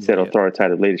time, it's that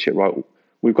authoritative leadership, right?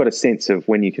 We've got a sense of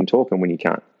when you can talk and when you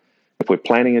can't. If we're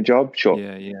planning a job, sure,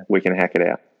 we can hack it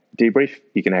out. Debrief,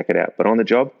 you can hack it out. But on the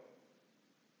job,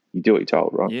 you do what you're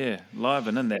told, right? Yeah, live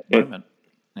and in that moment.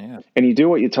 Yeah. And you do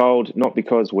what you're told, not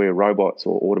because we're robots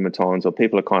or automatons or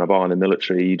people are kind of, in the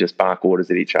military, you just bark orders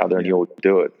at each other and you all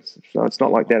do it. So it's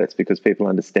not like that. It's because people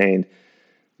understand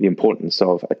the importance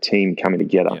of a team coming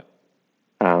together.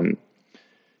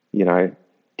 Yeah.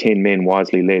 10 men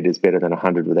wisely led is better than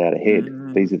 100 without a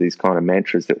head. These are these kind of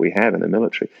mantras that we have in the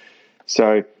military.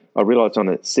 So I realized on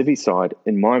the civvy side,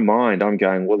 in my mind, I'm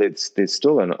going, well, there's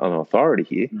still an authority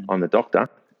here. I'm the doctor.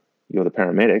 You're the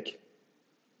paramedic.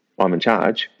 I'm in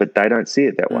charge, but they don't see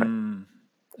it that way.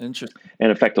 Interesting. And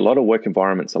in fact, a lot of work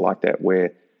environments are like that,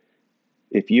 where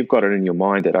if you've got it in your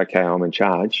mind that, okay, I'm in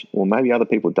charge, well, maybe other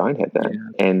people don't have that.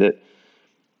 Yeah. And that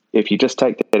if you just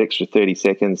take that extra 30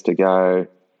 seconds to go,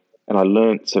 and I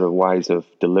learned sort of ways of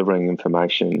delivering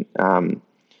information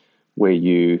where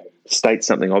you state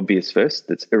something obvious first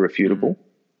that's irrefutable.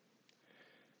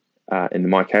 In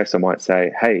my case, I might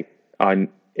say, hey,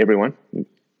 everyone,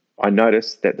 I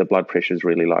noticed that the blood pressure is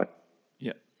really low.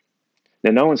 Yeah.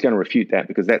 Now, no one's going to refute that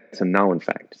because that's a known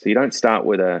fact. So you don't start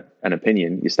with an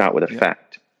opinion, you start with a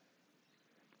fact.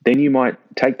 Then you might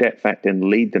take that fact and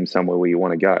lead them somewhere where you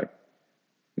want to go.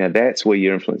 Now, that's where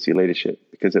you influence your leadership,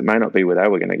 because it may not be where they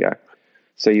were going to go.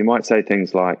 So you might say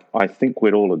things like, I think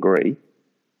we'd all agree.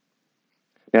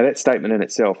 Now, that statement in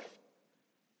itself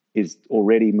is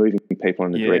already moving people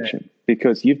in the direction,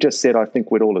 because you've just said, I think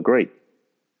we'd all agree.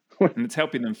 And it's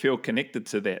helping them feel connected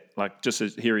to that, like just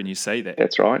as hearing you say that.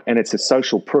 That's right. And it's a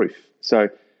social proof. So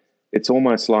it's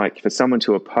almost like for someone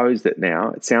to oppose that now,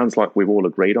 it sounds like we've all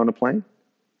agreed on a plan.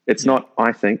 It's not,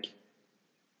 I think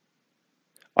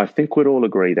we'd all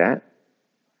agree that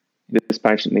this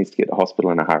patient needs to get to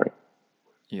hospital in a hurry.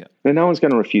 Yeah. Now, no one's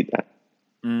going to refute that.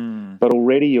 But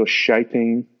already you're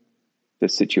shaping the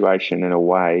situation in a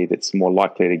way that's more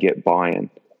likely to get buy-in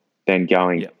than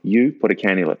going, you put a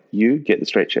cannula, you get the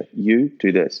stretcher, you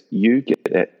do this, you get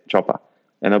that chopper.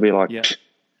 And they'll be like,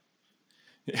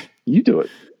 you do it.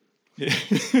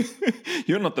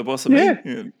 You're not the boss of me.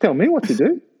 Yeah. Tell me what to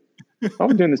do. I've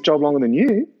been doing this job longer than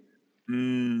you.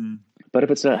 But if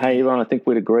it's hey, everyone, I think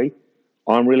we'd agree.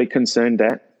 I'm really concerned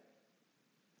that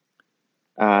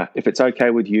if it's okay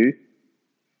with you,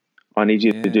 I need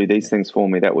you to do these things for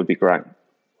me. That would be great.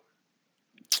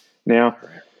 Now,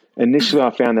 initially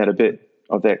I found that a bit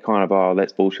of that kind of,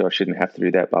 that's bullshit, I shouldn't have to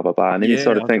do that, blah, blah, blah. And then you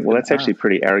sort of think, well, that's actually a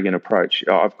pretty arrogant approach.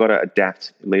 I've got to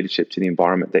adapt leadership to the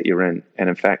environment that you're in. And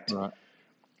in fact,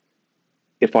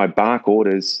 if I bark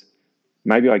orders,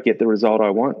 maybe I get the result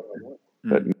I want.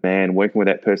 But man, working with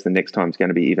that person the next time is going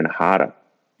to be even harder.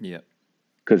 Yeah.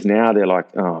 Because now they're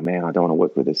like, oh man, I don't want to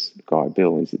work with this guy,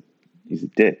 Bill. He's a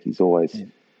dick. He's always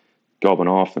gobbing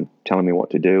off and telling me what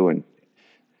to do. And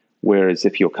whereas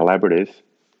if you're collaborative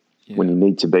when you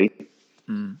need to be,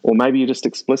 or maybe you're just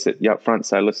explicit, you up front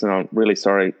say, listen, I'm really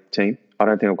sorry, team. I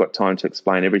don't think I've got time to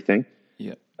explain everything.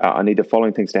 Yeah. I need the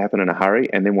following things to happen in a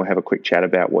hurry, and then we'll have a quick chat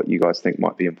about what you guys think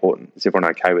might be important. Is everyone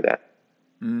okay with that?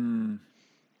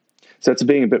 So it's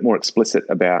being a bit more explicit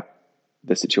about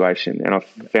the situation. And I've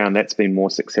found that's been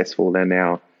more successful than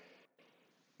our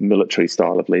military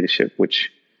style of leadership,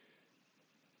 which,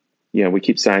 we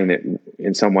keep saying that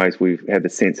in some ways we have the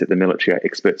sense that the military are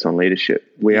experts on leadership.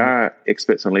 We are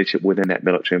experts on leadership within that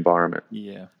military environment.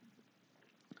 Yeah.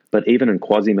 But even in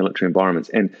quasi-military environments,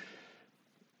 and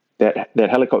that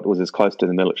helicopter was as close to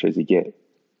the military as you get.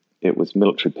 It was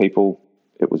military people.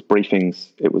 It was briefings.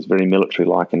 It was very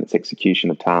military-like in its execution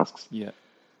of tasks. Yeah.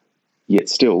 Yet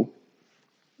still,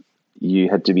 you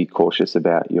had to be cautious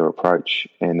about your approach,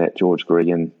 and that George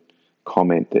Gregan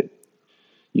comment that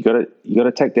you got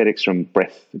to take that extra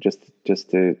breath just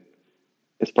to.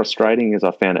 As frustrating as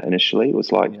I found it initially, it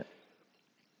was like,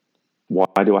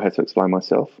 why do I have to explain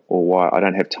myself, or why I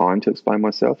don't have time to explain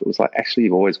myself? It was like, actually,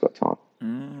 you've always got time,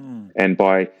 and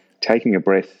by taking a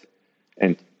breath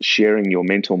and sharing your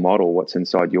mental model, what's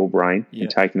inside your brain, and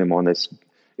taking them on this,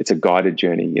 it's a guided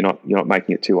journey. You're not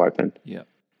making it too open. Yeah.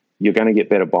 You're going to get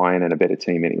better buy-in and a better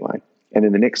team anyway. And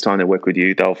then the next time they work with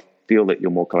you, they'll feel that you're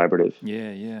more collaborative.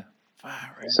 Yeah.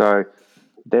 So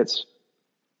that's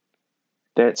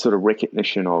that sort of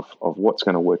recognition of what's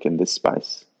going to work in this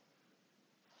space.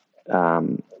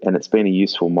 And it's been a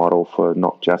useful model for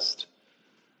not just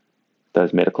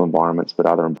those medical environments, but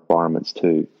other environments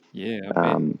too.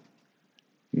 Yeah.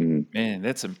 Man,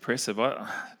 that's impressive. I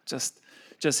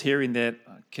just hearing that,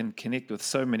 I can connect with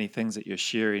so many things that you're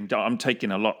sharing. I'm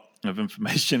taking a lot of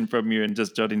information from you and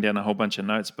just jotting down a whole bunch of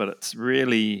notes, but it's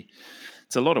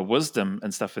a lot of wisdom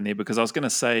and stuff in there, because I was going to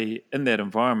say, in that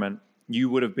environment, you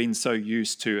would have been so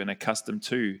used to and accustomed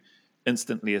to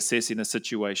instantly assessing a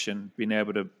situation, being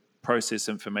able to process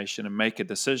information and make a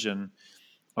decision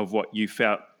of what you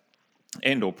felt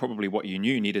and or probably what you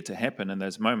knew needed to happen in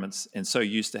those moments, and so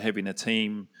used to having a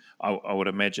team, I would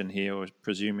imagine here, or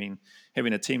presuming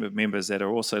having a team of members that are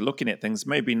also looking at things,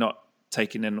 maybe not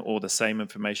taking in all the same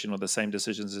information or the same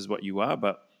decisions as what you are,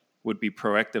 but would be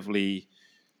proactively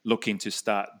looking to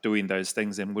start doing those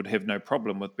things and would have no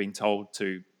problem with being told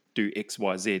to do X,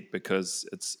 Y, Z because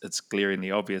it's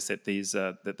glaringly obvious that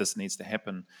that this needs to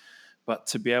happen. But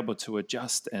to be able to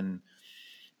adjust and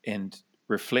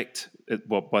reflect,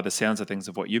 well, by the sounds of things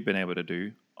of what you've been able to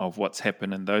do, of what's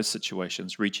happened in those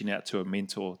situations, reaching out to a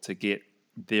mentor to get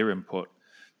their input,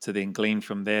 to then glean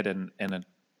from that and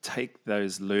take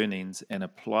those learnings and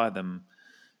apply them,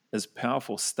 is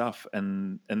powerful stuff.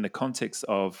 And in the context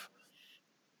of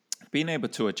being able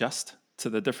to adjust to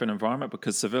the different environment,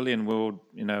 because civilian world,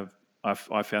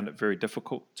 I found it very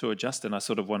difficult to adjust. And I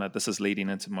sort of this is leading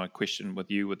into my question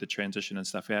with you with the transition and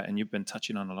stuff out. And you've been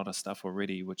touching on a lot of stuff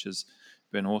already, which has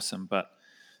been awesome. But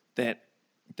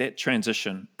that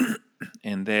transition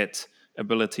and that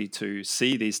ability to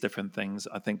see these different things,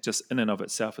 I think just in and of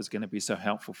itself is going to be so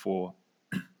helpful for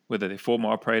whether they're former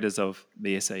operators of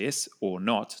the SAS or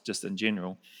not, just in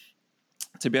general,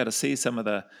 to be able to see some of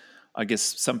the, I guess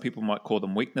some people might call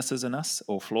them weaknesses in us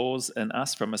or flaws in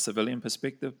us from a civilian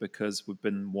perspective, because we've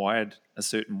been wired a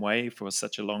certain way for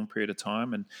such a long period of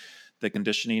time, and the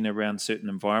conditioning around certain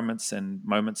environments and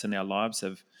moments in our lives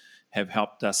have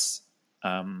helped us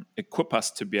equip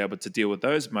us to be able to deal with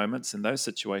those moments and those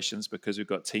situations, because we've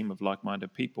got a team of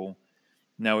like-minded people.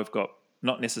 Now we've got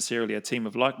not necessarily a team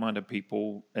of like-minded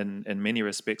people in many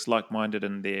respects, like-minded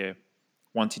in their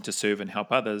wanting to serve and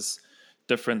help others,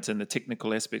 different in the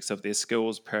technical aspects of their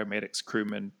skills, paramedics,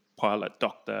 crewmen, pilot,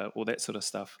 doctor, all that sort of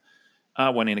stuff,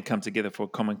 are wanting to come together for a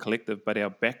common collective, but our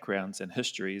backgrounds and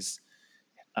histories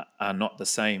are not the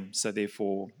same. So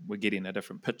therefore, we're getting a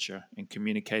different picture and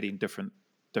communicating different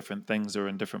things or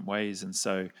in different ways. And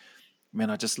so,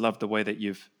 man, I just love the way that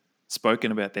you've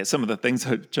spoken about that. Some of the things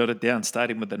I jotted down,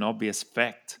 starting with an obvious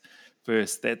fact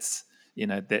first, that's,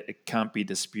 that it can't be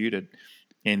disputed,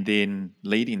 and then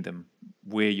leading them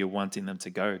where you're wanting them to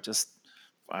go. Just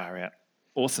far out.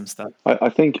 Awesome stuff. I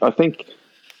think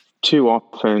too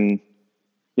often,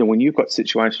 when you've got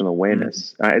situational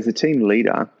awareness, as a team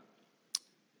leader,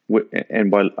 and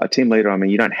by a team leader, I mean,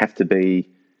 you don't have to be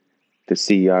the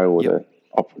CEO or the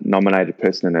nominated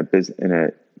person in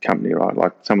a company, right?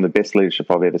 Like some of the best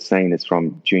leadership I've ever seen is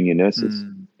from junior nurses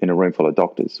in a room full of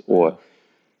doctors, or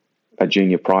a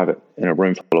junior private in a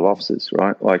room full of officers,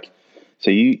 right? Like, so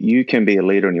you can be a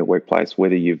leader in your workplace,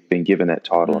 whether you've been given that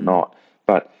title or not.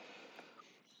 But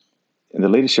in the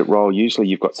leadership role, usually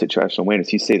you've got situational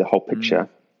awareness. You see the whole picture,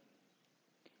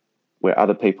 where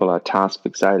other people are task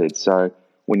fixated. So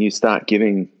when you start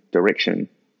giving direction,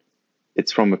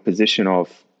 it's from a position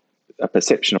of a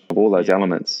perception of all those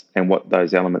elements and what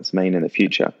those elements mean in the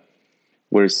future.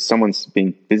 Whereas someone's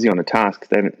been busy on a task,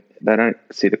 they don't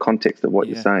see the context of what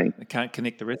you're saying. They can't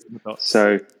connect the rest of the dots.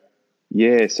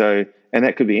 So, and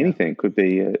that could be anything. It could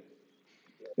be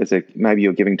maybe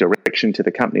you're giving direction to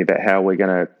the company about how we're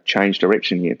going to change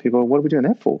direction here. People are, what are we doing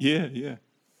that for? Yeah.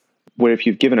 Where if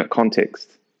you've given it context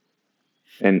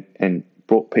and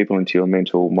brought people into your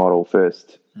mental model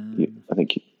first, I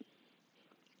think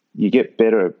you get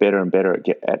better and better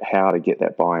at how to get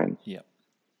that buy-in. Yeah,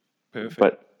 perfect.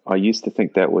 But I used to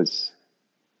think that was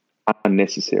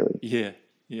unnecessary. Yeah.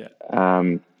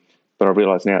 But I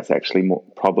realize now it's actually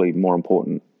probably more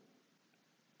important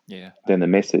than the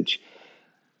message.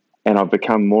 And I've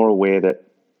become more aware that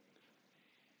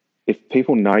if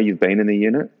people know you've been in the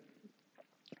unit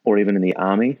or even in the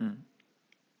army,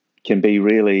 can be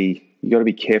really, you got to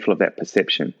be careful of that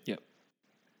perception. Yep.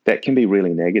 That can be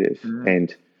really negative.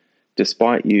 And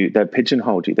despite they've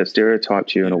pigeonholed you, they've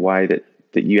stereotyped you in a way that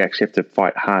you actually have to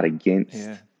fight hard against.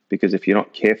 Yeah. Because if you're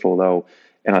not careful,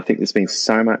 and I think there's been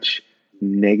so much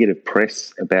negative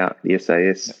press about the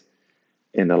SAS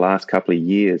in the last couple of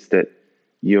years that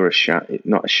you're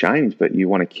not ashamed, but you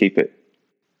want to keep it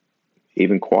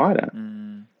even quieter.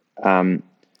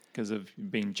 Because of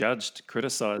being judged,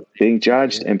 criticized.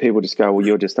 And people just go, well,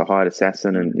 you're just a hired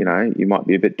assassin and, you might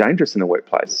be a bit dangerous in the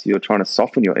workplace. You're trying to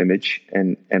soften your image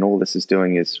and all this is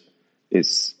doing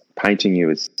is painting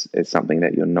you as something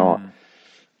that you're not.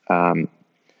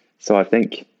 So I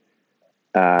think,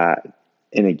 and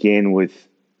again, with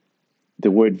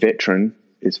the word veteran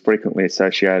is frequently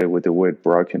associated with the word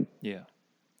broken. Yeah,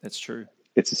 that's true.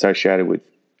 It's associated with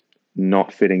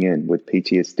not fitting in, with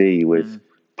PTSD, with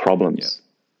problems.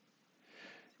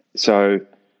 So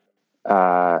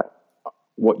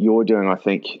what you're doing, I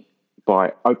think,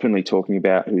 by openly talking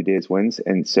about who dares wins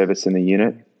and service in the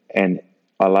unit, and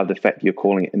I love the fact you're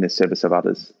calling it in the service of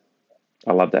others.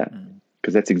 I love that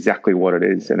because that's exactly what it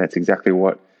is. And that's exactly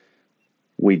what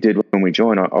we did when we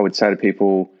joined. I would say to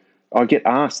people, I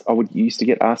used to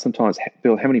get asked sometimes,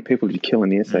 Bill, how many people did you kill in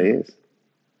the SAS?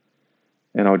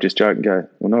 And I would just joke and go,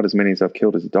 well, not as many as I've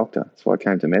killed as a doctor. That's why I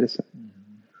came to medicine.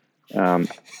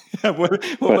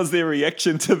 What was their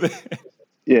reaction to that?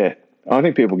 Yeah, I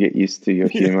think people get used to your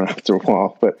humor after a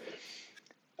while. But,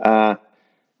 I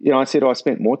said I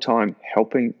spent more time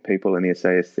helping people in the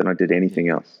SAS than I did anything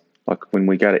else. Like when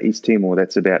we go to East Timor,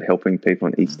 that's about helping people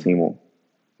in East Timor.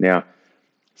 Now,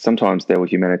 sometimes there were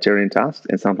humanitarian tasks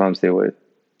and sometimes there were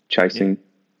chasing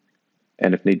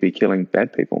and if need be killing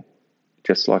bad people,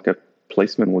 just like a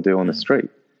policeman will do on the street.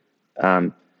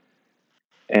 And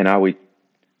are we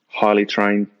highly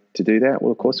trained to do that?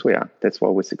 Well, of course we are. That's why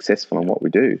we're successful in what we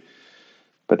do.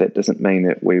 But that doesn't mean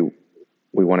that we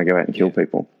want to go out and kill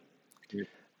people.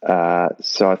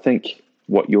 So I think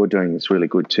what you're doing is really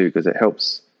good too, because it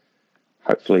helps.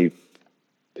 Hopefully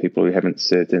people who haven't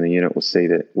served in the unit will see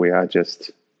that we are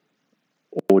just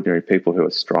ordinary people who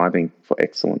are striving for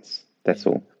excellence. That's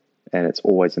all. And it's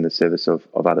always in the service of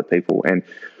other people. And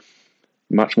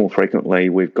much more frequently,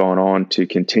 we've gone on to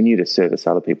continue to service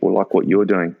other people like what you're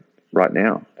doing right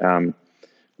now.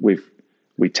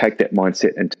 We take that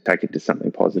mindset and take it to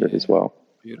something positive as well.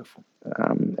 Beautiful.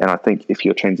 And I think if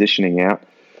you're transitioning out,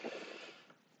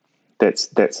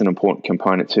 that's an important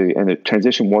component too. And the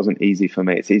transition wasn't easy for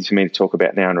me. It's easy for me to talk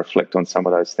about now and reflect on some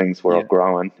of those things where I've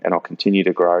grown and I'll continue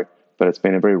to grow. But it's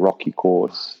been a very rocky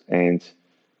course, and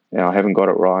I haven't got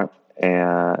it right.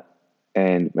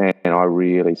 And man, I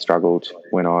really struggled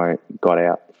when I got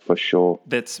out, for sure.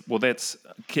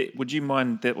 Would you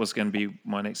mind? That was going to be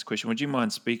my next question. Would you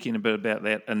mind speaking a bit about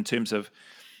that in terms of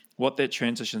what that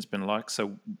transition's been like?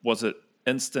 So, was it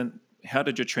instant? How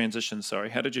did your transition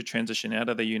out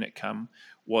of the unit come?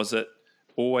 Was it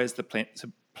always the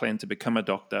plan to become a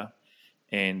doctor?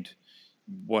 And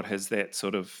what has that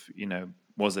sort of,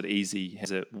 was it easy?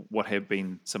 What have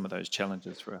been some of those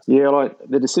challenges for us? Yeah, like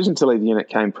the decision to leave the unit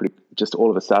came just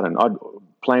all of a sudden. I'd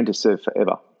planned to serve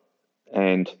forever.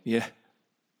 And in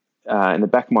the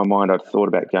back of my mind, I'd thought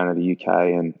about going to the UK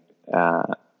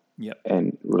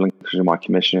and relinquishing my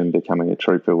commission and becoming a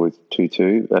trooper with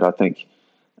 2-2. But I think,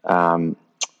 once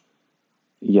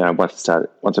I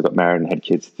got married and had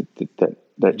kids,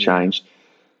 that changed.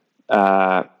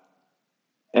 And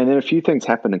then a few things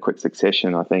happened in quick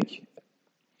succession. I think,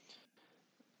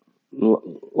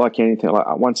 like anything,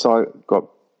 like once I got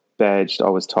badged, I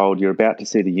was told you're about to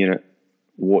see the unit,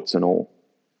 warts and all.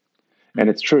 And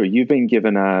it's true. You've been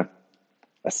given a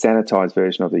sanitized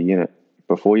version of the unit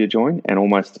before you join, and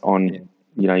almost on,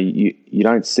 you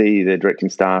don't see the directing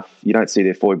staff, you don't see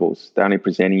their foibles. They're only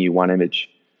presenting you one image.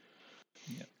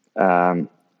 And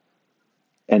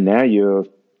now you're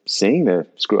seeing the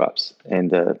screw-ups and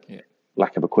the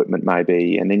lack of equipment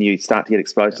maybe, and then you start to get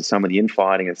exposed to some of the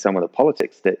infighting and some of the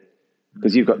politics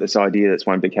because you've got this idea that's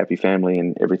one big happy family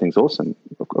and everything's awesome.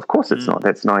 Of course it's not.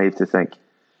 That's naive to think.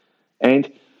 And,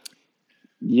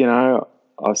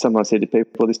 I've sometimes said to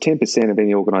people, there's 10% of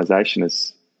any organisation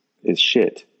is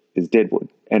shit, is deadwood.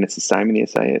 And it's the same in the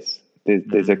SAS.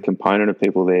 There's a component of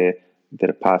people there that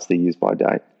are past their use by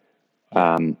date.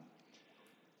 But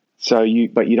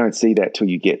you don't see that till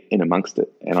you get in amongst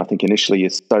it. And I think initially you're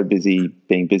so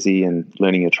being busy and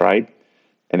learning your trade.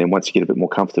 And then once you get a bit more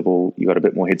comfortable, you got a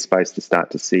bit more headspace to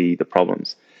start to see the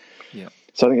problems. Yeah.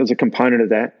 So I think there's a component of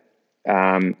that.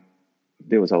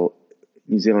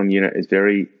 New Zealand unit is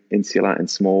very insular and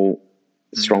small,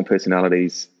 strong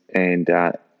personalities, and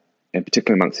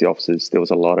particularly amongst the officers, there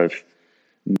was a lot of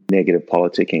negative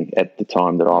politicking at the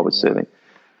time that I was serving.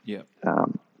 Yeah.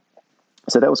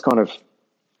 So that was kind of,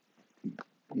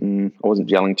 I wasn't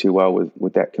gelling too well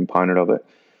with that component of it.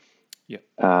 Yeah.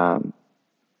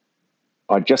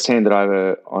 I just handed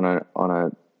over on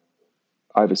a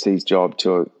overseas job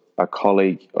to a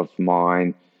colleague of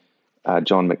mine,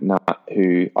 John McNutt,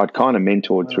 who I'd kind of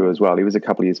mentored through as well. He was a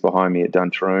couple of years behind me at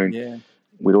Duntroon. Yeah.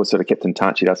 We'd all sort of kept in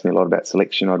touch. He'd asked me a lot about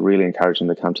selection. I'd really encouraged him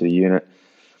to come to the unit.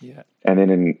 Yeah. And then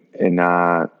in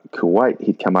Kuwait,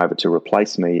 he'd come over to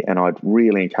replace me, and I'd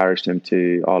really encouraged him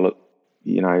to,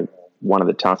 one of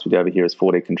the tasks we do over here is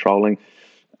forward air controlling.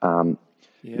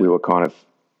 We were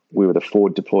the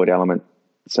forward deployed element.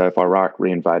 So if Iraq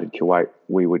reinvaded Kuwait,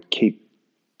 we would keep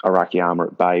Iraqi armor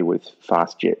at bay with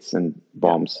fast jets and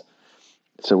bombs.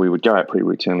 So we would go out pretty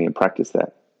routinely and practice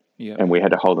that. Yeah. And we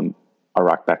had to hold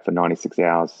Iraq back for 96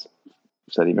 hours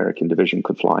so the American division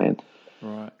could fly in.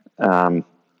 Right.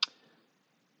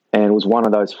 And it was one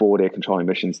of those forward air controlling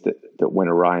missions that went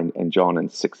awry, and John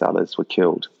and 6 others were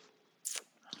killed.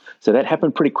 So that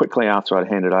happened pretty quickly after I'd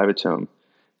handed over to him.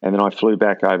 And then I flew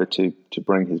back over to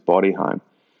bring his body home.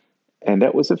 And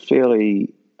that was a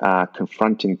fairly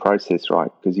confronting process,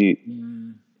 right? Because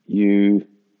you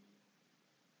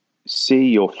see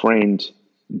your friend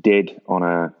dead on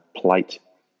a plate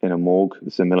in a morgue.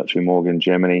 It's a military morgue in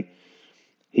Germany.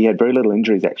 He had very little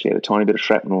injuries, actually. Had a tiny bit of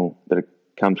shrapnel that had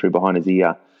come through behind his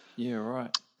ear. Yeah,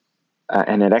 right.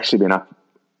 And had actually been up.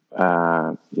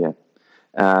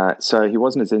 So he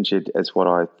wasn't as injured as what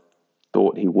I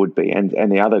thought he would be.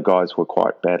 And the other guys were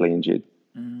quite badly injured,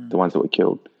 the ones that were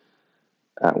killed.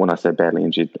 When I say badly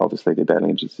injured, obviously they're badly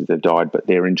injured because they've died, but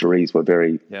their injuries were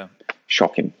very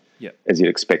shocking, as you'd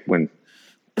expect when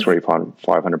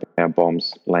 500-pound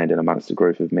bombs landed amongst a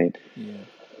group of men. Yeah.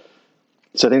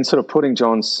 So then sort of putting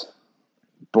John's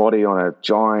body on a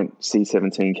giant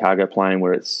C-17 cargo plane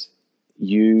where it's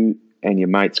you and your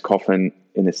mate's coffin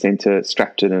in the center,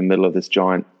 strapped in the middle of this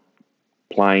giant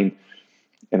plane,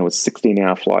 and it was a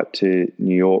 16-hour flight to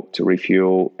New York to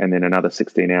refuel, and then another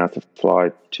 16 hours to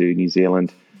fly to New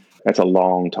Zealand. That's a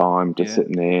long time just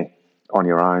sitting there on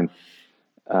your own,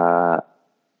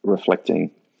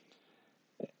 reflecting.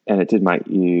 And it did make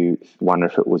you wonder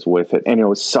if it was worth it. And it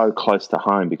was so close to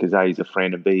home because A, he's a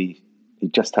friend, and B,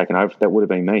 he'd just taken over. That would have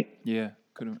been me. Yeah,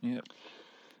 could have. Yeah.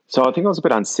 So I think I was a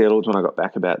bit unsettled when I got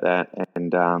back about that,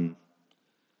 and I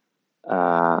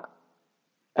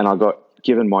got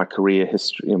given my career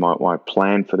history, my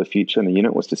plan for the future in the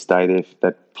unit was to stay there.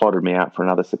 That plotted me out for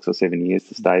another 6 or 7 years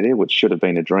to stay there, which should have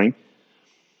been a dream.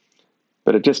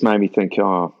 But it just made me think,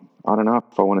 I don't know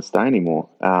if I want to stay anymore.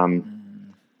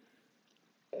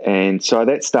 And so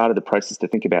that started the process to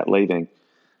think about leaving.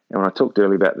 And when I talked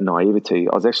earlier about the naivety,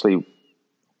 I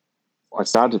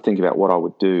started to think about what I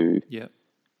would do. Yeah.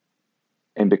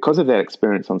 And because of that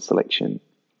experience on selection,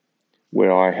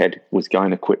 where I was going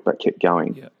to quit but kept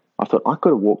going, I thought I could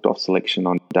have walked off selection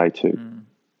on day 2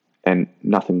 and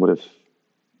nothing would have,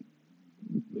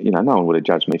 no one would have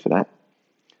judged me for that.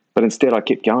 But instead I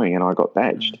kept going and I got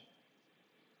badged.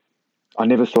 I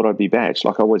never thought I'd be badged.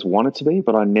 Like I always wanted to be,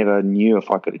 but I never knew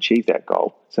if I could achieve that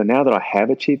goal. So now that I have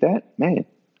achieved that, man,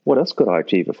 what else could I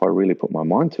achieve if I really put my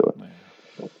mind to it? Man.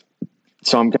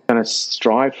 So I'm going to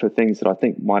strive for things that I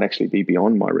think might actually be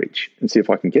beyond my reach and see if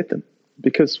I can get them.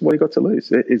 Because what you got to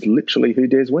lose? It is literally who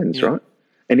dares wins, right?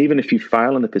 And even if you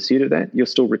fail in the pursuit of that, you're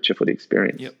still richer for the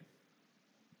experience. Yep.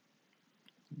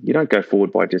 You don't go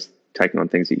forward by just taking on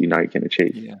things that you know you can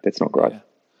achieve. Yeah. That's not great. Yeah.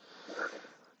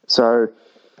 So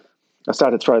I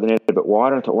started to throw the net a bit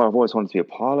wider. I thought, well, I've always wanted to be a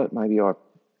pilot. Maybe do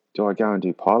I go and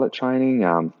do pilot training?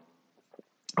 I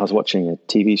was watching a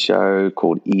TV show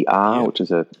called ER, which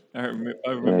is an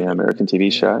American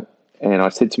TV show. And I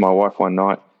said to my wife one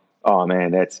night, oh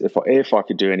man, if I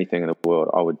could do anything in the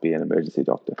world, I would be an emergency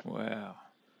doctor. Wow.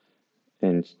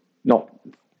 And not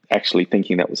actually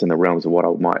thinking that was in the realms of what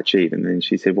I might achieve. And then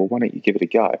she said, well, why don't you give it a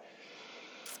go?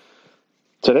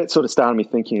 So that sort of started me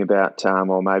thinking about,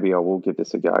 well, maybe I will give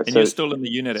this a go. And you're still in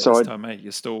the unit at this time, mate?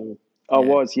 You're still... I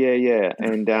was, yeah.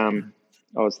 And I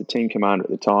was the team commander at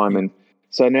the time. And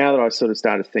so now that I sort of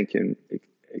started thinking,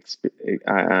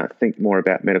 think more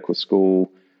about medical school,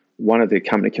 one of the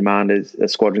company commanders, a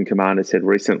squadron commanders, had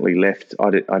recently left.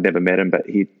 I'd never met him, but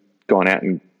he'd gone out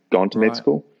and gone to med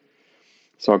school.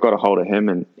 So I got a hold of him,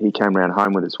 and he came around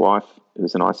home with his wife, who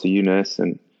was an ICU nurse,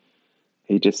 and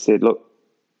he just said, look,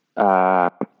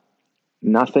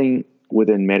 nothing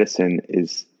within medicine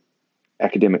is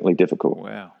academically difficult.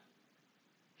 Wow.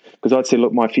 Because I'd say,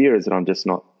 look, my fear is that I'm just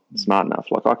not smart enough.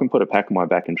 Like I can put a pack on my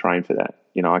back and train for that.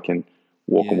 I can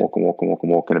walk and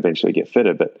walk and eventually get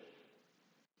fitter, but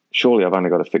surely I've only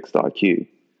got a fixed IQ.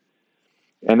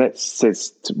 And that says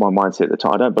to my mindset at the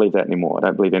time, I don't believe that anymore. I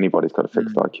don't believe anybody's got a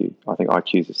fixed IQ. I think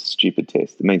IQ is a stupid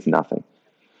test. It means nothing.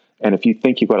 And if you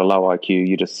think you've got a low IQ,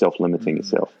 you're just self-limiting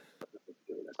yourself.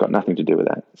 It's got nothing to do with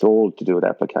that. It's all to do with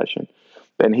application.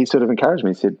 And he sort of encouraged me.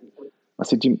 I said, what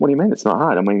do you mean it's not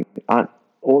hard? I mean, aren't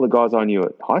all the guys I knew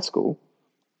at high school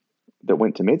that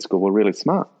went to med school were really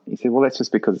smart? He said, well, that's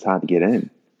just because it's hard to get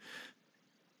in.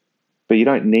 But you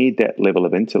don't need that level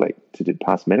of intellect to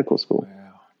pass medical school. Wow.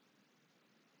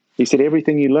 He said,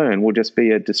 everything you learn will just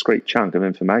be a discrete chunk of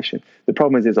information. The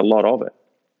problem is there's a lot of it.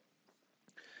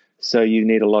 So you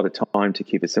need a lot of time to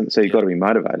keep it simple. So you've got to be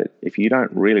motivated. If you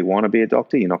don't really want to be a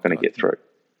doctor, you're not going to get through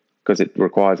because it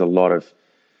requires a lot of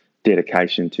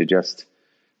dedication to just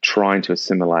trying to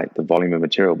assimilate the volume of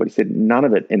material. But he said none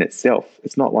of it in itself.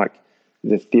 It's not like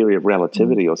the theory of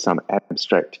relativity or some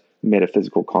abstract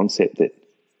metaphysical concept that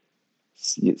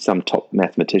some top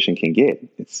mathematician can get.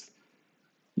 It's,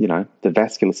 the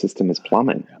vascular system is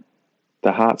plumbing.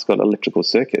 The heart's got electrical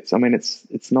circuits. I mean,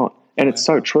 it's not, and it's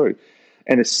so true.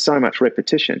 And there's so much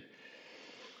repetition.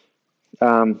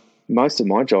 most of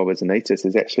my job as an anaesthetist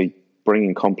is actually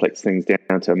bringing complex things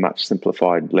down to a much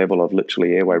simplified level of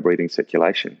literally airway, breathing,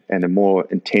 circulation. And the more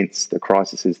intense the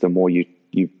crisis is, the more you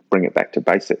bring it back to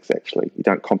basics, actually. You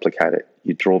don't complicate it.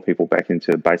 You draw people back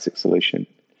into a basic solution.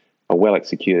 A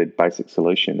well-executed basic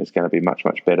solution is going to be much,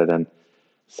 much better than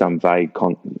some vague,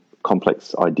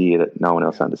 complex idea that no one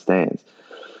else understands.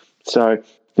 So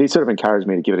he sort of encouraged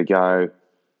me to give it a go,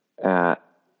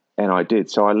 and I did.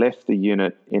 So I left the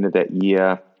unit end of that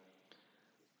year,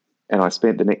 and I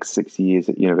spent the next 6 years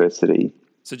at university.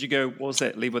 So did you go, what was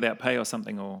that, leave without pay or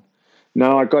something? Or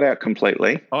No, I got out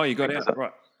completely. Oh, you got out,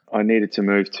 right. I needed to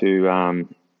move to,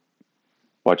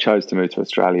 I chose to move to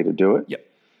Australia to do it. Yep.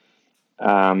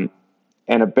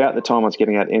 And about the time I was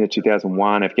getting out, end of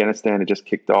 2001, Afghanistan had just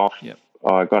kicked off. Yep.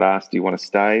 I got asked, do you want to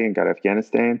stay and go to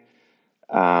Afghanistan?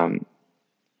 And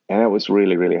it was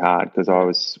really, really hard because I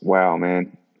was, wow,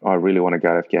 man, I really want to go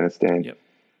to Afghanistan.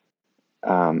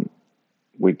 Yep.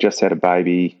 We'd just had a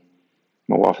baby.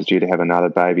 My wife was due to have another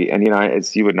baby. And, you know,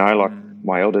 as you would know, like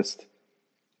my eldest,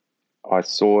 I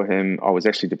saw him. I was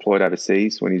actually deployed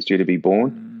overseas when he was due to be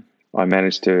born. I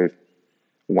managed to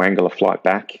wangle a flight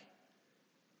back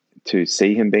to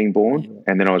see him being born.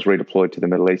 And then I was redeployed to the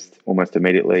Middle East almost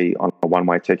immediately on a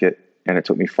one-way ticket. And it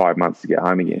took me 5 months to get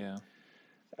home again.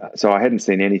 So I hadn't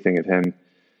seen anything of him.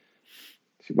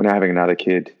 We're now having another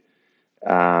kid.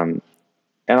 And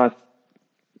I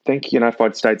think, you know, if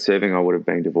I'd stayed serving, I would have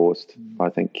been divorced. I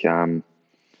think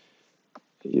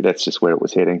that's just where it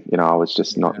was heading. You know, I was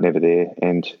just never there.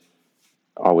 And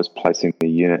I was placing the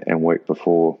unit and work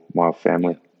before my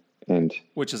family. And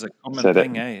which is a common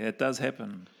thing, It does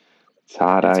happen. It's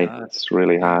hard, Hard. It's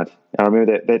really hard. And I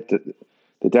remember that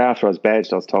the day after I was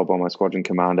badged, I was told by my squadron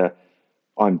commander,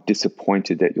 I'm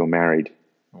disappointed that you're married.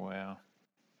 Wow.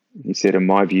 He said, in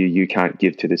my view, you can't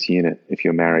give to this unit if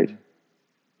you're married.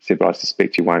 He said, but I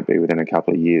suspect you won't be within a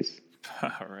couple of years.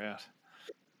 Right.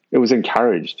 It was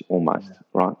encouraged almost,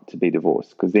 right, to be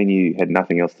divorced, because then you had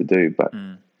nothing else to do but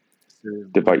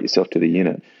devote yourself to the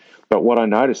unit. But what I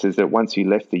noticed is that once you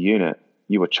left the unit,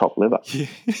 you were chopped liver.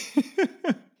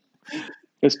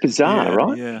 It's bizarre,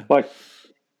 right? Yeah. Like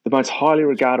the most highly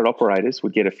regarded operators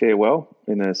would get a farewell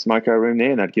in the smoko room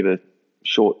there, and they'd give a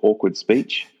short, awkward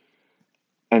speech.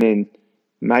 And then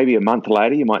maybe a month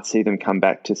later, you might see them come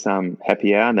back to some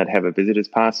happy hour and they'd have a visitor's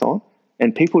pass on,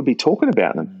 and people would be talking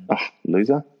about them.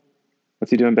 Loser.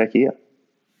 What's he doing back here?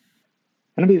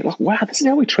 And I'd be like, wow, this is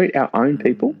how we treat our own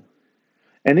people.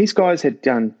 And these guys had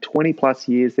done 20 plus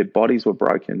years. Their bodies were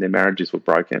broken. Their marriages were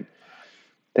broken.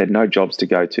 They had no jobs to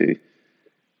go to.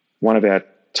 One of our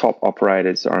top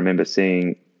operators I remember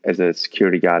seeing as a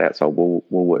security guard outside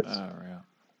Woolworths. Oh, right.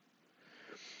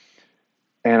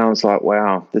 And I was like,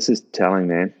 wow, this is telling,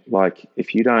 man. Like,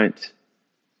 if you don't,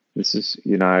 this is,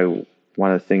 you know,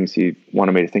 one of the things you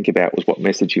wanted me to think about was what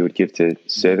message you would give to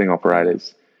serving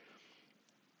operators.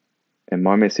 And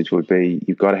my message would be,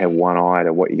 you've got to have one eye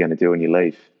to what you're going to do when you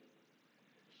leave.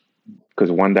 Because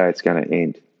one day it's going to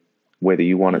end, whether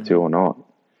you want it to or not.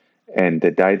 And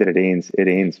the day that it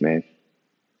ends, man.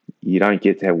 You don't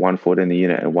get to have 1 foot in the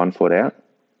unit and 1 foot out.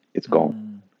 It's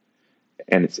gone.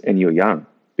 And you're young,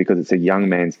 because it's a young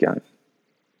man's game.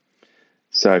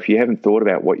 So if you haven't thought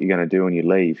about what you're going to do when you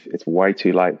leave, it's way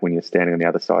too late when you're standing on the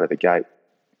other side of the gate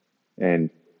and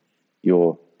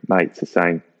your mates are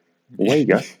saying, well, there you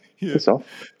go. Piss off.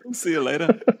 I'll see you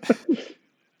later.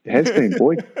 It has been,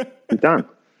 boy. You're done.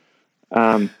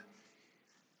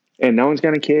 And no one's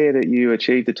going to care that you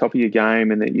achieved the top of your game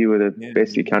and that you were the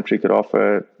best your country could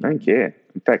offer. They don't care.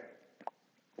 In fact,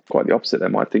 quite the opposite. They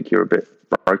might think you're a bit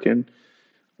broken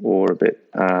or a bit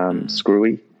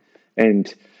screwy.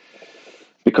 And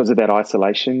because of that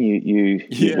isolation,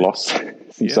 you've lost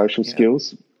some social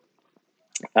skills.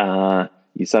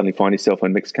 You suddenly find yourself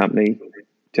in mixed company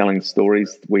telling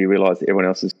stories where you realise that everyone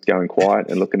else is going quiet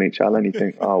and looking at each other, and you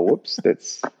think, oh, whoops,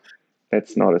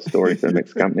 that's not a story for a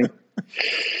mixed company.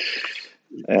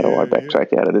 How do I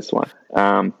backtrack out of this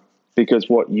one? Because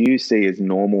what you see as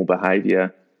normal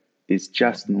behaviour is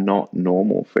just not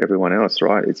normal for everyone else,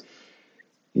 right? It's,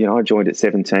 you know, I joined at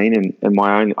 17 and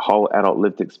my own whole adult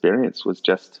lived experience was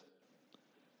just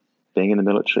being in the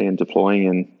military and deploying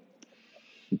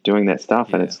and doing that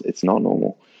stuff, and it's not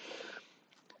normal.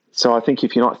 So I think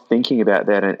if you're not thinking about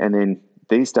that, and then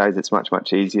these days it's much,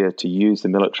 much easier to use the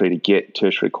military to get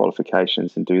tertiary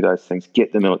qualifications and do those things,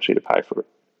 get the military to pay for it.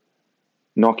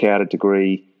 Knock out a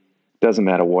degree, doesn't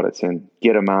matter what it's in,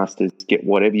 get a master's, get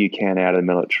whatever you can out of the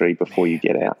military before you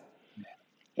get out.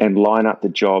 And line up the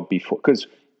job before, because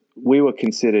we were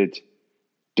considered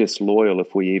disloyal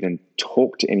if we even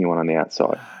talked to anyone on the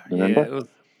outside. Remember? Yeah,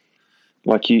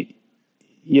 like you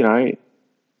you know,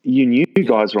 you knew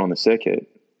guys were on the circuit,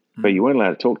 but you weren't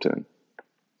allowed to talk to them.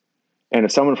 And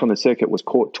if someone from the circuit was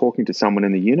caught talking to someone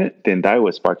in the unit, then they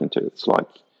were spoken to. It's like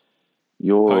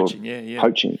you're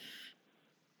poaching.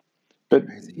 But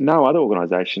no other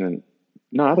organisation and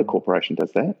no other corporation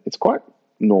does that. It's quite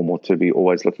normal to be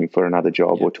always looking for another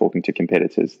job or talking to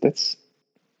competitors.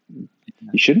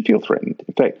 You shouldn't feel threatened.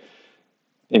 In fact,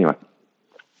 anyway,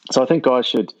 so I think guys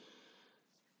should,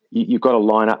 you've got to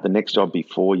line up the next job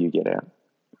before you get out.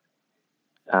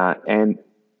 And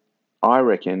I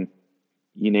reckon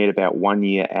you need about 1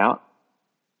 year out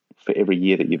for every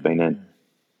year that you've been in.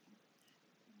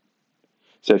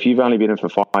 So if you've only been in for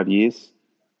 5 years,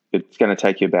 it's going to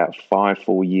take you about 5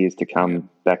 full years to come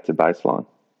back to baseline.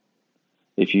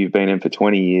 If you've been in for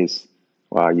 20 years,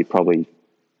 well,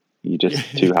 you're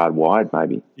just too hard wired,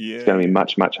 maybe. It's going to be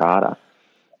much, much harder.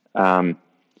 I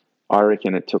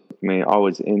reckon it took me, I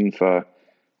was in for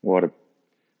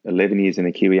 11 years in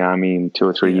the Kiwi Army and 2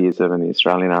 or 3 years in the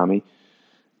Australian Army.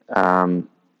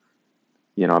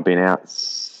 You know, I've been out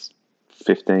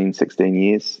 15, 16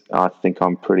 years. I think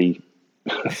I'm pretty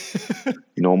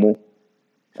normal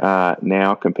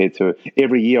now compared to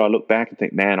every year I look back and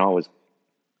think, man, I was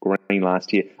green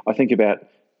last year. I think about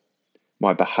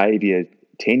my behaviour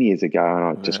 10 years ago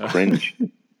and I just cringe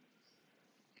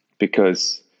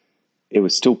because it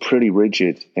was still pretty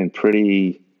rigid and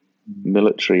pretty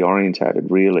military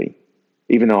orientated, really,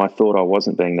 even though I thought I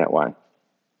wasn't being that way.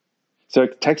 So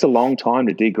it takes a long time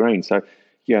to de-green. So,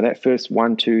 you know, that first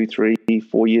 1, 2, 3,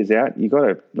 4 years out, you got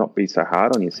to not be so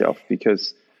hard on yourself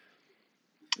because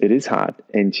it is hard,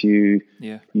 and you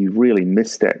really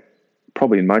miss that.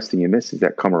 Probably most thing you miss is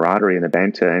that camaraderie and the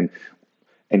banter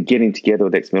and getting together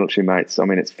with ex-military mates. I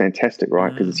mean, it's fantastic,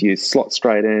 right? Because you slot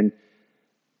straight in,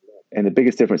 and the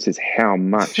biggest difference is how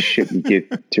much shit you give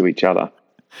to each other.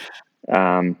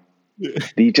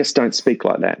 You just don't speak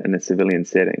like that in a civilian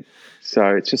setting.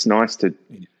 So it's just nice to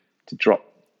drop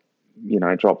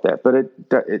that. But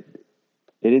it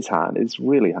is hard. It's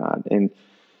really hard. And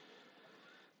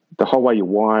the whole way you're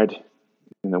wired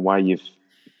and the way you've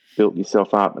built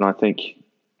yourself up, and I think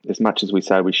as much as we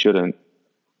say we shouldn't,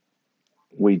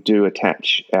 we do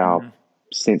attach our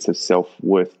sense of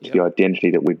self-worth to the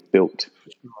identity that we've built.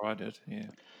 I did,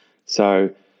 So,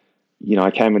 you know,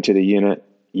 I came into the unit,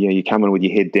 you know, you come in with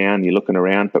your head down, you're looking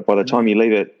around, but by the time you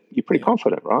leave it, you're pretty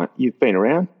confident, right? You've been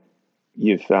around,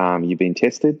 you've been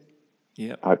tested.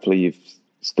 Hopefully you've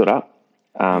stood up.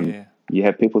 You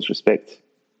have people's respect.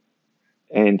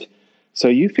 And so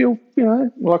you feel, you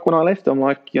know, like when I left, I'm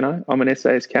like, you know, I'm an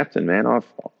SAS captain, man.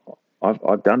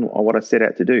 I've done what I set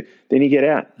out to do. Then you get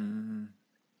out,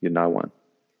 you're no one.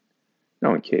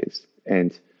 No one cares.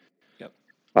 And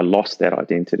I lost that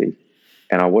identity,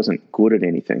 and I wasn't good at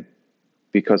anything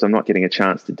because I'm not getting a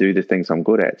chance to do the things I'm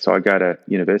good at. So I go to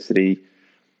university.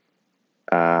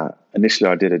 Initially,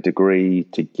 I did a degree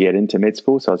to get into med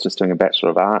school. So I was just doing a Bachelor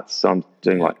of Arts. So I'm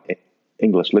doing like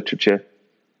English literature.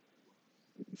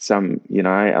 You know,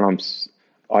 and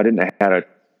I didn't know how to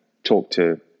talk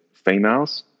to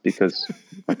females because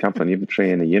I come from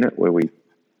infantry in a unit where we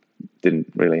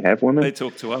didn't really have women. They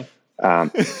talk to us.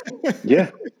 Yeah,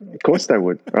 of course they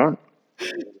would, right?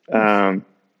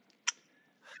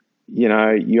 You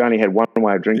know, you only had one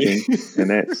way of drinking, and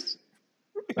that's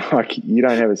like you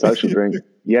don't have a social drink.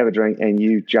 You have a drink and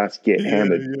you just get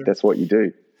hammered. Yeah. That's what you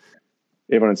do.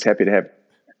 Everyone's happy to have a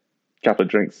couple of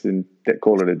drinks and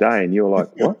call it a day, and you're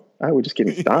like, what? Oh, we're just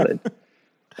getting started.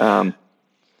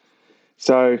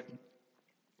 So,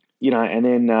 you know, and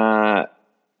then,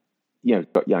 you know,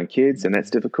 got young kids, and that's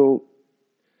difficult.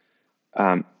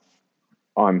 I'm,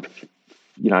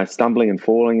 you know, stumbling and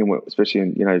falling, and especially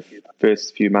in, you know,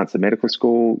 first few months of medical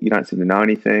school, you don't seem to know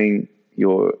anything.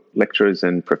 Your lecturers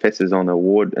and professors on the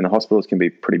ward and the hospitals can be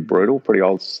pretty brutal, pretty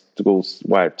old school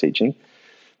way of teaching.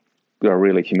 They'll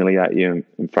really humiliate you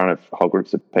in front of whole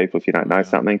groups of people if you don't know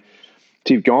something.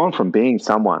 So you've gone from being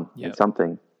someone and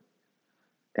something,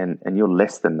 and you're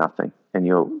less than nothing, and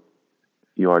your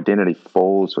identity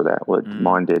falls with that. Well,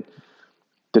 mine did.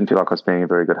 Didn't feel like I was being a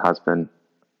very good husband,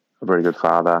 a very good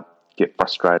father. Get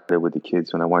frustrated with the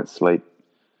kids when they won't sleep.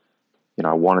 You know,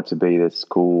 I wanted to be this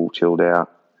cool, chilled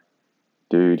out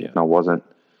dude, and I wasn't.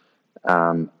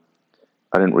 I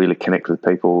didn't really connect with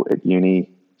people at uni,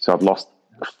 so I've lost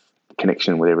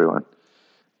connection with everyone,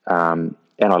 and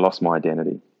I lost my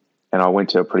identity. And I went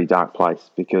to a pretty dark place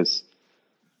because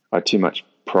I had too much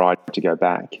pride to go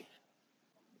back.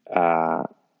 And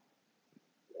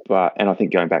I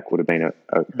think going back would have been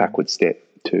a backward step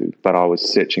too. But I was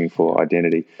searching for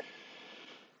identity,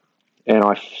 and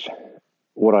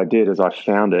what I did is I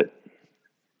found it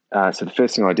So the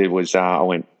first thing I did was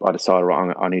I decided,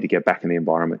 right, I need to get back in the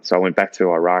environment. So I went back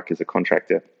to Iraq as a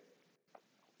contractor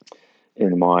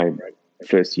in my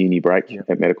first uni break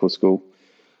at medical school.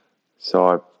 So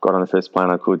I got on the first plane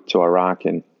I could to Iraq,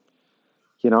 and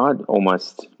I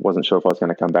almost wasn't sure if I was going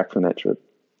to come back from that trip.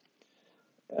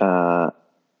 Why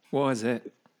is that?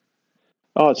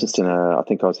 I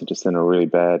think I was just in a really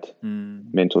bad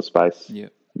mental space. Yeah.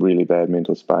 Really bad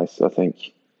mental space. I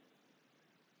think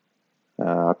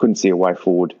I couldn't see a way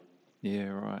forward. Yeah,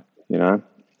 right.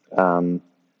 I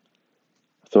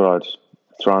thought I'd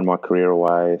thrown my career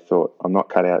away. Thought I'm not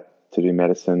cut out to do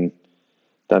medicine.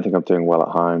 Don't think I'm doing well at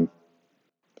home.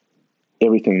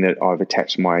 Everything that I've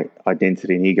attached my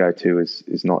identity and ego to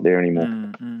is not there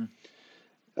anymore.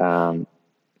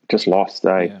 Just lost,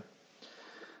 Yeah.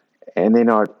 And then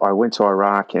I went to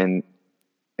Iraq, and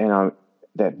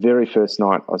that very first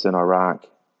night I was in Iraq,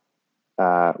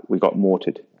 we got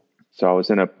mortared. So I was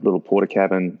in a little porter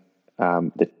cabin.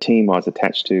 The team I was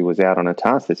attached to was out on a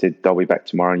task. They said, they'll be back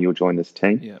tomorrow and you'll join this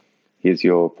team. Yeah. Here's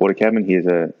your porter cabin. Here's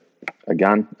a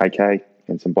gun, AK,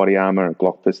 and some body armor, a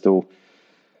Glock pistol.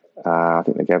 I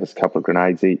think they gave us a couple of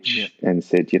grenades each and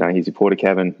said, here's your porter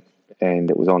cabin. And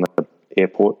it was on the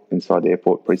airport, inside the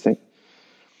airport precinct.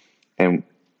 And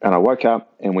I woke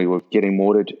up and we were getting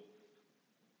mortared,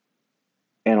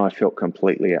 and I felt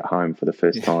completely at home for the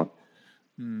first time.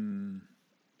 And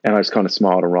I just kind of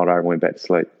smiled and rolled over and went back to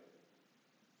sleep.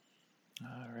 Oh,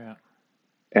 right.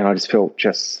 And I just felt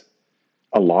just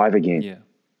alive again. Yeah.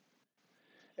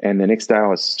 And the next day I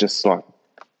was just like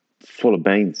full of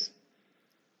beans.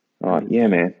 Like, yeah,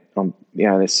 man.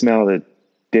 The smell of the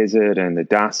desert and the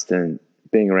dust and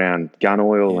being around gun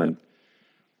oil and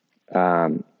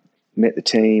met the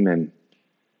team and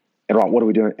right, what are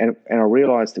we doing? And I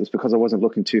realized it was because I wasn't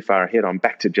looking too far ahead. I'm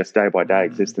back to just day by day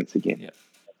existence again. Yeah.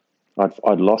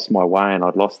 I'd lost my way, and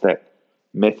I'd lost that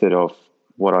method of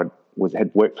what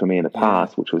had worked for me in the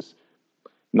past, which was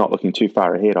not looking too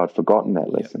far ahead. I'd forgotten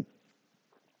that lesson.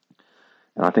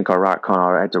 And I think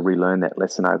I had to relearn that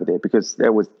lesson over there, because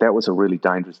that was a really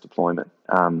dangerous deployment.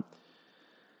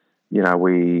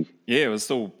 it was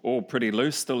still all pretty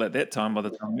loose still at that time by the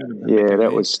time you were Yeah,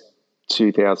 that was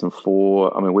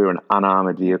 2004. I mean, we were in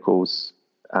unarmored vehicles.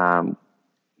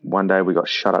 One day we got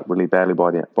shut up really badly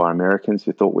by Americans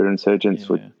who thought we were insurgents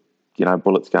with,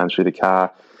 bullets going through the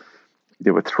car.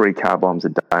 There were 3 car bombs a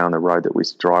day on the road that we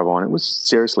used to drive on. It was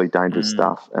seriously dangerous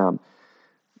stuff.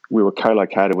 We were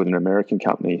co-located with an American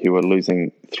company who were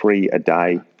losing 3 a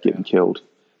day getting killed.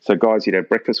 So guys you'd have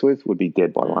breakfast with would be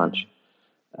dead by lunch.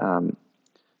 So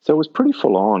it was pretty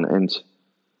full on,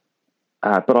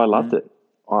 but I loved it.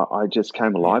 I just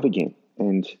came alive again,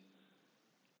 and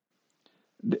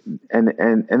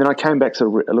then I came back a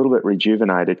little bit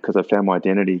rejuvenated because I found my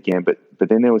identity again. But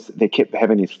then they kept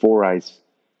having these forays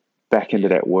back into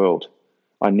that world.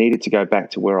 I needed to go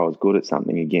back to where I was good at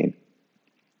something again,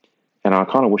 and I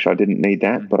kind of wish I didn't need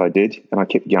that, but I did, and I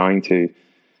kept going to.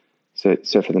 So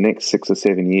for the next 6 or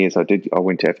 7 years, I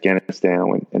went to Afghanistan, I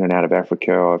went in and out of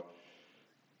Africa, I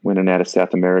went in and out of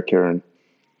South America, and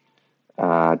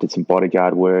did some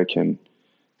bodyguard work, and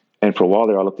for a while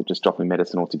there, I looked at just dropping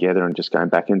medicine altogether and just going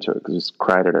back into it, because it's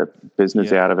created a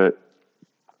business out of it.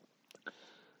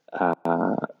 I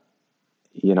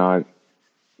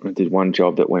did one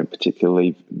job that went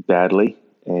particularly badly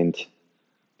and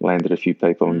landed a few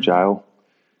people in jail,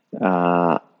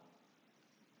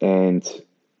 and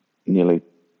nearly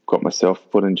got myself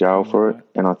put in jail for it.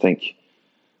 And I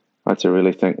had to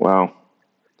really think, wow,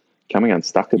 coming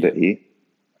unstuck a bit here.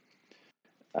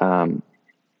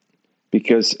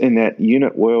 Because in that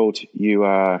unit world, you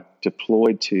are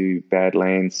deployed to bad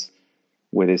lands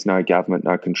where there's no government,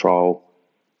 no control,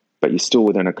 but you're still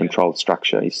within a controlled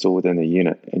structure. You're still within the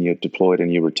unit, and you're deployed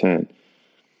and you return.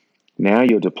 Now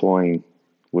you're deploying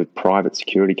with private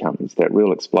security companies, that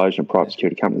real explosion of private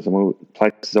security companies. And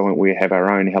places I went, we have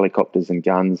our own helicopters and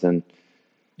guns, and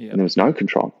there was no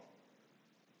control.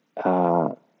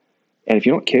 And if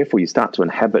you're not careful, you start to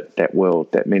inhabit that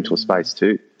world, that mental space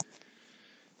too.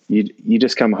 You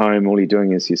just come home, all you're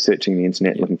doing is you're searching the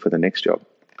internet looking for the next job.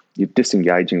 You're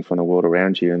disengaging from the world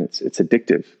around you, and it's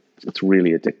addictive. It's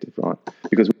really addictive, right?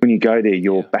 Because when you go there,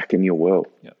 you're back in your world.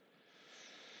 Yeah.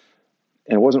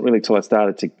 And it wasn't really till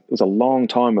it was a long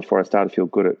time before I started to feel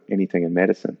good at anything in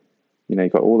medicine. You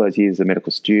got all those years as a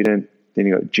medical student, then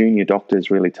you got junior doctors,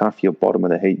 really tough. You're bottom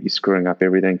of the heap, you're screwing up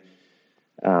everything.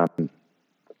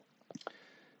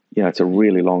 It's a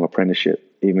really long apprenticeship.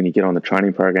 Even when you get on the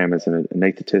training program as an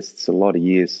anaesthetist, it's a lot of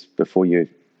years before you're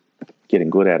getting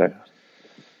good at it.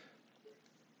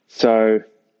 So,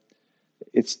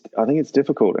 I think it's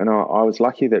difficult, and I was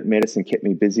lucky that medicine kept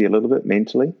me busy a little bit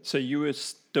mentally. So you were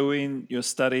doing your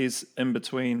studies in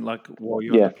between, like while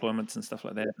you're on deployments and stuff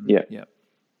like that? Yeah.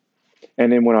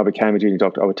 And then when I became a junior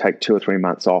doctor, I would take 2 or 3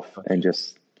 months off and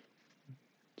just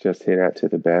head out to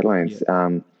the Badlands.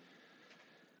 Yeah.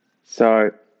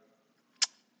 So,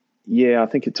 yeah, I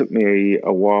think it took me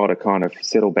a while to kind of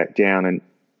settle back down. And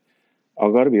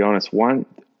I've got to be honest,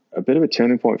 a bit of a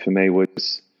turning point for me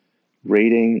was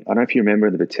reading. I don't know if you remember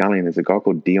in the battalion, there's a guy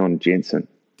called Dion Jensen.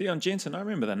 Dion Jensen, I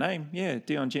remember the name. Yeah,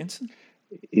 Dion Jensen.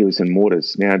 He was in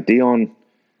Mortars. Now, Dion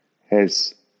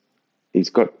he's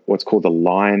got what's called the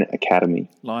Lion Academy.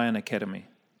 Lion Academy.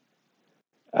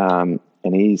 And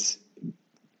he's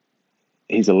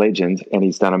a legend, and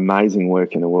he's done amazing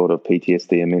work in the world of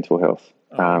PTSD and mental health.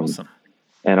 Awesome.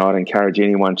 And I'd encourage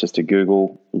anyone just to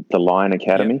Google the Lion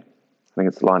Academy. Yep. I think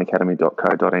it's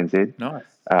lionacademy.co.nz. Nice.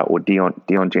 Or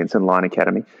Dion Jensen, Lion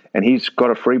Academy. And he's got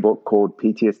a free book called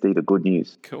PTSD, The Good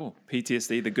News. Cool.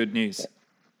 PTSD, The Good News.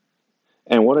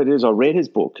 And what it is, I read his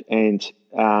book, and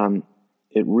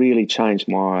it really changed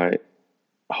my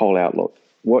whole outlook.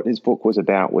 What his book was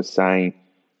about was saying,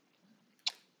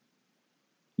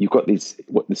 you've got this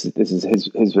is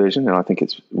his version, and I think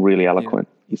it's really eloquent.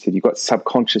 Yeah. He said, you've got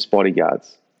subconscious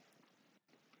bodyguards.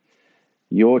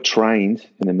 You're trained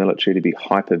in the military to be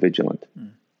hypervigilant.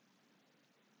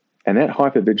 And that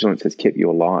hypervigilance has kept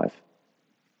you alive.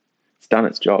 It's done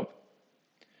its job.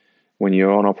 When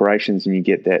you're on operations and you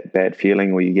get that bad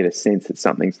feeling or you get a sense that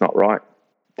something's not right,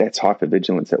 that's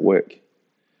hypervigilance at work.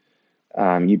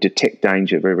 You detect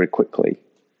danger very, very quickly.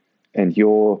 And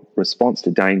your response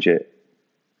to danger,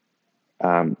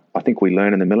 I think we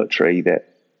learn in the military that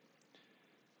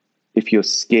if you're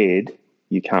scared,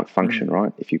 you can't function,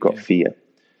 right? If you've got fear.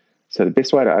 So the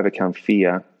best way to overcome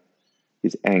fear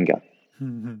is anger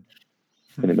in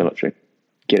the military.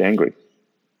 Get angry.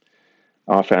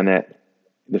 I found that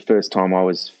the first time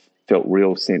I felt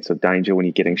real sense of danger when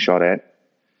you're getting shot at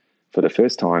for the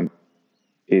first time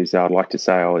is I'd like to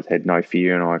say I had no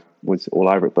fear and I was all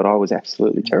over it, but I was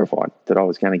absolutely terrified that I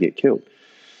was going to get killed.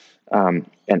 And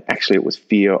actually it was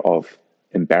fear of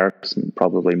embarrassment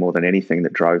probably more than anything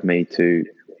that drove me to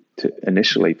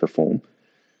initially perform,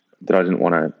 that I didn't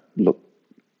want to look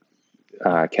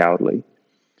cowardly.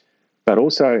 But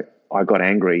also I got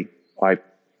angry.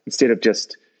 Instead of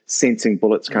just sensing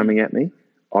bullets coming at me,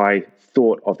 I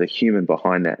thought of the human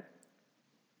behind that.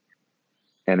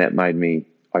 And that made me,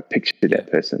 I pictured that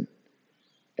person.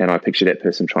 And I pictured that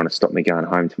person trying to stop me going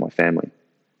home to my family.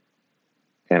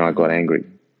 And I got angry.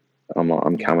 I'm like,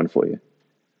 I'm coming for you.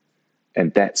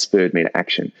 And that spurred me to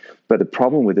action. But the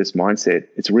problem with this mindset,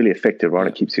 it's really effective, right?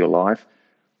 It keeps you alive,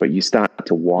 but you start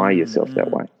to wire yourself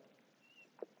that way.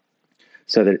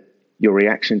 So that your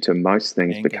reaction to most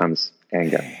things becomes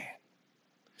anger.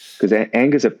 Because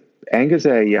anger's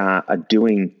a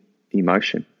doing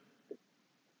emotion.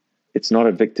 It's not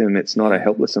a victim. It's not a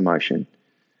helpless emotion.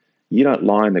 You don't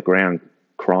lie on the ground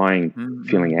crying,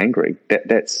 feeling angry.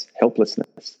 That's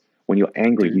helplessness. When you're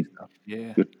angry,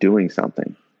 you're doing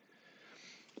something.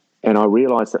 And I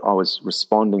realized that I was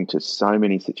responding to so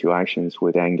many situations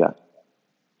with anger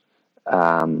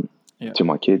to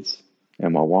my kids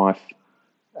and my wife.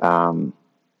 And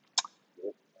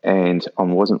I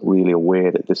wasn't really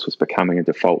aware that this was becoming a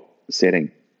default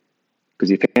setting, because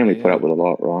your family put up with a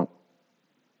lot, right?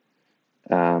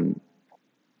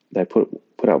 They put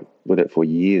up with it for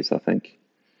years, I think.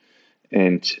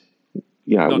 And,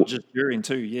 you know, not just during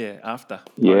too, after.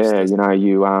 Yeah,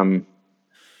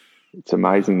 it's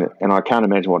amazing that, and I can't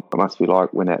imagine what it must be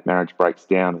like when that marriage breaks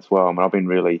down as well. I mean, I've been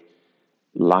really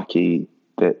lucky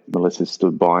that Melissa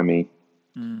stood by me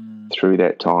through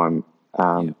that time,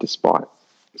 despite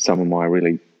some of my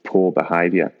really poor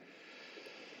behaviour,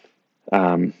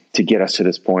 to get us to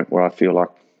this point where I feel like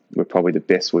we're probably the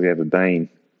best we've ever been.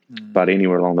 But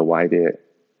anywhere along the way there,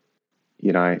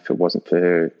 you know, if it wasn't for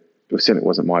her, it certainly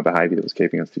wasn't my behaviour that was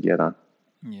keeping us together.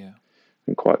 Yeah.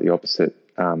 And quite the opposite.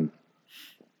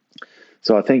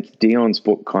 So I think Dion's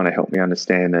book kind of helped me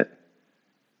understand that,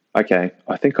 okay,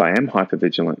 I think I am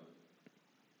hypervigilant.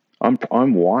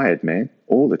 I'm wired, man,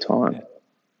 all the time. Yeah.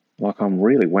 Like I'm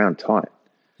really wound tight.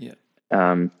 Yeah.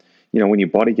 You know, when you're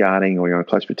bodyguarding or you're on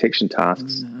close protection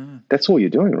tasks, that's all you're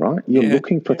doing, right? You're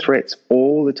looking for threats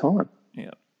all the time.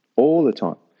 Yeah. All the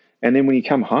time. And then when you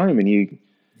come home and you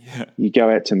go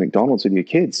out to McDonald's with your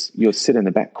kids, you'll sit in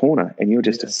the back corner and you're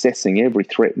just assessing every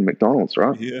threat in McDonald's,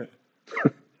 right? Yeah.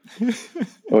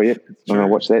 Oh, yeah. I'm going to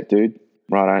watch that, dude.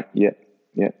 Right. Yeah.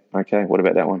 Okay. What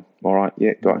about that one? All right.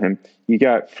 Yeah. Got him. You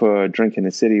go out for a drink in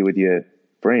the city with your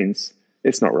friends.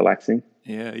 It's not relaxing.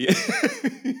 Yeah.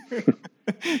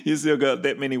 You still got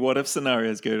that many what if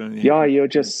scenarios going on. Yeah, you're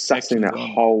just sussing that on.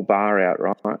 whole bar out,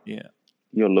 right? Yeah.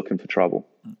 You're looking for trouble.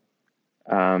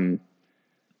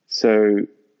 So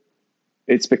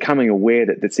it's becoming aware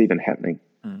that that's even happening.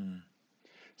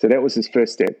 So that was his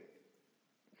first step,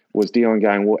 was Dion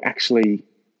going, well, actually,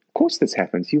 of course this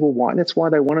happens. You were white. That's why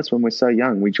they want us when we're so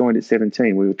young. We joined at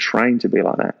 17. We were trained to be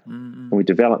like that. And we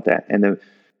developed that. And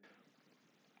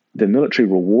the military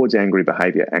rewards angry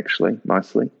behavior, actually,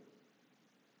 mostly.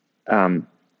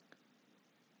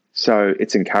 So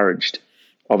it's encouraged.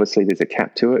 Obviously, there's a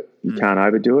cap to it. You can't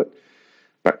overdo it.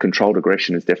 But controlled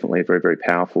aggression is definitely a very, very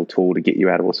powerful tool to get you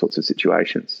out of all sorts of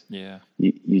situations. Yeah.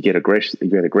 You get aggressive,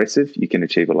 you can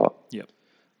achieve a lot. Yep.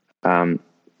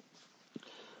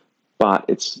 But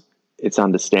it's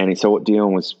understanding. So what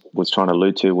Dion was trying to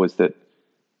allude to was that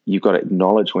you've got to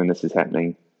acknowledge when this is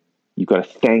happening. You've got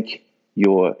to thank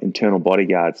your internal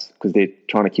bodyguards because they're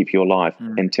trying to keep you alive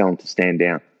and tell them to stand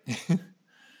down.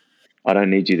 I don't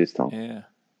need you this time. Yeah.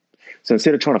 So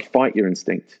instead of trying to fight your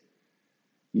instinct,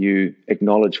 you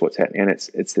acknowledge what's happening, and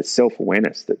it's the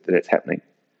self-awareness that it's happening.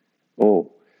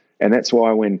 And that's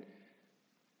why when,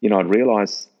 I'd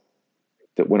realize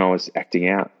that when I was acting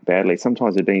out badly,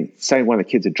 sometimes say one of the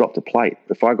kids had dropped a plate.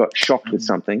 If I got shocked with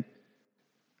something,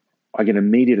 I get an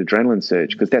immediate adrenaline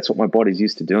surge because that's what my body's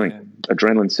used to doing. Yeah.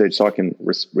 Adrenaline surge so I can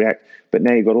react. But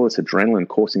now you've got all this adrenaline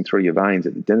coursing through your veins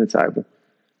at the dinner table.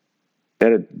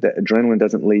 That adrenaline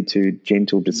doesn't lead to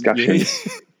gentle discussions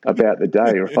about the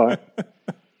day, right?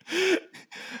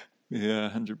 Yeah,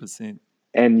 100%.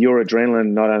 And your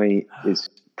adrenaline not only is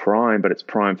prime, but it's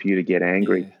prime for you to get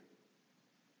angry,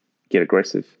 get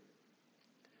aggressive.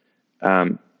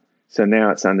 So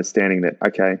now it's understanding that,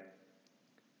 okay,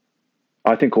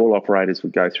 I think all operators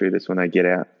would go through this when they get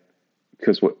out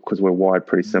because we're wired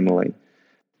pretty similarly,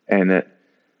 and that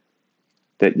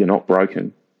you're not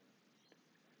broken.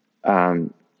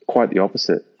 Quite the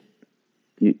opposite.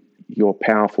 You're a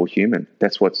powerful human.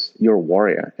 You're a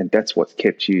warrior, and that's what's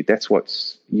kept you.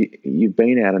 You've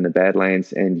been out in the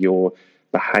Badlands, and your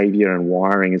behavior and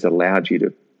wiring has allowed you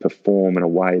to perform in a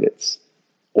way that's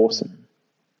awesome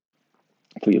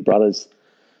for your brothers,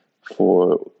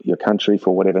 for your country,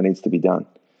 for whatever needs to be done.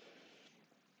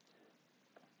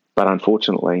 But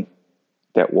unfortunately,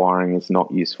 that wiring is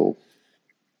not useful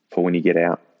for when you get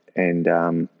out,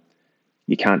 and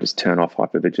you can't just turn off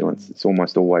hypervigilance. It's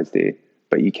almost always there.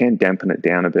 But you can dampen it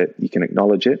down a bit. You can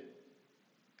acknowledge it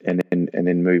and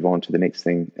then move on to the next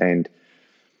thing and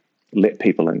let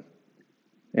people in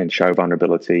and show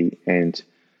vulnerability. And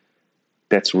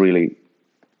that's really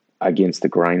against the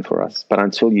grain for us. But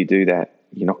until you do that,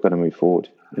 you're not going to move forward,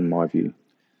 in my view.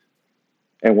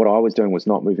 And what I was doing was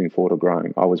not moving forward or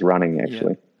growing. I was running,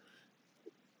 actually.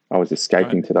 Yeah. I was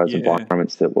escaping to those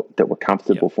environments that were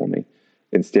comfortable for me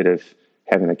instead of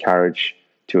having the courage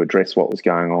to address what was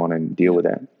going on and deal with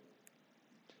that.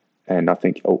 And I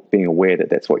think being aware that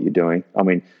that's what you're doing. I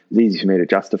mean, it was easy for me to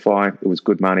justify. It was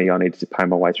good money. I needed to pay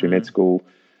my way through med school.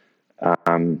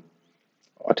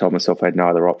 I told myself I had no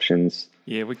other options.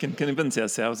 Yeah, we can convince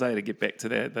ourselves, to get back to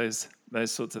that, those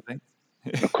sorts of things.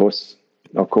 Of course.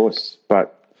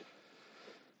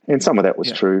 And some of that was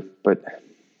true, but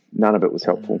none of it was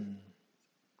helpful.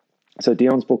 So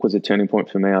Dion's book was a turning point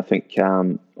for me. I think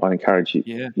I'd encourage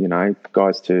you,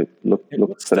 guys to look for that. At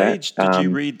what stage did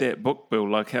you read that book, Bill?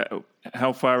 Like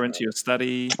how far into your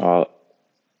study? A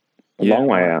long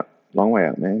way out,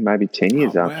 man. Maybe 10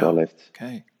 years after I left.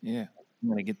 Okay, yeah. I'm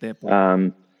going to get that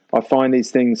book. I find these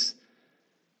things,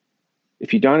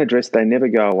 if you don't address, they never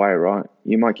go away, right?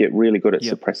 You might get really good at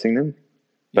suppressing them,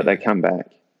 but they come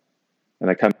back. And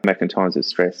they come back in times of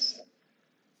stress.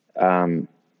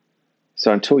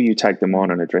 So until you take them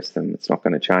on and address them, it's not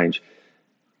going to change.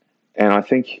 And I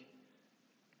think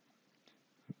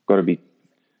I've got to be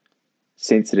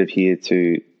sensitive here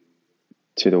to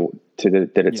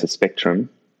that it's a spectrum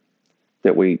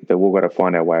that we've got to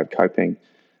find our way of coping.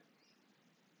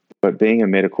 But being a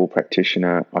medical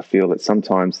practitioner, I feel that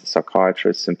sometimes the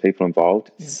psychiatrists and people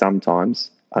involved sometimes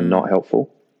are not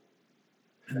helpful.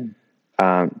 They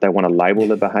want to label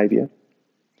the behavior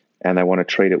and they want to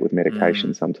treat it with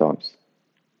medication sometimes.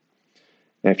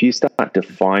 Now, if you start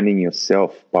defining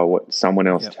yourself by what someone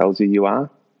else tells you are,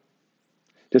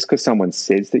 just because someone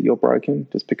says that you're broken,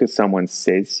 just because someone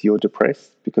says you're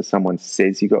depressed, because someone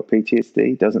says you got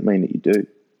PTSD, doesn't mean that you do.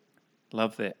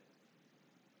 Love that.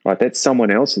 Right? That's someone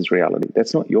else's reality.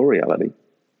 That's not your reality.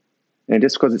 And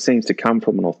just because it seems to come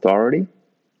from an authority,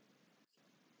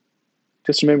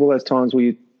 just remember all those times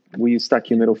where you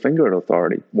stuck your middle finger at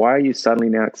authority. Why are you suddenly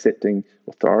now accepting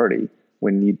authority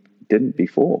when you didn't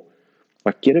before?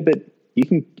 Like, get a bit You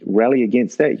can rally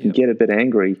against that. You can get a bit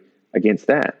angry against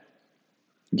that.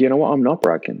 You know what? I'm not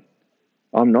broken.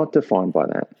 I'm not defined by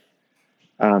that.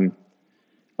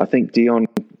 I think Dion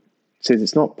says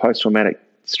it's not post-traumatic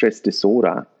stress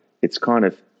disorder. It's kind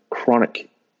of chronic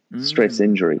stress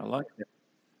injury. I like that.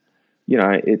 You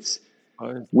know,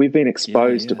 we've been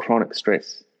exposed to chronic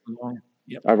stress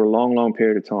over a long, long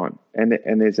period of time, and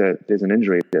there's an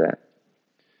injury to that.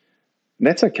 And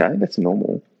that's okay. That's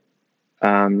normal.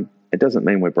 It doesn't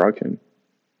mean we're broken,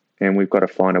 and we've got to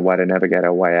find a way to navigate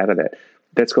our way out of that.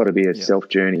 That's got to be a self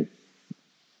journey.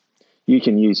 You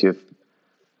can use your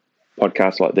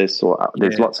podcast like this, or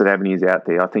there's lots of avenues out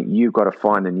there. I think you've got to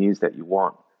find the news that you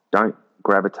want. Don't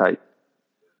gravitate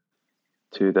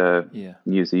to the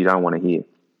news that you don't want to hear.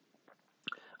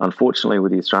 Unfortunately,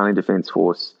 with the Australian Defence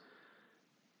Force,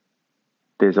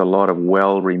 there's a lot of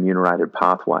well-remunerated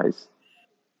pathways,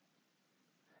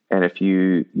 and if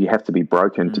you have to be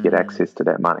broken to get access to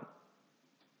that money.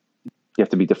 You have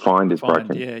to be defined as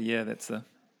broken. Yeah, that's the.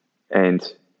 And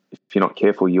if you're not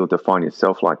careful, you'll define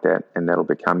yourself like that, and that'll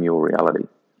become your reality.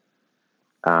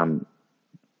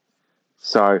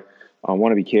 So I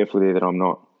want to be careful there that I'm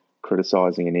not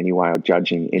criticizing in any way or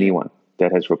judging anyone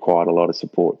that has required a lot of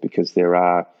support, because there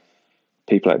are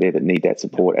people out there that need that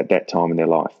support at that time in their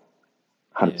life,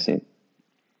 100%.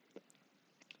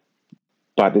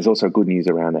 But there's also good news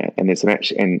around that, and there's some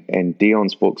and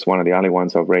Dion's book's one of the only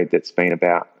ones I've read that's been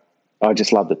about. I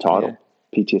just love the title,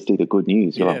 PTSD: The Good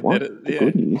News. You're like, what? The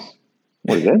good news?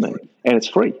 What does that mean? And it's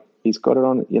free. He's got it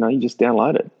on. You just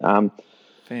download it.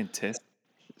 Fantastic.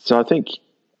 So I think,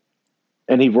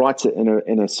 and he writes it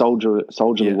in a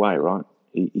soldierly way, right?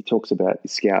 He talks about the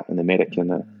scout and the medic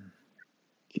and the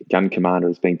gun commander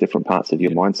as being different parts of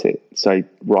your mindset. So he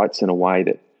writes in a way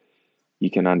that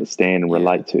you can understand and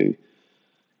relate to.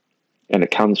 And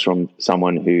it comes from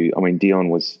someone who, Dion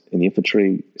was in the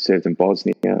infantry, served in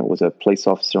Bosnia, was a police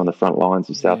officer on the front lines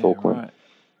of South Auckland.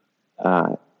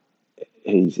 Right.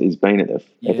 He's been at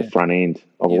the front end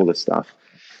of all this stuff,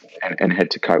 and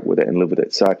had to cope with it and live with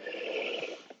it. So,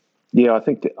 I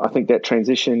think that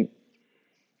transition,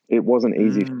 it wasn't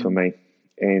easy for me,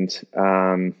 and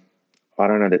I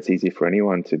don't know that's easy for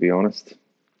anyone, to be honest.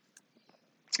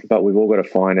 But we've all got to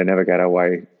find and navigate our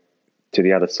way to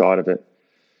the other side of it.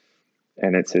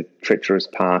 And it's a treacherous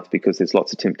path, because there's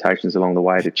lots of temptations along the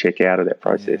way to check out of that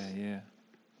process.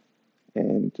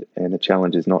 And the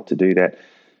challenge is not to do that.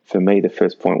 For me, the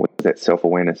first point was that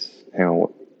self-awareness.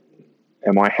 How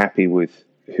am I happy with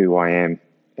who I am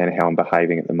and how I'm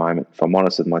behaving at the moment? If I'm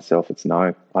honest with myself, it's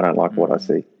no. I don't like what I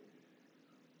see.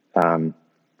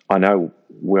 I know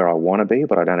where I want to be,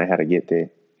 but I don't know how to get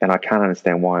there. And I can't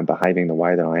understand why I'm behaving the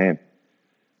way that I am.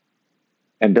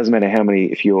 And it doesn't matter how many,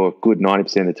 if you're good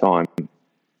 90% of the time,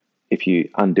 if you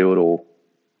undo it all,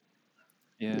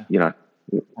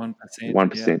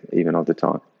 1% even of the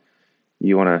time,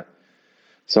 you want to.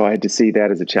 So I had to see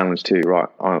that as a challenge too, right?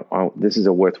 This is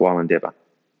a worthwhile endeavor.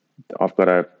 I've got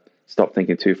to stop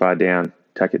thinking too far down,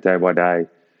 take it day by day,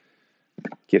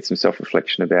 get some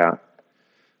self-reflection about.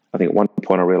 I think at one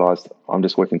point I realized I'm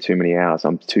just working too many hours.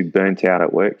 I'm too burnt out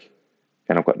at work,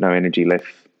 and I've got no energy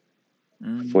left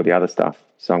for the other stuff.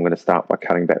 So I'm going to start by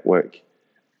cutting back work,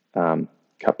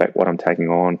 cut back what I'm taking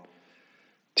on.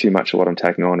 Too much of what I'm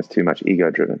taking on is too much ego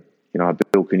driven.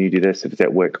 Bill, can you do this? If it's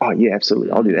at work, oh yeah,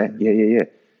 absolutely, I'll do that. Yeah.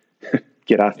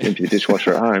 Get asked to empty the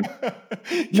dishwasher at home.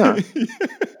 No.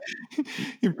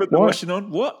 You put the washing on?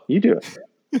 What? You do it.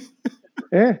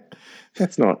 Yeah.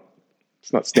 It's not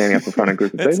standing up in front of a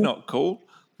group of people. That's not cool.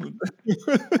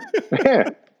 Yeah.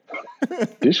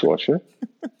 Dishwasher.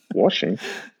 Washing.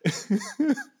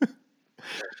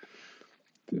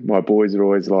 My boys are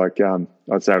always like,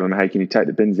 I'd say to them, hey, can you take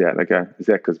the bins out? And they go, is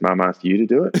that because Mum asked you to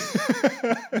do it?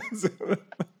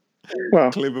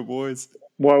 Well, clever boys.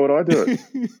 Why would I do it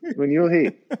when you're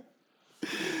here?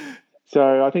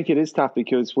 So I think it is tough,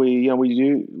 because we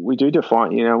do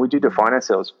define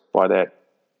ourselves by that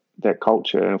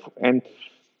culture, and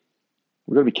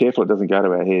we've got to be careful it doesn't go to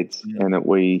our heads, and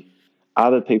that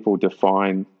other people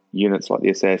define units like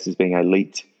the SAS as being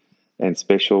elite and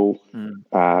special.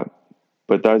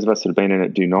 But those of us that have been in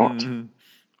it do not.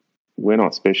 We're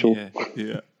not special.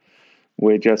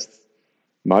 We're just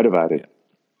motivated.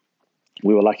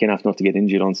 We were lucky enough not to get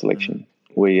injured on selection.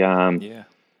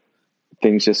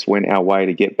 Things just went our way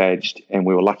to get badged, and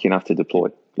we were lucky enough to deploy.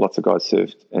 Lots of guys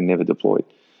served and never deployed.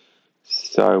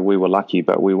 So we were lucky,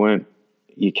 but we weren't.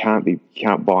 You can't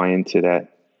buy into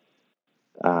that.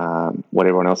 What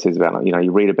everyone else says about,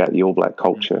 you read about the All Black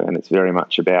culture, and it's very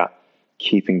much about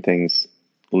keeping things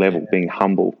level, being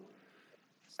humble.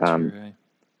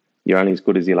 you're only as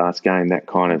good as your last game. That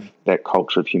kind of that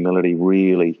culture of humility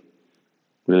really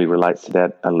relates to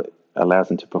that. Allows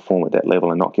them to perform at that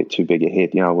level and not get too big a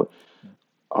head.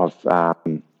 I've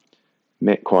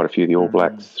met quite a few of the All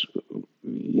Blacks,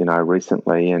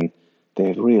 recently, and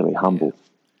they're really humble.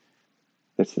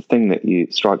 That's the thing that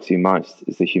strikes you most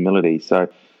is the humility. So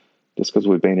just because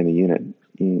we've been in the unit,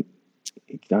 you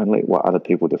don't let what other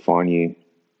people define you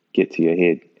get to your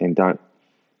head, and don't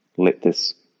let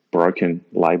this broken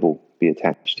label be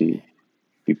attached to you.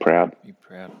 Be proud. Be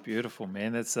proud. Beautiful,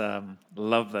 man. That's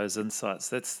love those insights.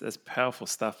 That's powerful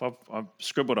stuff. I've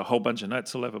scribbled a whole bunch of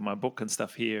notes all over my book and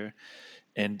stuff here,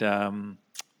 and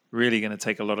really going to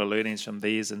take a lot of learnings from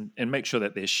these and make sure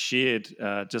that they're shared,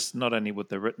 just not only with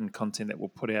the written content that we'll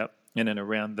put out in and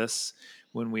around this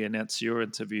when we announce your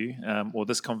interview or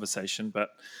this conversation, but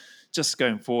just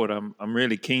going forward, I'm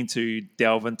really keen to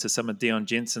delve into some of Dion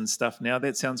Jensen's stuff now.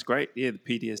 That sounds great. Yeah, the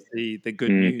PTSD, the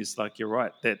good news. Like, you're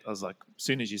right. That I was like, as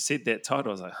soon as you said that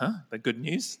title, I was like, huh? The good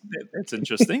news? That's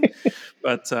interesting.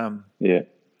 But yeah,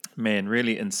 man,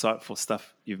 really insightful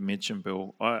stuff you've mentioned,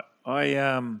 Bill.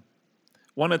 I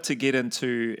wanted to get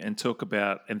into and talk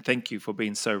about, and thank you for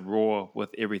being so raw with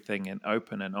everything and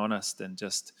open and honest, and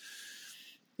just,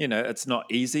 it's not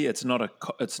easy. It's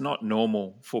not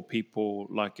normal for people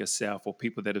like yourself or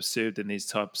people that have served in these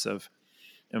types of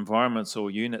environments or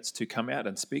units to come out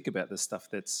and speak about this stuff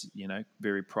that's,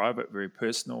 very private, very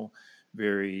personal,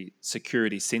 very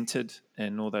security centered,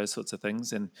 and all those sorts of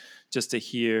things. And just to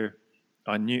hear,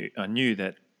 I knew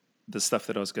that the stuff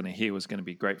that I was going to hear was going to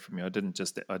be great for me. I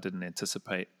didn't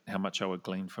anticipate how much I would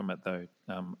glean from it, though,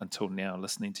 until now,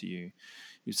 listening to you.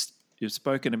 You've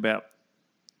spoken about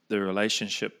the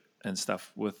relationship and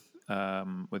stuff with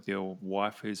your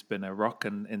wife, who's been a rock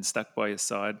and stuck by your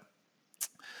side.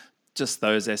 Just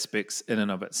those aspects in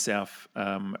and of itself,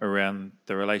 around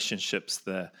the relationships,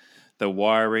 the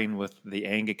wiring with the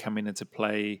anger coming into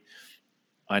play.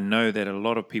 I know that a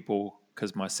lot of people,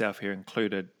 because myself here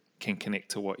included, can connect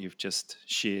to what you've just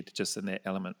shared, just in that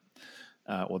element,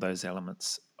 or those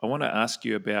elements. I want to ask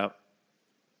you about,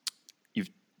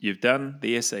 you've done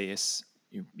the SAS.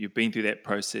 You've been through that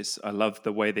process. I love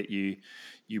the way that you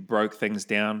broke things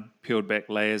down, peeled back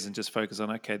layers, and just focus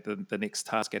on, okay, the next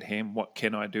task at hand, what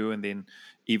can I do? And then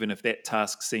even if that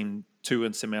task seemed too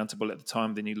insurmountable at the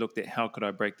time, then you looked at, how could I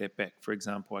break that back? For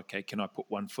example, okay, can I put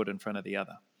one foot in front of the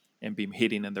other and be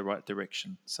heading in the right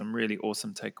direction? Some really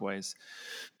awesome takeaways.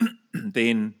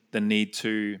 Then the need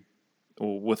to,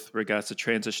 or with regards to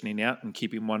transitioning out and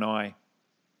keeping one eye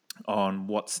on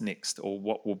what's next, or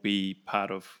what will be part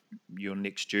of your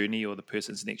next journey, or the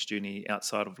person's next journey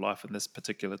outside of life in this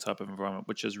particular type of environment,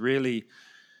 which is really,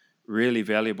 really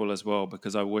valuable as well,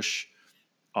 because I wish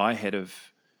I had have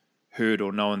heard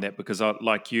or known that, because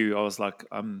like you, I was like,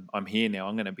 I'm here now,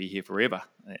 I'm going to be here forever,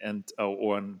 and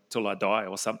or until I die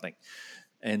or something.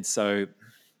 And so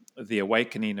the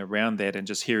awakening around that, and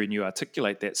just hearing you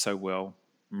articulate that so well,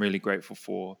 I'm really grateful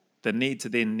for. The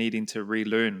needing to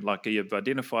relearn, like you've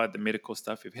identified the medical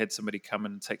stuff, you've had somebody come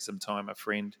and take some time, a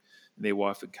friend, their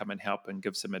wife, and come and help and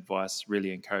give some advice,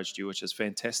 really encouraged you, which is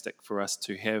fantastic for us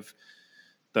to have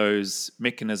those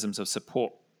mechanisms of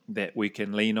support that we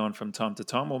can lean on from time to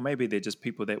time, or maybe they're just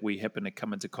people that we happen to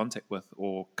come into contact with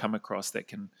or come across that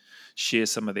can share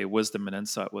some of their wisdom and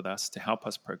insight with us to help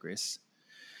us progress.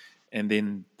 And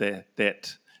then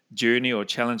that journey or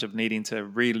challenge of needing to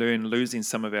relearn, losing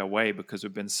some of our way, because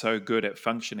we've been so good at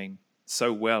functioning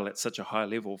so well at such a high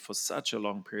level for such a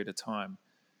long period of time,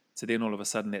 to then all of a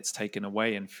sudden that's taken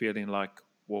away, and feeling like,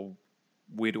 well,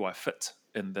 where do I fit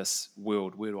in this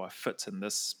world? Where do I fit in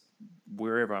this,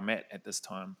 wherever I'm at this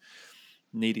time,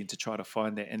 needing to try to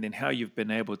find that. And then how you've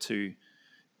been able to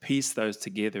piece those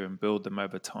together and build them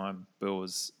over time, Bill,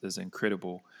 is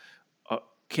incredible.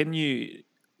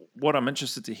 What I'm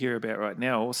interested to hear about right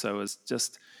now also is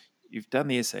just, you've done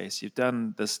the SAS, you've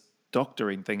done this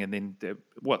doctoring thing, and then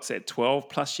what's that, 12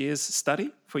 plus years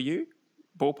study for you,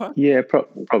 ballpark? Yeah,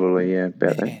 probably, yeah,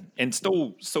 about that. And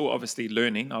still obviously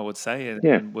learning, I would say,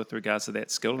 and with regards to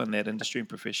that skill and that industry and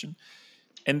profession.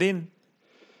 And then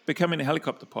becoming a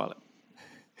helicopter pilot.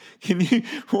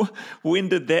 When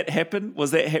did that happen?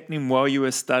 Was that happening while you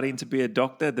were studying to be a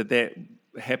doctor? Did that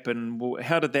happen?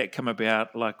 How did that come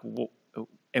about? Like,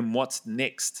 and what's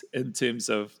next in terms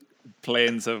of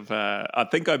plans of, I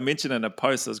think I mentioned in a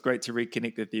post, it was great to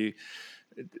reconnect with you.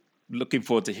 Looking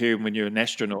forward to hearing when you're an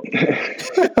astronaut.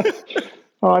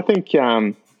 Well, I think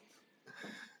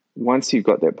once you've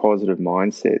got that positive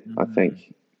mindset, I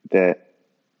think that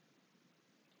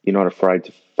you're not afraid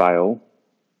to fail.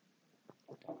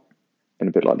 And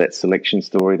a bit like that selection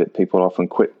story that people often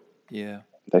quit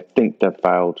they think they've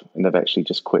failed and they've actually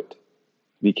just quit.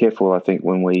 Be careful, I think,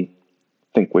 when we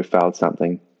think we've failed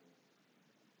something.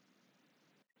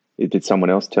 Did someone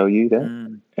else tell you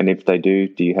that? And if they do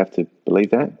you have to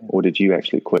believe that? Or did you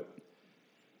actually quit?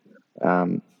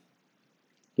 I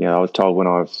was told when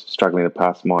I was struggling to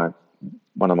pass one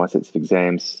of my sets of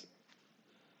exams,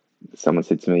 someone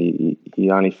said to me,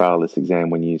 you only fail this exam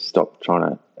when you stop trying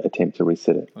to attempt to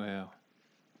resit it. Wow.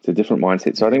 It's a different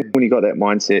mindset. So I think when you got that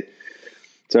mindset,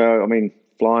 so, I mean,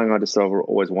 flying, I've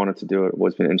always wanted to do it,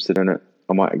 always been interested in it.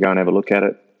 I might go and have a look at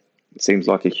it. It seems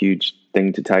like a huge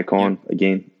thing to take on.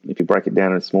 Again, if you break it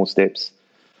down into small steps,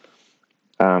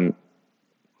 not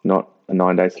a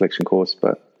 9-day selection course,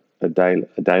 but a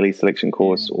daily selection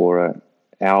course or a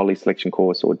hourly selection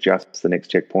course or just the next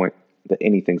checkpoint, that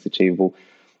anything's achievable.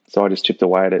 So I just chipped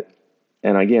away at it.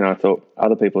 And again, I thought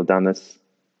other people have done this,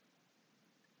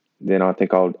 then I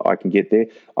think I can get there.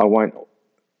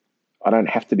 I don't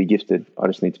have to be gifted. I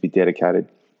just need to be dedicated.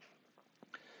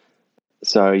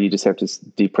 So you just have to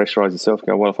depressurize yourself.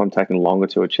 Go, well, if I'm taking longer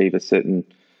to achieve a certain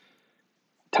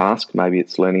task, maybe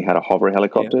it's learning how to hover a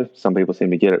helicopter. Some people seem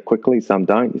to get it quickly, some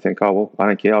don't. You think, oh, well, I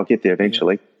don't care. I'll get there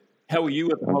eventually. How are you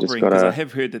with hovering? Because I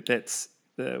have heard that's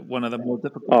one of the more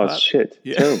difficult parts. Oh, shit.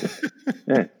 Terrible.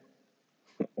 Yeah.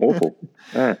 Awful.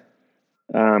 Yeah.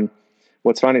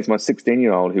 What's funny is my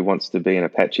 16-year-old who wants to be an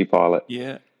Apache pilot.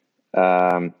 Yeah.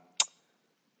 And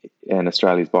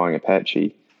Australia's buying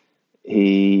Apache.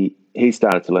 He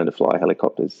started to learn to fly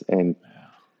helicopters, and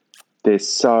they're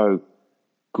so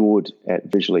good at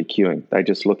visually cueing. They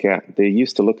just they're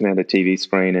used to looking at a TV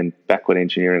screen and backward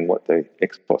engineering what the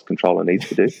Xbox controller needs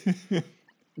to do.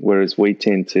 Whereas we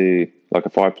tend to, like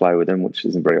if I play with them, which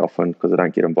isn't very often because I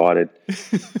don't get invited,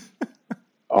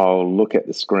 I'll look at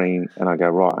the screen and I go,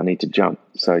 right, I need to jump.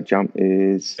 So jump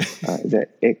is that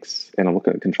X? And I look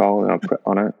at the controller and I press,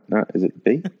 no, is it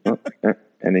B? Oh, no.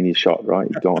 And then you're shot, right?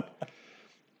 You're gone.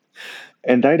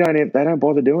 And they don't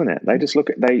bother doing that. They just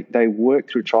they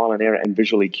work through trial and error and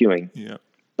visually cueing,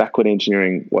 backward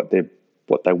engineering what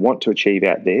they want to achieve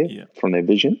out there from their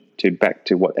vision back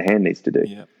to what the hand needs to do,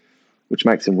 which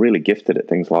makes them really gifted at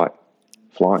things like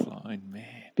flying. Man.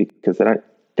 Because they don't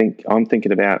think, I'm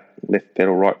thinking about left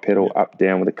pedal, right pedal, up,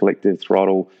 down with a collective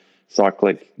throttle,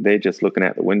 cyclic. They're just looking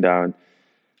out the window and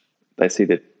they see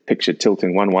the picture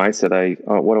tilting one way. So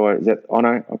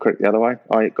I'll correct the other way.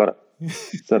 Oh, got it.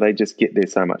 So they just get there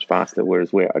so much faster,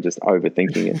 whereas we're just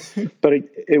overthinking it. But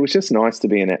it was just nice to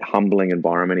be in that humbling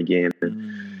environment again.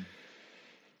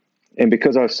 And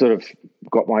because I've sort of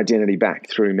got my identity back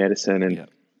through medicine, and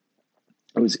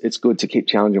it's good to keep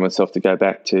challenging myself to go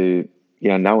back to,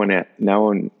 no one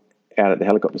out at the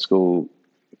helicopter school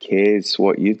cares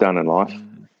what you've done in life. It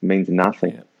means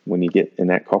nothing when you get in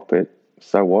that cockpit.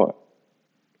 So what?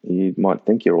 You might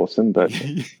think you're awesome, but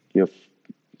you're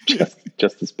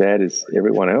just as bad as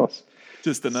everyone else.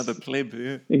 Just another pleb,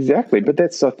 yeah. Exactly, but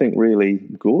that's, I think, really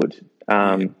good.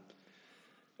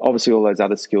 Obviously, all those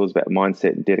other skills about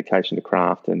mindset and dedication to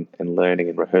craft and learning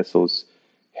and rehearsals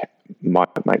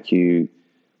might make you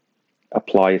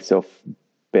apply yourself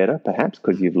better, perhaps,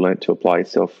 because you've learned to apply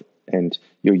yourself and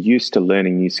you're used to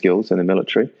learning new skills in the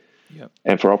military. Yep.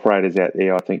 And for operators out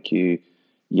there, I think you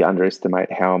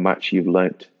underestimate how much you've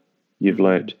learnt. You've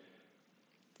learnt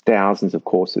thousands of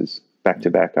courses back to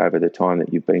back over the time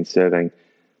that you've been serving.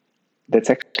 That's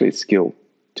actually a skill,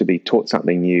 to be taught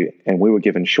something new. And we were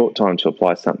given short time to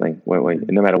apply something, weren't we?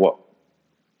 No matter what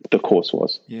the course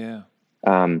was. Yeah.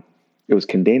 It was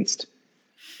condensed,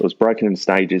 it was broken in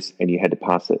stages, and you had to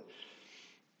pass it.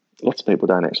 Lots of people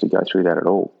don't actually go through that at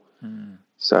all.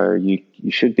 So you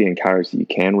should be encouraged that you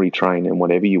can retrain in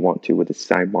whatever you want to with the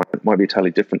same mind. It might be a totally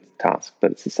different task,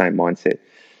 but it's the same mindset.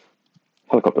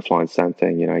 Helicopter flying, same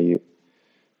thing, and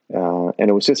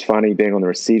it was just funny being on the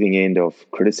receiving end of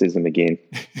criticism again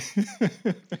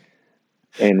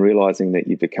and realizing that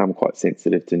you become quite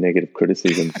sensitive to negative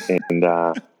criticism. And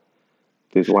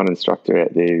there's one instructor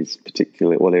out there who's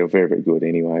particularly, well, they were very, very good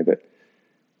anyway, but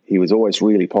he was always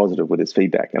really positive with his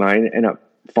feedback. And I ended up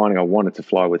finding I wanted to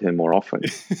fly with him more often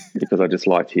because I just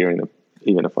liked hearing them,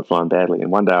 even if I flew badly. And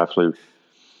one day I flew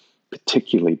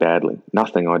particularly badly.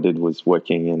 Nothing I did was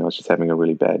working, and I was just having a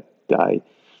really bad day.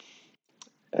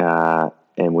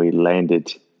 And we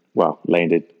landed.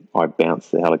 I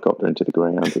bounced the helicopter into the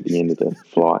ground at the end of the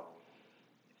flight,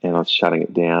 and I was shutting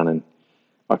it down, and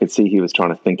I could see he was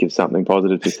trying to think of something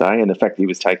positive to say, and the fact that he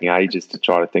was taking ages to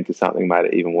try to think of something made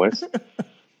it even worse.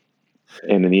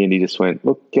 And in the end, he just went,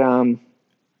 look, I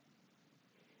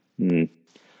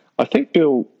think,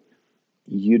 Bill,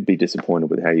 you'd be disappointed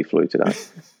with how you flew today.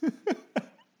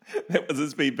 That was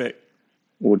his feedback.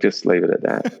 We'll just leave it at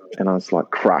that. And I was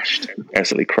like crushed,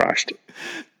 absolutely crushed.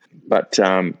 But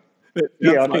I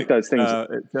think those things.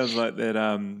 It sounds like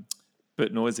that.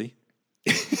 Bit noisy.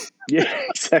 Yeah,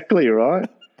 exactly right.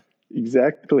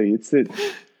 Exactly. It's it,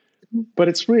 but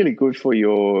it's really good for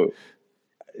your.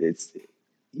 It's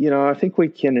I think we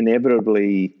can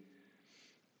inevitably.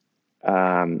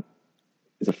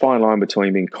 There's a fine line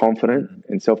between being confident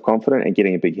and self-confident and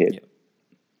getting a big head. Yep.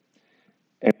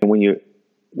 And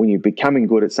when you're becoming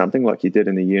good at something like you did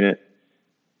in the unit,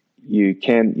 you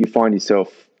find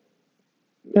yourself,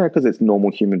 because it's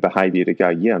normal human behavior to go,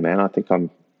 yeah, man, I think I'm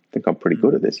pretty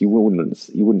good at this. You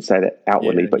wouldn't say that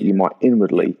outwardly, but you might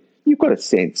inwardly. You've got a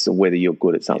sense of whether you're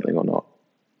good at something or not.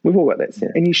 We've all got that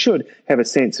sense, and you should have a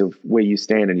sense of where you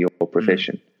stand in your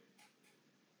profession.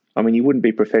 I mean, you wouldn't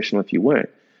be professional if you weren't.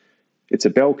 It's a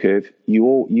bell curve. You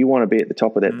want to be at the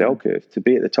top of that bell curve. To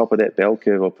be at the top of that bell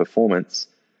curve of performance,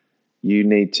 you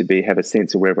need to have a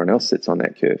sense of where everyone else sits on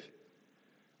that curve.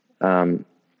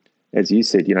 As you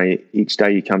said, each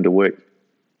day you come to work,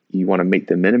 you want to meet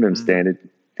the minimum standard,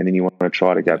 and then you want to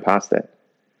try to go past that.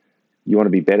 You want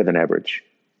to be better than average.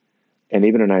 And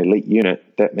even in an elite unit,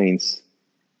 that means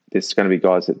there's going to be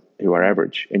guys who are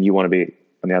average, and you want to be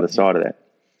on the other side of that.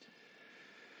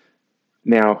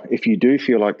 Now, if you do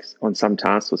feel like on some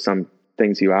tasks or some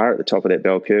things you are at the top of that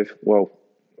bell curve, well,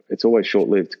 it's always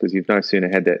short-lived, because you've no sooner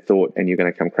had that thought and you're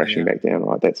going to come crashing back down,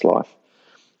 right? That's life.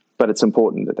 But it's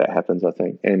important that happens, I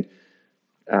think. And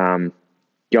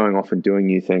going off and doing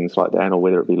new things like that, or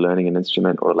whether it be learning an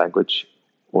instrument or a language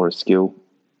or a skill,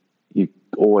 you've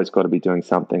always got to be doing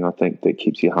something, I think, that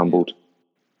keeps you humbled.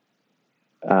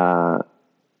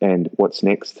 And what's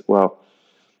next? Well,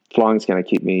 flying's going to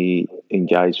keep me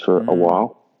engaged for a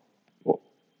while.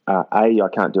 I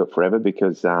can't do it forever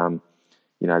because,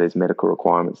 there's medical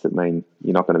requirements that mean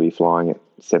you're not going to be flying at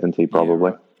 70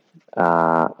 probably,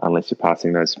 unless you're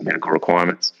passing those medical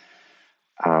requirements.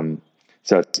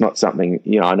 So it's not something,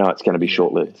 I know it's going to be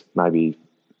short-lived, maybe,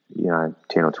 10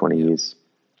 or 20 years.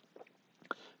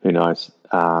 Who knows?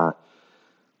 But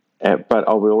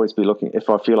I will always be looking, if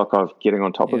I feel like I'm getting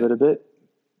on top of it a bit,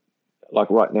 like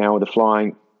right now with the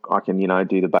flying, I can,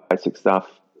 do the basic stuff,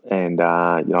 and,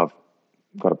 I've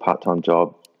got a part-time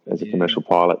job as a commercial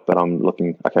pilot, but I'm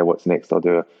looking, okay, what's next? I'll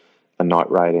do a night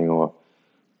rating or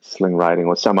sling rating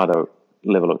or some other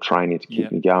level of training to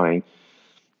keep me going.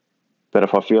 But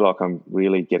if I feel like I'm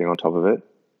really getting on top of it,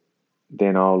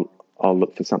 then I'll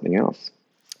look for something else.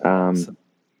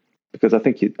 Because I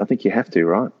think you have to,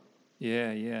 right?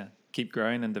 Yeah. Keep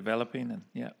growing and developing, and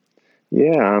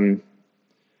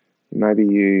maybe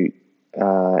you,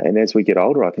 and as we get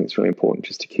older, I think it's really important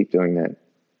just to keep doing that.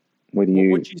 Whether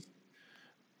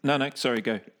No, sorry,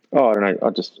 go. Oh, I don't know.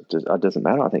 It doesn't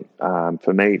matter. I think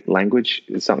for me, language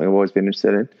is something I've always been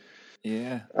interested in.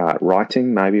 Yeah.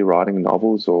 Writing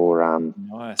novels, or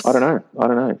nice. I don't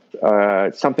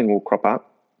know. Something will crop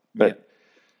up, but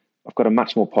I've got a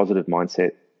much more positive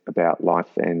mindset about life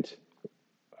and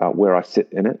where I sit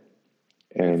in it.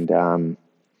 And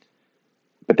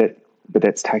but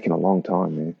that's taken a long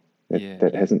time, man.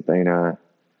 That hasn't been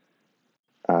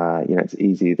it's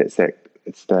easy.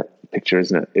 It's that picture,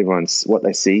 isn't it? Everyone's what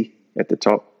they see at the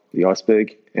top, the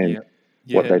iceberg, and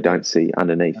what they don't see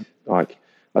underneath. Like,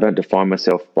 I don't define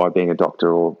myself by being a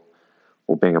doctor or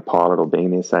being a pilot or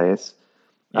being an SAS.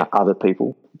 Other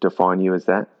people define you as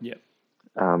that.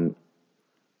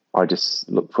 I just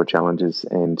look for challenges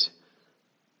and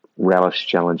relish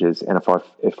challenges. And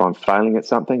if I'm failing at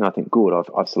something, I think, good,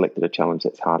 I've selected a challenge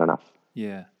that's hard enough.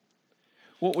 Yeah.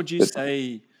 What would you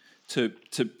say to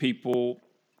people,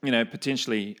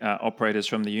 potentially operators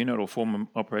from the unit or former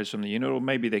operators from the unit, or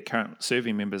maybe their current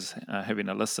serving members having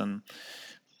a listen,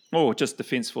 or just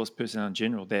Defence Force personnel in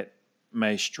general that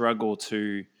may struggle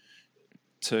to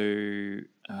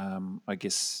I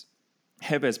guess,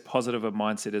 have as positive a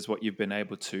mindset as what you've been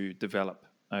able to develop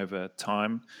over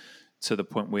time, to the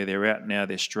point where they're out now,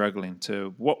 they're struggling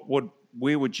to,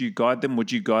 where would you guide them?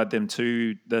 Would you guide them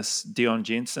to this Dion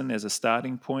Jensen as a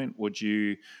starting point?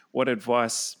 What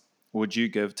advice would you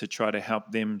give to try to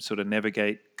help them sort of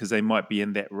navigate, because they might be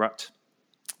in that rut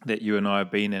that you and I have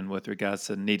been in with regards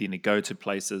to needing to go to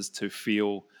places to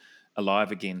feel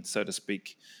alive again, so to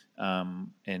speak, and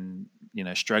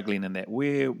struggling in that.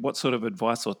 What sort of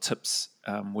advice or tips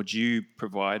would you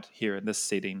provide here in this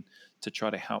setting to try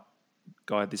to help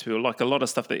guide these people? Like, a lot of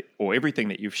stuff or everything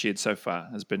that you've shared so far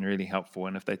has been really helpful,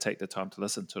 and if they take the time to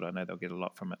listen to it, I know they'll get a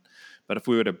lot from it. But if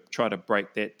we were to try to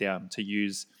break that down to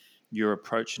use your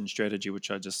approach and strategy,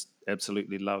 which I just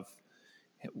absolutely love,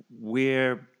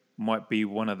 where might be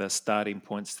one of the starting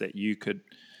points that you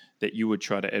would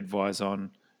try to advise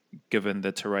on given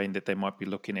the terrain that they might be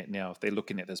looking at now. If they're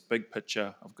looking at this big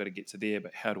picture, I've got to get to there,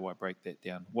 but how do I break that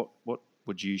down? What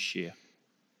would you share?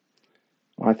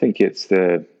 I think it's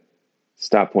the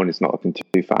start point is not looking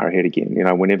too far ahead again.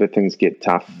 Whenever things get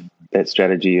tough, that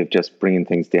strategy of just bringing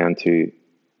things down to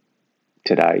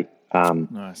today.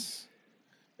 Nice.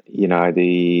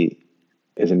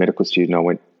 As a medical student, I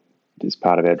went as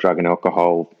part of our drug and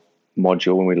alcohol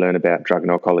module, and we learned about drug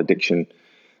and alcohol addiction.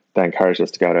 They encouraged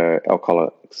us to go to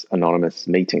Alcoholics Anonymous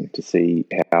meeting to see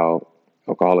how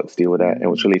alcoholics deal with that. And it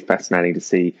was really fascinating to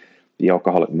see the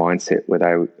alcoholic mindset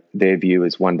where their view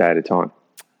is one day at a time.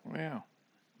 Wow.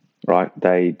 Right?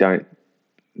 They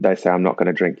say, I'm not going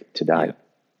to drink today. Yeah.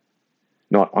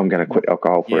 Not, I'm going to quit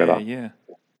alcohol forever. Yeah.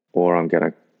 Or I'm going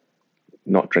to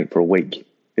not drink for a week.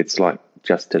 It's like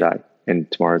just today,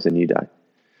 and tomorrow's a new day.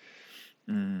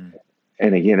 And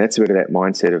again, that's a bit of that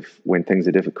mindset of when things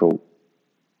are difficult,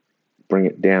 bring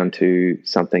it down to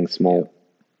something small.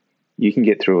 You can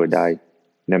get through a day,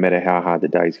 no matter how hard the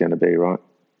day is going to be, right?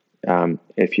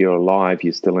 If you're alive,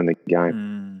 you're still in the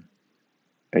game.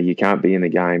 You can't be in the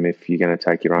game if you're going to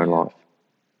take your own life.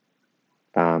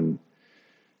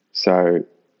 So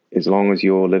as long as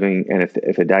you're living, and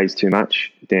if a day's too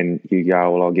much, then you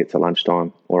go, well, I'll get to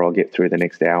lunchtime, or I'll get through the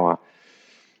next hour.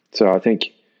 So I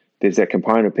think there's that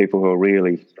component of people who are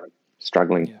really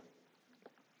struggling.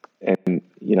 And,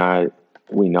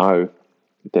 we know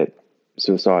that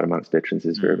suicide amongst veterans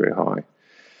is very, very high.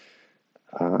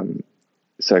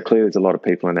 So clearly there's a lot of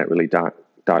people in that really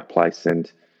dark place. And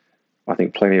I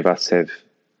think plenty of us have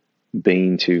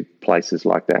been to places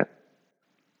like that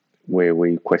where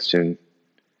we question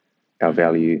our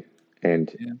value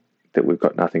and that we've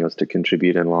got nothing else to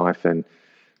contribute in life. And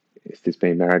if there's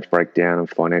been marriage breakdown and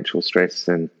financial stress,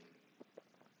 and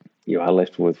you are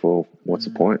left with, well, what's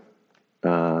the point?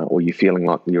 Or you're feeling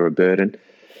like you're a burden.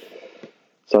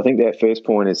 So I think that first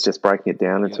point is just breaking it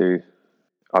down into,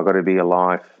 I've got to be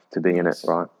alive to be in it,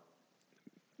 right?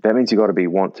 That means you've got to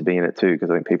want to be in it too,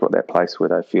 because I think people at that place where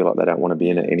they feel like they don't want to be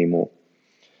in it anymore.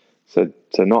 So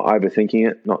not overthinking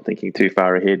it, not thinking too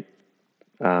far ahead.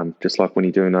 Just like when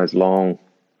you're doing those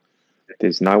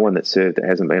there's no one that served that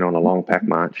hasn't been on a long pack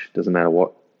march. Doesn't matter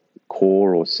what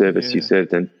corps or service you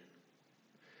served in.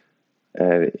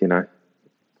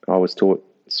 I was taught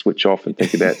switch off and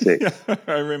think about sex.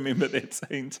 I remember that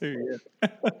saying too.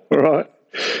 Right.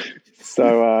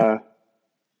 So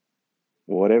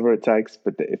whatever it takes,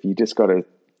 but if you just got to,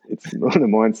 it's not the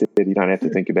mindset that you don't have to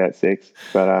think about sex,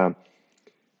 but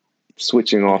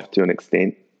switching off to an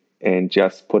extent and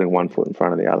just putting one foot in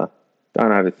front of the other.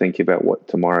 Don't overthink about what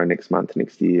tomorrow, next month,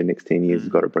 next year, next 10 years has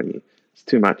got to bring you. It's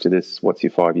too much of this, what's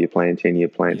your 5-year plan, 10-year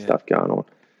plan stuff going on.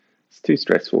 It's too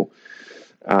stressful.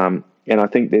 And I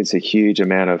think there's a huge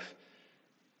amount of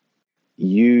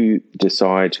you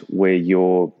decide where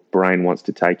your brain wants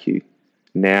to take you.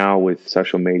 Now with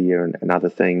social media and other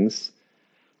things,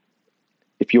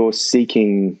 if you're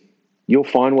seeking, you'll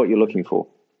find what you're looking for.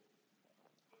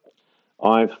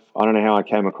 I don't know how I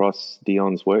came across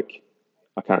Dion's work.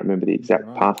 I can't remember the exact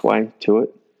pathway to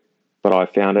it, but I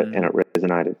found it and it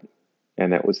resonated.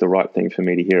 And that was the right thing for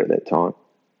me to hear at that time.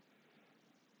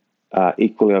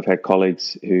 Equally, I've had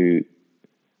colleagues who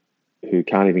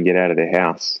can't even get out of their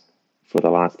house for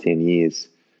the last 10 years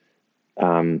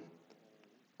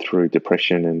through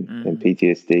depression and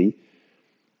PTSD.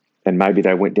 And maybe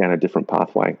they went down a different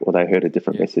pathway or they heard a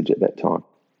different message at that time.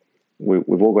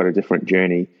 We've all got a different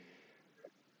journey.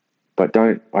 But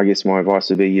I guess my advice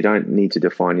would be, you don't need to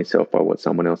define yourself by what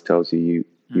someone else tells you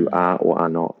are or are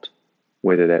not,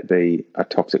 whether that be a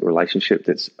toxic relationship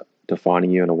that's defining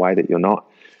you in a way that you're not,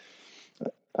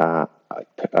 a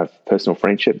personal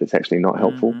friendship that's actually not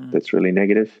helpful, that's really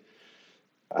negative,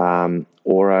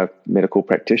 or a medical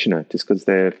practitioner. Just because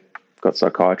they've got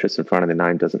psychiatrists in front of their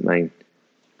name doesn't mean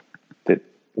that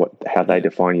how they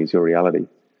define you is your reality.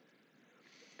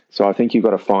 So I think you've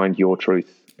got to find your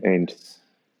truth, and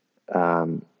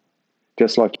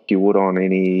just like you would on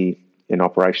an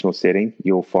operational setting,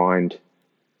 you'll find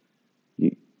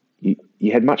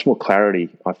you had much more clarity,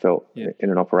 I felt, in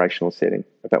an operational setting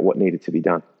about what needed to be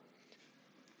done.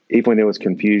 Even when there was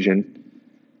confusion,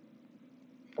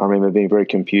 I remember being very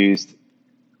confused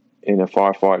in a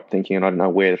firefight, thinking, and I don't know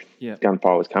where the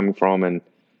gunfire was coming from, and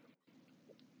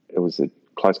it was a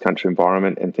close country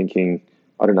environment, and thinking,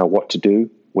 I don't know what to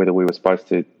do, whether we were supposed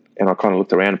to, and I kind of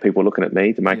looked around and people looking at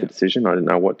me to make a decision. I didn't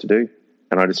know what to do.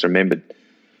 And I just remembered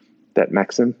that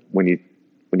maxim, when you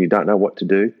don't know what to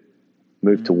do,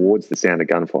 move towards the sound of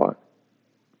gunfire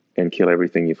and kill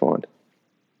everything you find.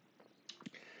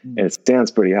 And it sounds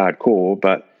pretty hardcore,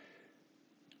 but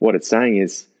what it's saying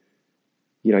is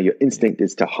Your instinct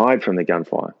is to hide from the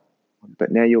gunfire,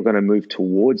 but now you're going to move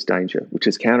towards danger, which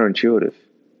is counterintuitive.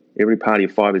 Every part of your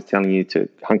fiber is telling you to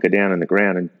hunker down in the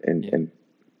ground and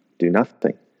do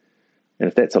nothing. And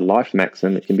if that's a life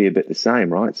maxim, it can be a bit the same,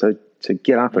 right? So to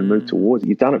get up and move towards it,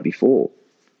 you've done it before.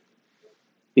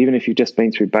 Even if you've just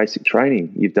been through basic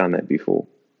training, you've done that before.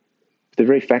 The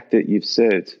very fact that you've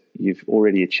served, you've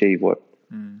already achieved what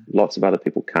lots of other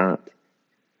people can't.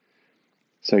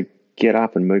 So get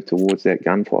up and move towards that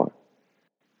gunfire.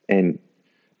 And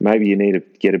maybe you need to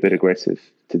get a bit aggressive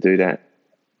to do that.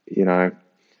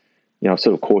 I've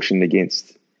sort of cautioned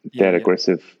against that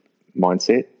aggressive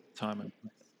mindset.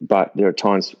 But there are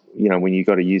times, when you've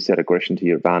got to use that aggression to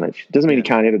your advantage. It doesn't mean you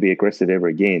can't ever be aggressive ever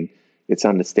again. It's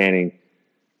understanding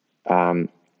how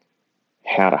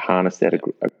to harness that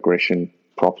aggression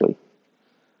properly.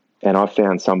 And I've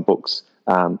found some books.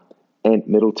 Ant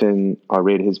Middleton, I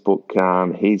read his book.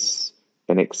 He's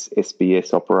an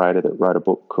ex-SBS operator that wrote a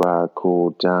book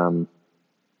called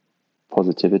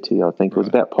Positivity. I think it was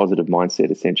about positive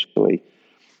mindset, essentially.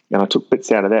 And I took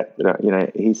bits out of that.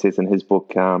 He says in his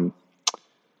book,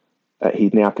 he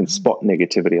now can spot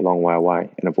negativity a long way away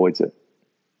and avoids it.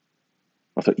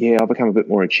 I thought, I've become a bit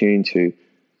more attuned to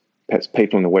perhaps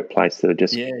people in the workplace that are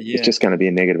just, it's just going to be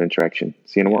a negative interaction.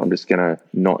 So you know what, I'm just going to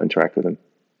not interact with them.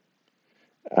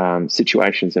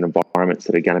 Situations and environments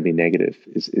that are going to be negative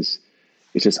is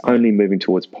just only moving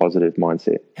towards positive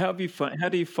mindset. How do you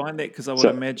find that? Because I would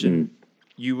imagine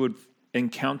you would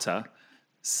encounter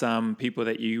some people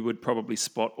that you would probably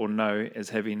spot or know as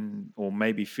having, or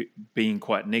maybe being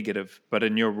quite negative, but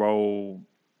in your role,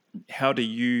 are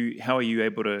you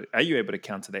able to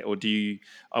counter that? Or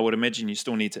I would imagine you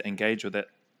still need to engage with it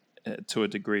to a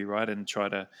degree, right? And try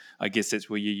to, I guess that's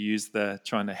where you use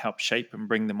trying to help shape and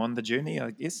bring them on the journey, I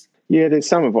guess. Yeah, there's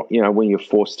some of, when you're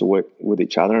forced to work with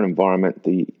each other in an environment,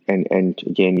 and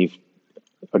again,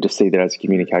 I just see that as a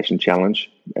communication challenge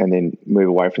and then move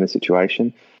away from the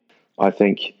situation. I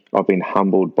think I've been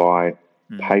humbled by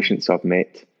patients I've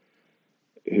met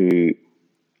who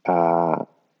are,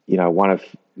 one of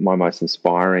my most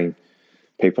inspiring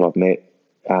people I've met,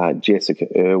 Jessica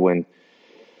Irwin.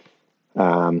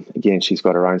 Again, she's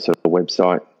got her own sort of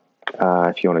website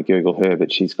if you want to Google her,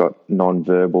 but she's got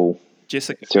non-verbal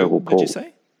cerebral palsy.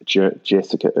 Did you say?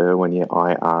 Jessica Irwin,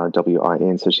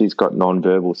 IRWIN. So she's got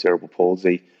non-verbal cerebral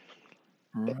palsy.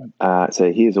 Right.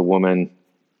 So here's a woman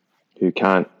who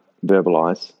can't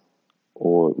verbalize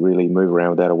or really move around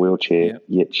without a wheelchair,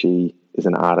 yet she is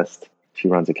an artist. She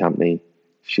runs a company.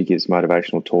 She gives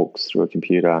motivational talks through a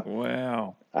computer.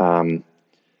 Wow. And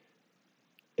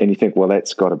you think, well,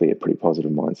 that's got to be a pretty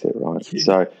positive mindset, right? Yeah.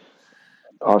 So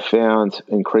I found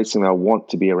increasingly I want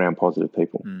to be around positive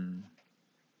people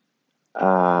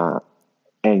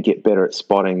and get better at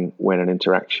spotting when an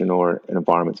interaction or an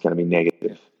environment is going to be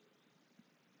negative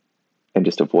and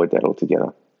just avoid that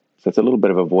altogether. So it's a little bit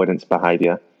of avoidance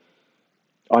behavior.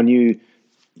 I knew,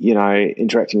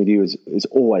 interacting with you is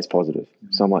always positive.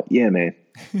 So I'm like, yeah, man,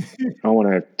 I want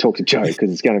to talk to Joe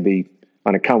because it's going to be,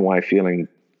 I'm going to come away feeling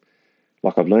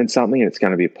like I've learned something and it's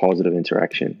going to be a positive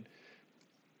interaction.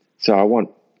 So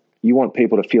you want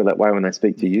people to feel that way when they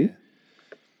speak to you,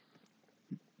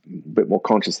 a bit more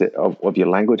conscious of your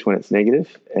language when it's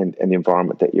negative and the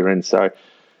environment that you're in. So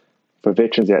for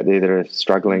veterans out there that are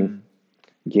struggling,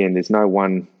 again, there's no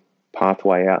one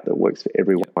pathway out that works for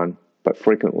everyone, but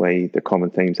frequently the common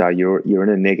themes are you're in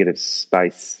a negative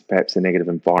space, perhaps a negative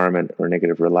environment or a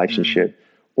negative relationship,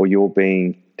 or you're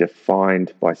being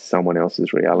defined by someone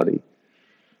else's reality.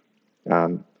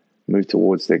 Move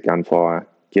towards that gunfire,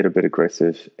 get a bit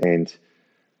aggressive, and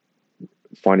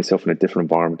find yourself in a different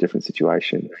environment, different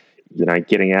situation.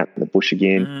 Getting out in the bush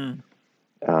again.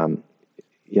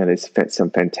 There's some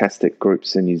fantastic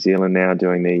groups in New Zealand now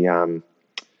doing the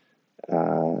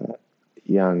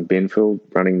Young Benfield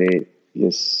running their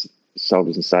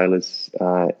Soldiers and Sailors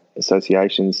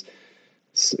associations.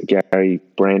 Gary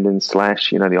Brandon /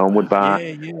 the Onward Bar.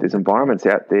 There's environments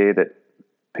out there that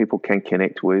people can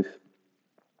connect with,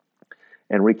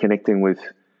 and reconnecting with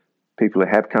people who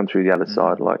have come through the other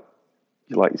side, like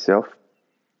yourself,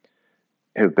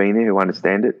 who've been there, who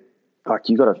understand it. Like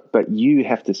but you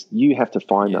have to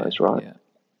find those, right? Yeah.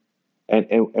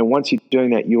 And once you're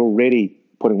doing that, you're already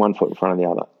putting one foot in front of the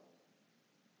other.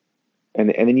 And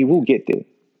then you will get there.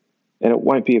 And it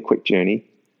won't be a quick journey.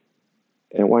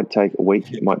 And it won't take a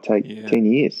week. It might take 10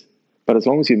 years. But as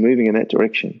long as you're moving in that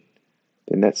direction,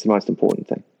 then that's the most important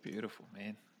thing. Beautiful,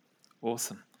 man.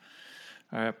 Awesome.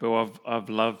 All right, Bill, I've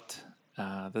loved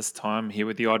this time here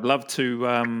with you. I'd love to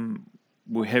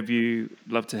have you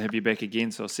back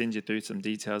again, so I'll send you through some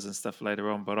details and stuff later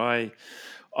on. But I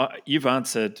You've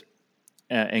answered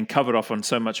and covered off on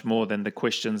so much more than the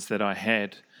questions that I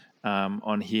had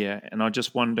on here. And I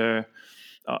just wonder,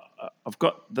 I've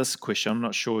got this question. I'm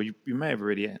not sure. You may have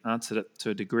already answered it to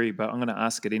a degree, but I'm going to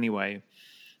ask it anyway.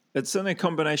 It's in a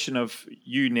combination of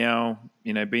you now,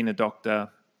 being a doctor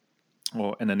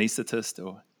or an anaesthetist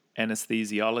or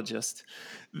anesthesiologist.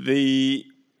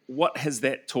 What has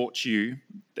that taught you?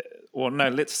 Or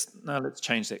let's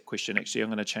change that question. Actually, I'm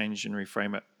going to change and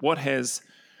reframe it. What has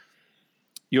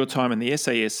your time in the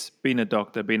SAS, being a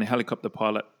doctor, being a helicopter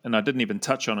pilot, and I didn't even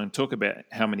touch on and talk about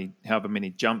however many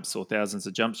jumps or thousands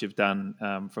of jumps you've done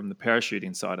from the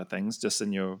parachuting side of things, just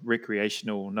in your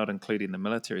recreational, not including the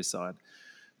military side.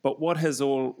 But what have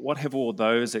all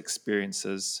those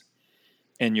experiences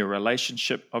in your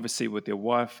relationship, obviously with your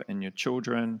wife and your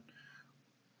children,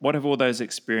 what have all those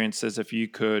experiences, if you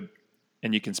could,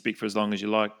 and you can speak for as long as you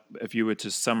like, if you were to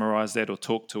summarize that or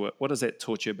talk to it, what has that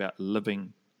taught you about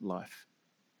living life?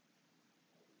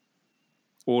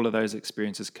 All of those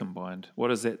experiences combined.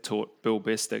 What has that taught Bill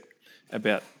Bestick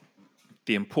about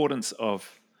the importance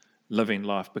of living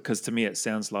life? Because to me, it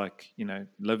sounds like,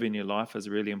 living your life is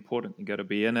really important. You got to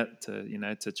be in it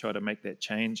to try to make that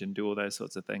change and do all those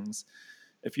sorts of things.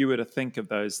 If you were to think of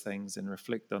those things and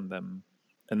reflect on them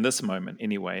in this moment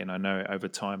anyway, and I know over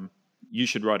time, you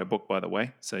should write a book, by the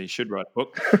way, so you should write a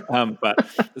book.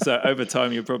 So over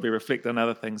time, you'll probably reflect on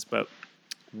other things, but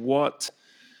what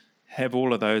have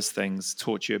all of those things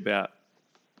taught you about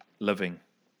living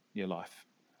your life?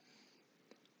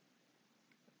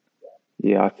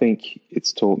 Yeah, I think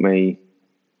it's taught me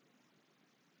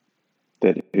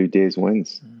that who dares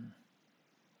wins.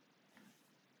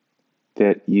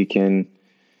 That you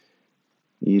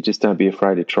just don't be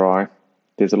afraid to try.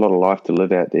 There's a lot of life to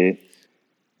live out there.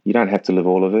 You don't have to live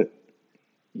all of it.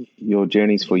 Your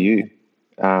journey's for you.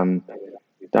 Don't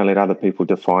let other people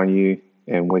define you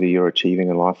and whether you're achieving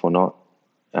in life or not.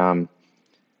 I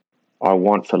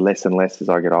want for less and less as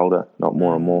I get older, not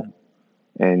more and more.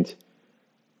 And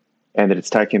that it's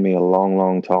taken me a long,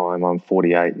 long time, I'm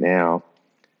 48 now,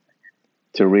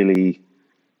 to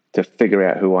figure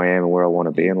out who I am and where I want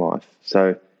to be in life.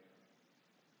 So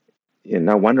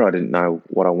no wonder I didn't know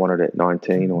what I wanted at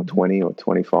 19 or 20 or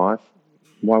 25.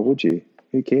 Why would you?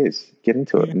 Who cares? Get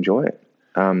into it, enjoy it.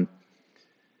 You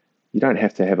don't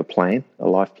have to have a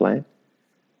life plan.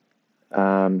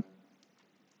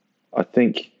 I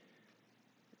think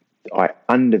I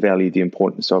undervalued the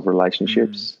importance of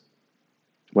relationships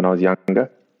when I was younger. A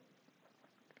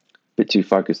bit too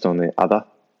focused on the other.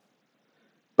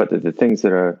 But the things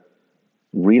that are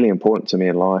really important to me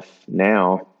in life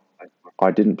now,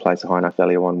 I didn't place a high enough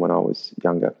value on when I was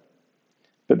younger.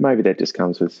 But maybe that just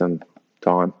comes with some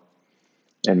time.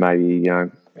 And maybe,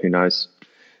 who knows?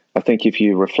 I think if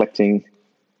you're reflecting,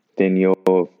 then you're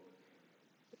going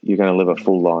to live a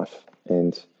full life.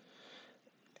 And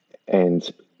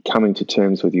coming to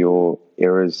terms with your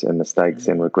errors and mistakes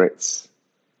and regrets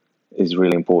is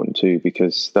really important too,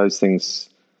 because those times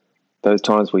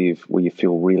where you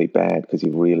feel really bad because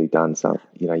you've really done something,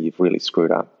 you've really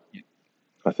screwed up.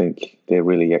 I think they're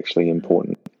really actually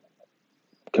important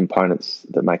components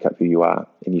that make up who you are,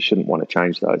 and you shouldn't want to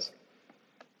change those.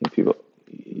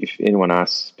 If anyone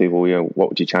asks people, what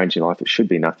would you change in life? It should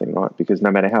be nothing, right? Because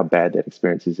no matter how bad that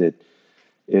experience is, it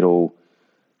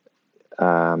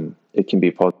can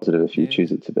be positive if you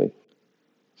choose it to be.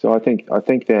 So I think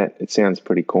that it sounds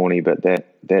pretty corny, but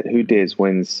that who dares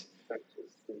wins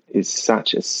is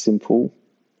such a simple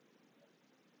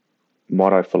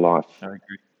motto for life. I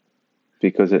agree.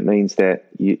 Because it means that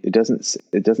it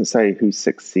doesn't say who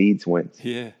succeeds wins.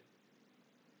 Yeah.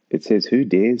 It says who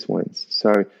dares wins.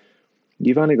 So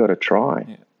you've only got to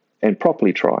try and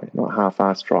properly try, not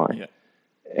half-assed try. Yeah.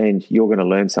 And you're going to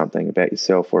learn something about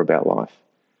yourself or about life.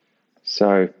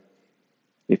 So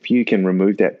if you can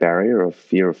remove that barrier of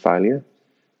fear of failure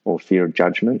or fear of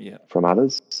judgment from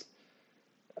others,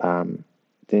 then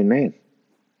man,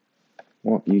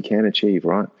 what you can achieve,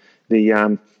 right?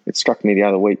 It struck me the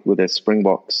other week with the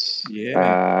Springboks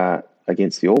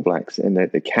against the All Blacks, and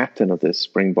the captain of the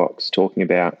Springboks talking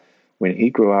about when he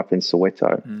grew up in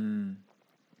Soweto.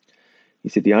 He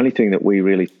said the only thing that we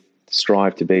really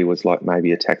strived to be was like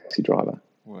maybe a taxi driver.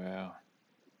 Wow.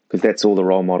 Because that's all the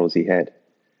role models he had.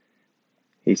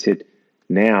 He said,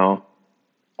 now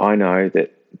I know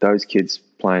that those kids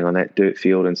playing on that dirt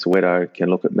field in Soweto can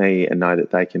look at me and know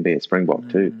that they can be a Springbok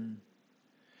too.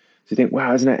 So you think,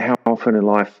 wow, isn't it how often in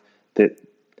life that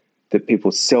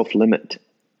people self-limit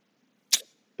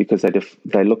because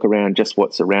they look around just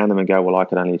what's around them and go, well, I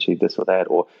can only achieve this or that,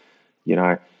 or,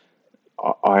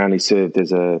 I only served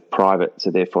as a private, so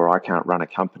therefore I can't run a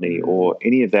company, or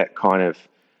any of that kind of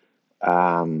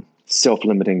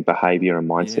self-limiting behavior and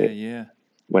mindset,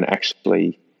 when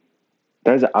actually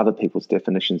those are other people's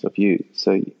definitions of you.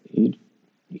 So you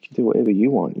can do whatever you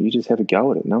want. You just have a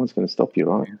go at it. No one's going to stop you,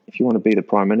 right? If you want to be the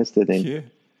Prime Minister, then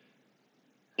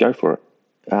go for it.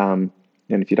 And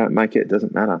if you don't make it, it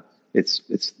doesn't matter. It's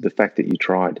the fact that you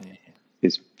tried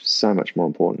is so much more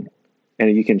important.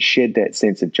 And you can shed that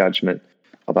sense of judgment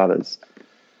of others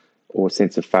or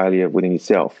sense of failure within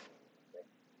yourself,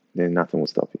 then nothing will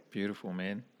stop you. Beautiful,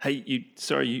 man. Hey, you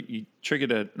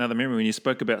triggered another memory when you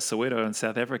spoke about Soweto in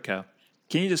South Africa.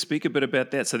 Can you just speak a bit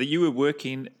about that? So that you were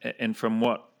working, and from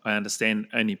what I understand,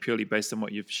 only purely based on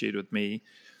what you've shared with me,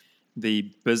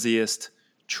 the busiest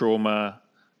trauma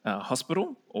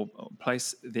hospital or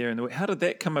place there in the world. How did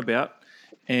that come about?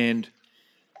 And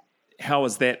how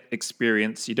was that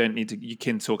experience? You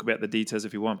can talk about the details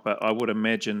if you want, but I would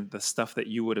imagine the stuff that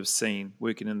you would have seen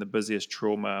working in the busiest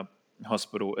trauma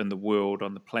hospital in the world,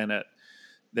 on the planet,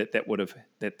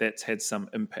 that's had some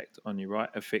impact on you, right?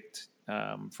 Effect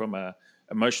from a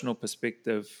emotional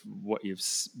perspective, what you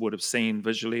would have seen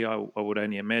visually, I would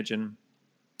only imagine.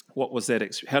 What was that?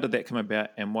 How did that come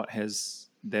about, and what has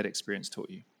that experience taught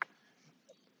you?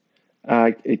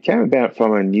 It came about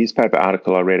from a newspaper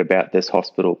article I read about this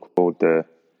hospital called the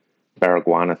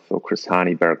Baragwanath or Chris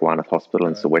Hani Baragwanath Hospital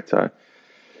in Soweto.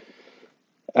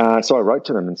 So I wrote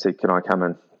to them and said, "Can I come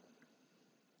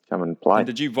and play?" And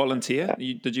did you volunteer?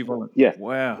 Did you volunteer? Yeah.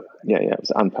 Wow. Yeah. It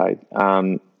was unpaid.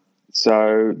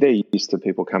 So they're used to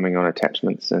people coming on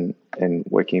attachments and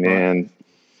working there, and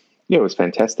it was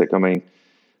fantastic. I mean,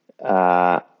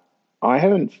 I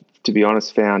haven't, to be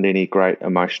honest, found any great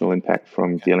emotional impact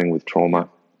from dealing with trauma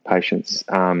patients.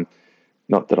 Not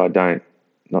that I'm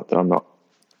not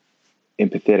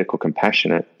empathetic or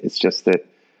compassionate. It's just that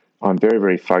I'm very,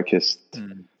 very focused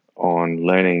on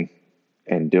learning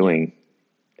and doing.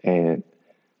 And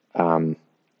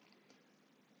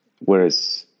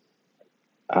whereas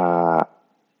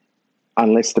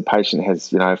unless the patient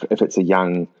has, if it's a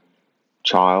young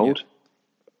child,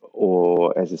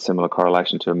 or as a similar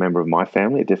correlation to a member of my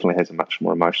family, it definitely has a much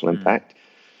more emotional impact.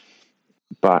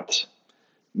 But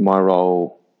my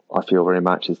role, I feel very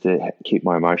much, is to keep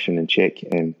my emotion in check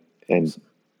and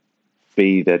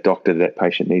be the doctor that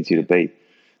patient needs you to be,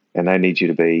 and they need you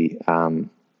to be on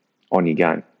your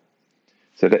game.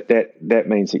 So that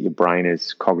means that your brain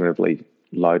is cognitively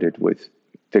loaded with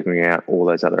figuring out all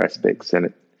those other aspects,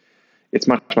 and it's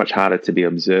much, much harder to be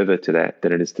observer to that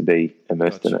than it is to be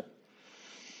immersed in it.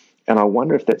 And I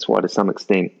wonder if that's why, to some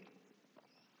extent,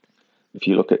 if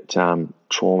you look at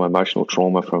trauma, emotional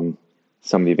trauma from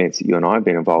some of the events that you and I have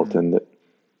been involved in, that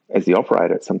as the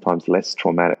operator, it's sometimes less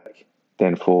traumatic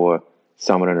than for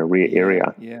someone in a rare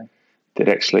area that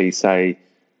actually, say,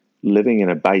 living in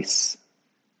a base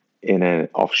in an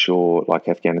offshore like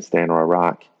Afghanistan or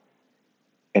Iraq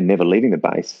and never leaving the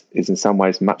base is in some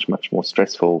ways much, much more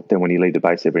stressful than when you leave the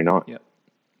base every night. Yep.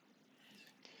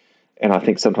 And I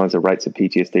think sometimes the rates of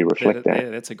PTSD reflect that. Yeah,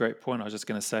 that's a great point. I was just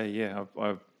going to say,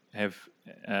 I have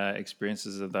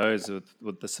experiences of those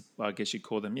with the, I guess you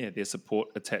call them, their support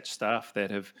attached staff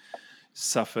that have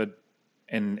suffered.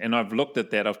 And I've looked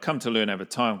at that. I've come to learn over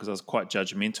time, because I was quite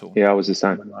judgmental. Yeah, I was the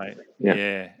same.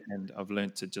 And I've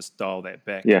learned to just dial that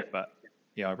back. Yeah. But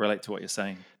I relate to what you're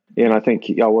saying. Yeah, and I think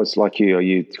I was like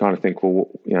you kind of think, well,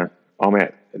 I'm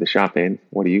at the sharp end.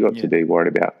 What do you got to be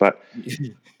worried about? But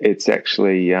it's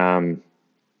actually,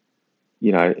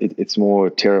 it's more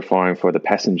terrifying for the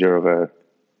passenger of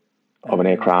an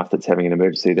aircraft that's having an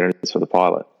emergency than it is for the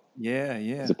pilot. Yeah.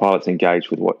 Because the pilot's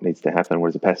engaged with what needs to happen,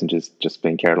 whereas the passenger's just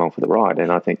being carried along for the ride.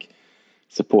 And I think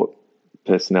support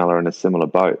personnel are in a similar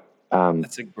boat.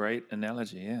 That's a great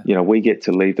analogy, yeah. We get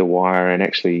to leave the wire and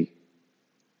actually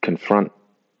confront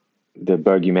the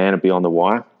bogeyman and be on the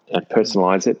wire and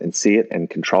personalize it and see it and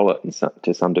control it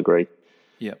to some degree.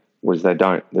 Yeah. Whereas they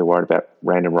don't. They're worried about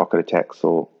random rocket attacks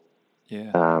or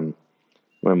when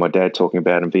my dad talking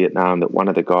about in Vietnam that one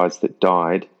of the guys that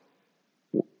died,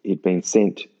 he'd been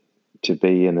sent to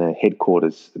be in the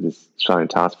headquarters of this Australian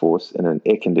task force in an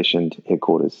air-conditioned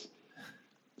headquarters,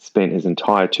 spent his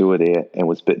entire tour there and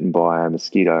was bitten by a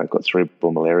mosquito, got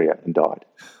cerebral malaria and died.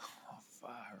 Oh,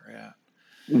 far out.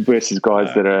 Versus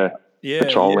guys that are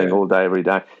patrolling all day, every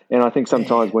day. And I think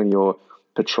sometimes when you're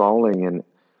patrolling, and,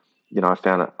 I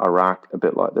found Iraq a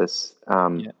bit like this,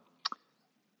 it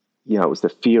was the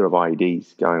fear of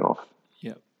IEDs going off.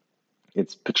 Yeah.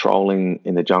 It's patrolling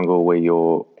in the jungle where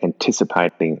you're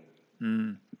anticipating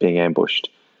being ambushed,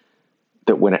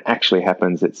 that when it actually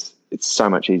happens, it's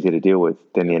so much easier to deal with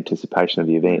than the anticipation of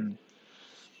the event.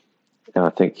 And I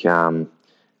think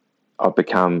I've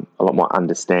become a lot more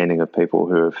understanding of people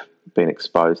who have been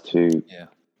exposed to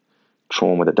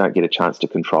trauma that don't get a chance to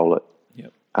control it.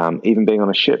 Even being on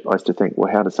a ship, I used to think,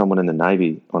 well, how does someone in the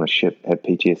Navy on a ship have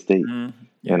PTSD?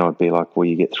 And I'd be like, well,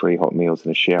 you get 3 hot meals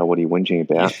and a shower. What are you whinging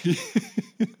about?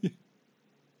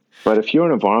 But if you're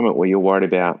in an environment where you're worried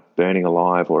about burning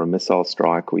alive or a missile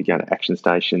strike, or you go to action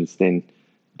stations, then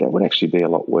that would actually be a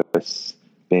lot worse,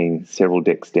 being several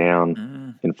decks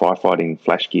down in firefighting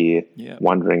flash gear,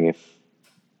 wondering if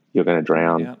you're going to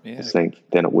drown or sink,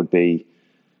 than it would be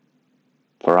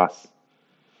for us.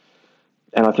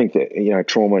 And I think that, you know,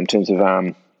 trauma in terms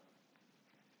of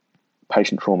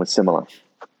patient trauma is similar.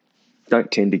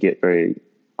 Don't tend to get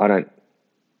I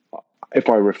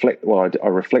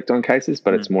reflect on cases,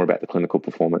 but it's more about the clinical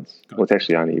performance. Well, it's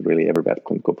actually only really ever about the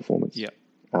clinical performance.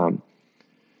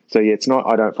 It's not,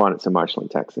 I don't find it's emotionally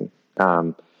taxing.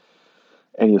 And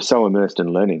you're so immersed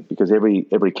in learning, because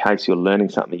every case you're learning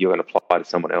something you're going to apply to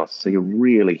someone else. So you're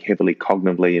really heavily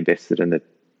cognitively invested in the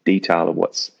detail of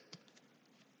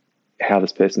how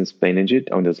this person's been injured.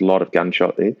 I mean, there's a lot of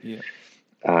gunshot there.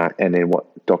 And then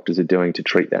what doctors are doing to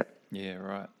treat that.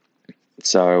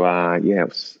 So,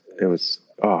 it was,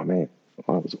 oh man, it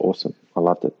was awesome. I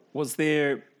loved it. Was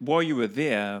there, while you were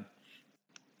there,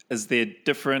 is there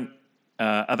different,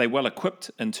 are they well equipped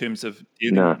in terms of...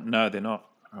 No, they're not.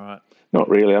 All right. Not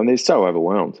really. I mean, they're so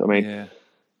overwhelmed. I mean,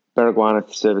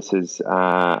 Baragwanath services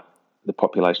the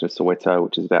population of Soweto,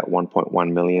 which is about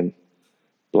 1.1 million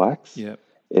blacks.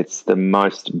 It's the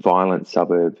most violent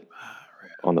suburb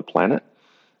on the planet.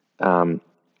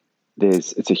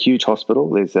 It's a huge hospital.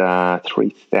 There's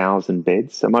 3,000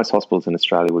 beds. So most hospitals in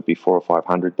Australia would be 400 or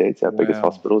 500 beds. Our biggest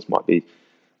hospitals might be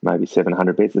maybe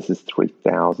 700 beds. This is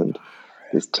 3,000.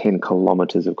 There's 10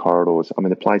 kilometres of corridors. I mean,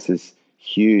 the place is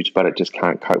huge, but it just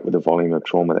can't cope with the volume of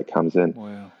trauma that comes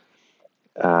in.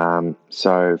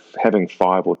 So having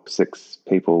 5 or 6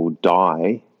 people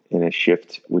die in a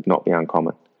shift would not be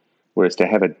uncommon, whereas to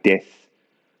have a death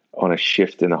on a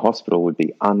shift in a hospital would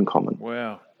be uncommon.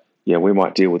 Yeah, we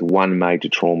might deal with one major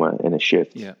trauma in a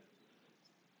shift.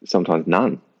 Sometimes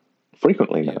none,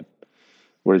 frequently none.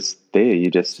 Whereas there,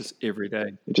 it's just every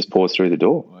day. It just pours through the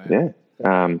door. They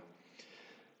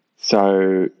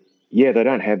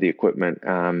don't have the equipment,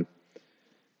 and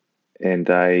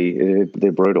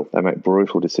they're brutal. They make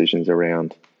brutal decisions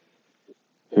around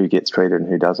who gets treated and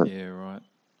who doesn't.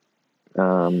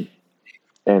 And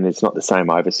it's not the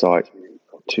same oversight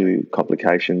to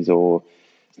complications, or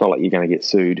it's not like you're going to get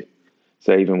sued.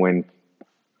 So even when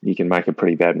you can make a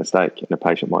pretty bad mistake and a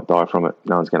patient might die from it,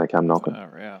 no one's going to come knocking.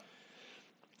 So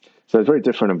it's a very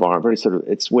different environment.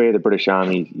 It's where the British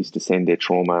Army used to send their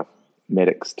trauma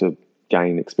medics to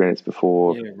gain experience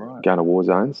before going to war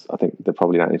zones. I think they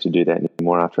probably don't need to do that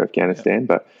anymore after Afghanistan.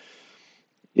 But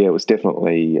it was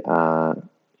definitely, you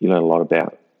learn a lot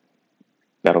about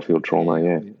battlefield trauma.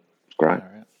 It's great.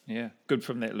 Good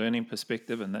from that learning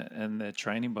perspective and the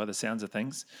training by the sounds of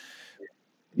things.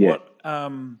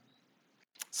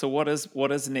 So what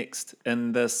is next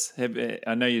in this?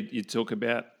 I know you talk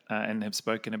about and have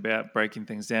spoken about breaking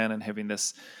things down and having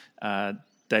this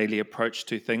daily approach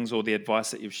to things, or the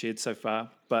advice that you've shared so far.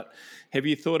 But have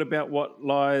you thought about what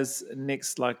lies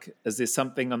next? Like, is there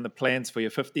something on the plans for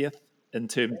your 50th in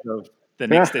terms of the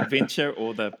next adventure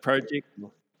or the project?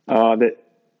 The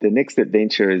next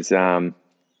adventure is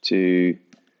to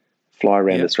fly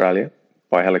around Australia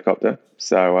by helicopter.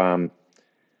 So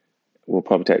we'll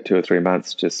probably take 2 or 3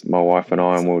 months, just my wife and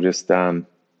I, and we'll just dot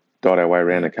our way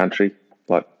around the country,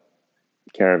 like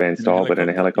caravan style, but in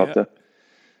a helicopter.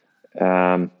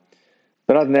 But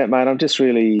other than that, mate, I'm just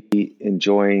really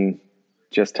enjoying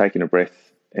just taking a breath,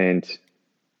 and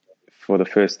for the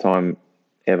first time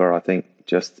ever, I think,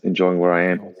 just enjoying where I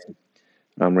am.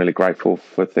 I'm really grateful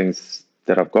for things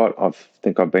that I've got. I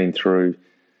think I've been through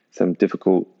some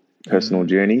difficult personal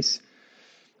journeys,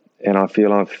 and I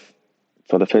feel I've,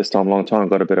 for the first time in a long time,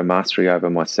 got a bit of mastery over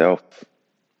myself,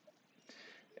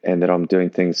 and that I'm doing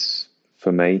things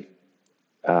for me,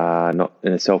 not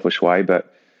in a selfish way, but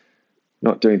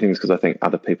not doing things because I think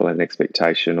other people have an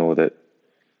expectation, or that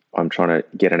I'm trying to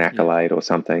get an accolade or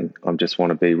something. I just want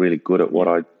to be really good at what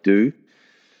I do.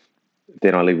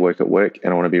 Then I leave work at work,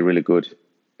 and I want to be really good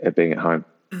at being at home.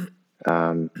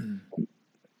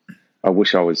 I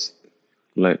wish I was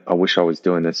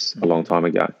doing this a long time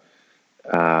ago.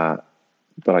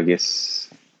 But I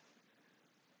guess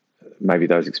maybe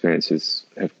those experiences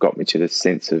have got me to this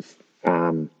sense of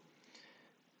I'm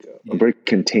very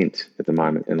content at the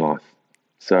moment in life.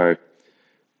 So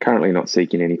currently not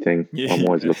seeking anything. I'm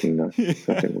always looking, though.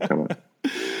 Something will come up.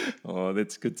 Oh,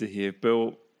 that's good to hear.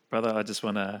 Bill, brother, I just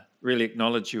want to really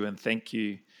acknowledge you and thank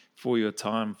you for your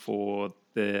time, for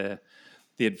the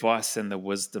the advice and the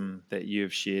wisdom that you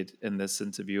have shared in this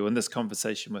interview, in this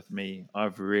conversation with me.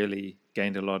 I've really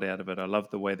gained a lot out of it. I love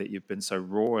the way that you've been so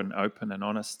raw and open and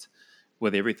honest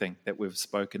with everything that we've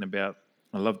spoken about.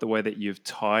 I love the way that you've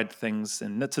tied things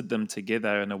and knitted them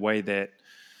together in a way that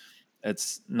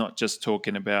it's not just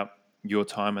talking about your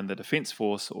time in the Defence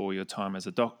Force or your time as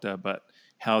a doctor, but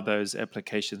how those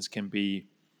applications can be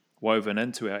woven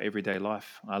into our everyday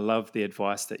life. I love the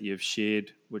advice that you've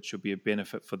shared, which will be a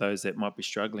benefit for those that might be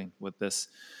struggling with this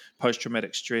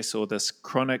post-traumatic stress or this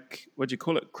chronic, what do you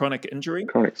call it? Chronic injury?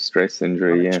 Chronic stress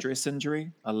injury, Chronic stress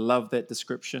injury. I love that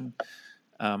description.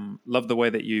 Love the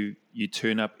way that you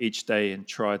turn up each day and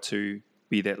try to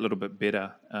be that little bit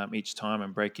better each time,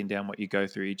 and breaking down what you go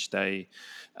through each day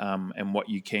and what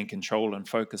you can control and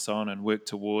focus on and work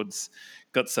towards.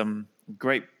 Got some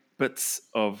great bits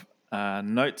of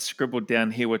notes scribbled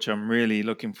down here, which I'm really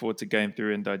looking forward to going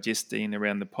through and digesting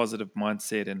around the positive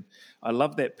mindset. And I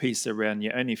love that piece around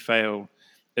you only fail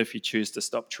if you choose to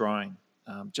stop trying.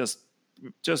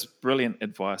 Just brilliant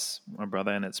advice, my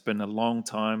brother. And it's been a long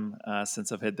time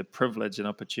since I've had the privilege and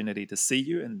opportunity to see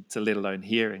you and to let alone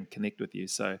hear and connect with you.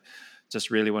 So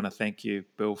just really want to thank you,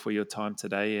 Bill, for your time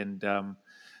today. And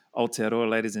Aotearoa,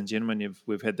 ladies and gentlemen,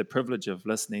 we've had the privilege of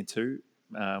listening to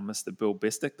Mr. Bill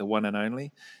Bestick, the one and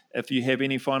only. If you have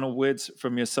any final words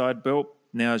from your side, Bill,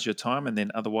 now is your time. And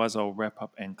then otherwise I'll wrap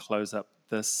up and close up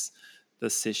this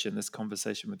session, this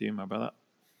conversation with you, my brother.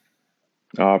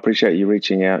 I appreciate you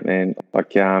reaching out, man.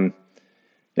 Like, I've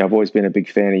always been a big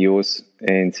fan of yours,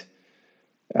 and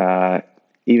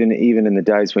even in the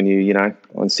days when you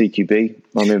on CQB,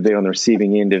 I remember being on the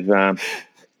receiving end of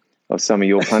some of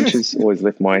your punches. Always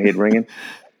left my head ringing.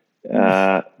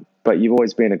 But you've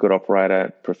always been a good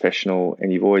operator, professional,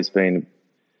 and you've always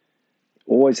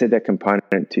had that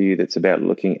component to you that's about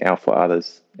looking out for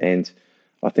others. And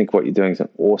I think what you're doing is an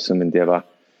awesome endeavor.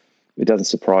 It doesn't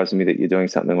surprise me that you're doing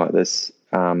something like this.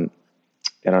 And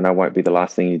I know it won't be the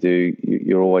last thing you do.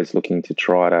 You're always looking to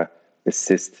try to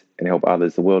assist and help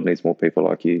others. The world needs more people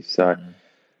like you. So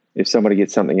if somebody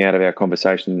gets something out of our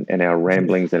conversation and our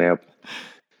ramblings and our,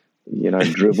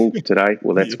 dribble today,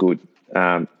 well, that's good.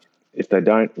 If they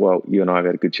don't, well, you and I have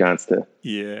had a good chance to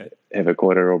have a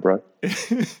cordial, bro.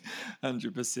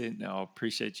 100%. No, I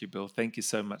appreciate you, Bill. Thank you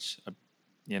so much.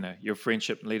 Your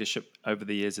friendship and leadership over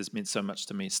the years has meant so much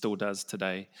to me, still does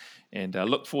today. And I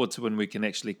look forward to when we can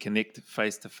actually connect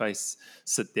face to face,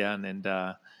 sit down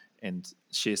and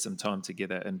share some time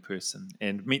together in person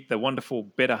and meet the wonderful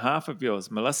better half of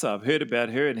yours, Melissa. I've heard about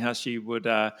her and how she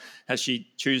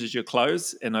chooses your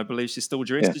clothes, and I believe she still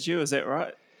dresses you. Is that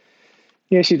right?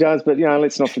 Yeah, she does. But,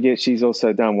 let's not forget she's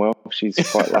also done well. She's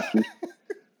quite lucky.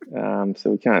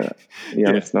 So we can't,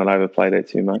 let's not overplay that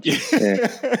too much.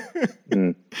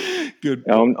 Yeah. Good.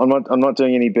 I'm not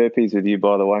doing any burpees with you,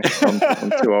 by the way.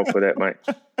 I'm too old for that, mate.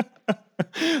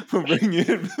 We'll bring you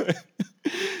in.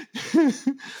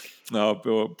 No,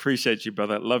 Bill, appreciate you,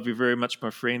 brother. Love you very much, my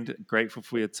friend. Grateful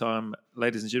for your time.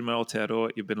 Ladies and gentlemen,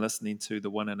 Aotearoa, you've been listening to the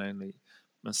one and only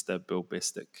Mr. Bill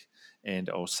Bestick. And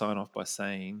I'll sign off by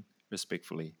saying,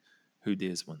 respectfully, who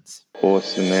dares wins.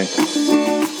 Awesome, man.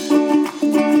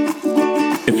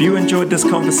 If you enjoyed this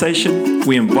conversation,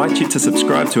 we invite you to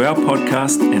subscribe to our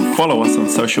podcast and follow us on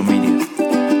social media.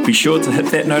 Be sure to hit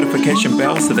that notification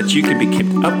bell so that you can be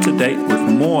kept up to date with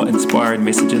more inspiring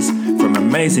messages from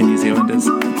amazing New Zealanders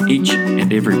each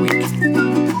and every week.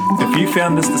 If you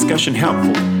found this discussion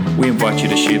helpful, we invite you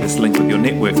to share this link with your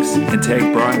networks and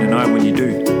tag Brian and I when you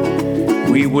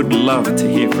do. We would love to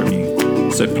hear from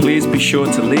you, so please be sure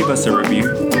to leave us a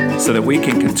review so that we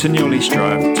can continually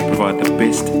strive to provide the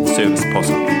best service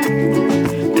possible.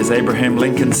 As Abraham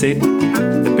Lincoln said,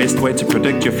 the best way to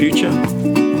predict your future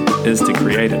is to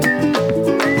create it.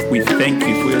 We thank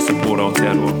you for your support,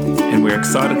 Aotearoa, and we're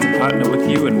excited to partner with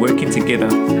you and working together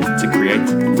to create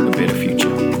a better future.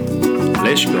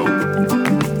 Let's go.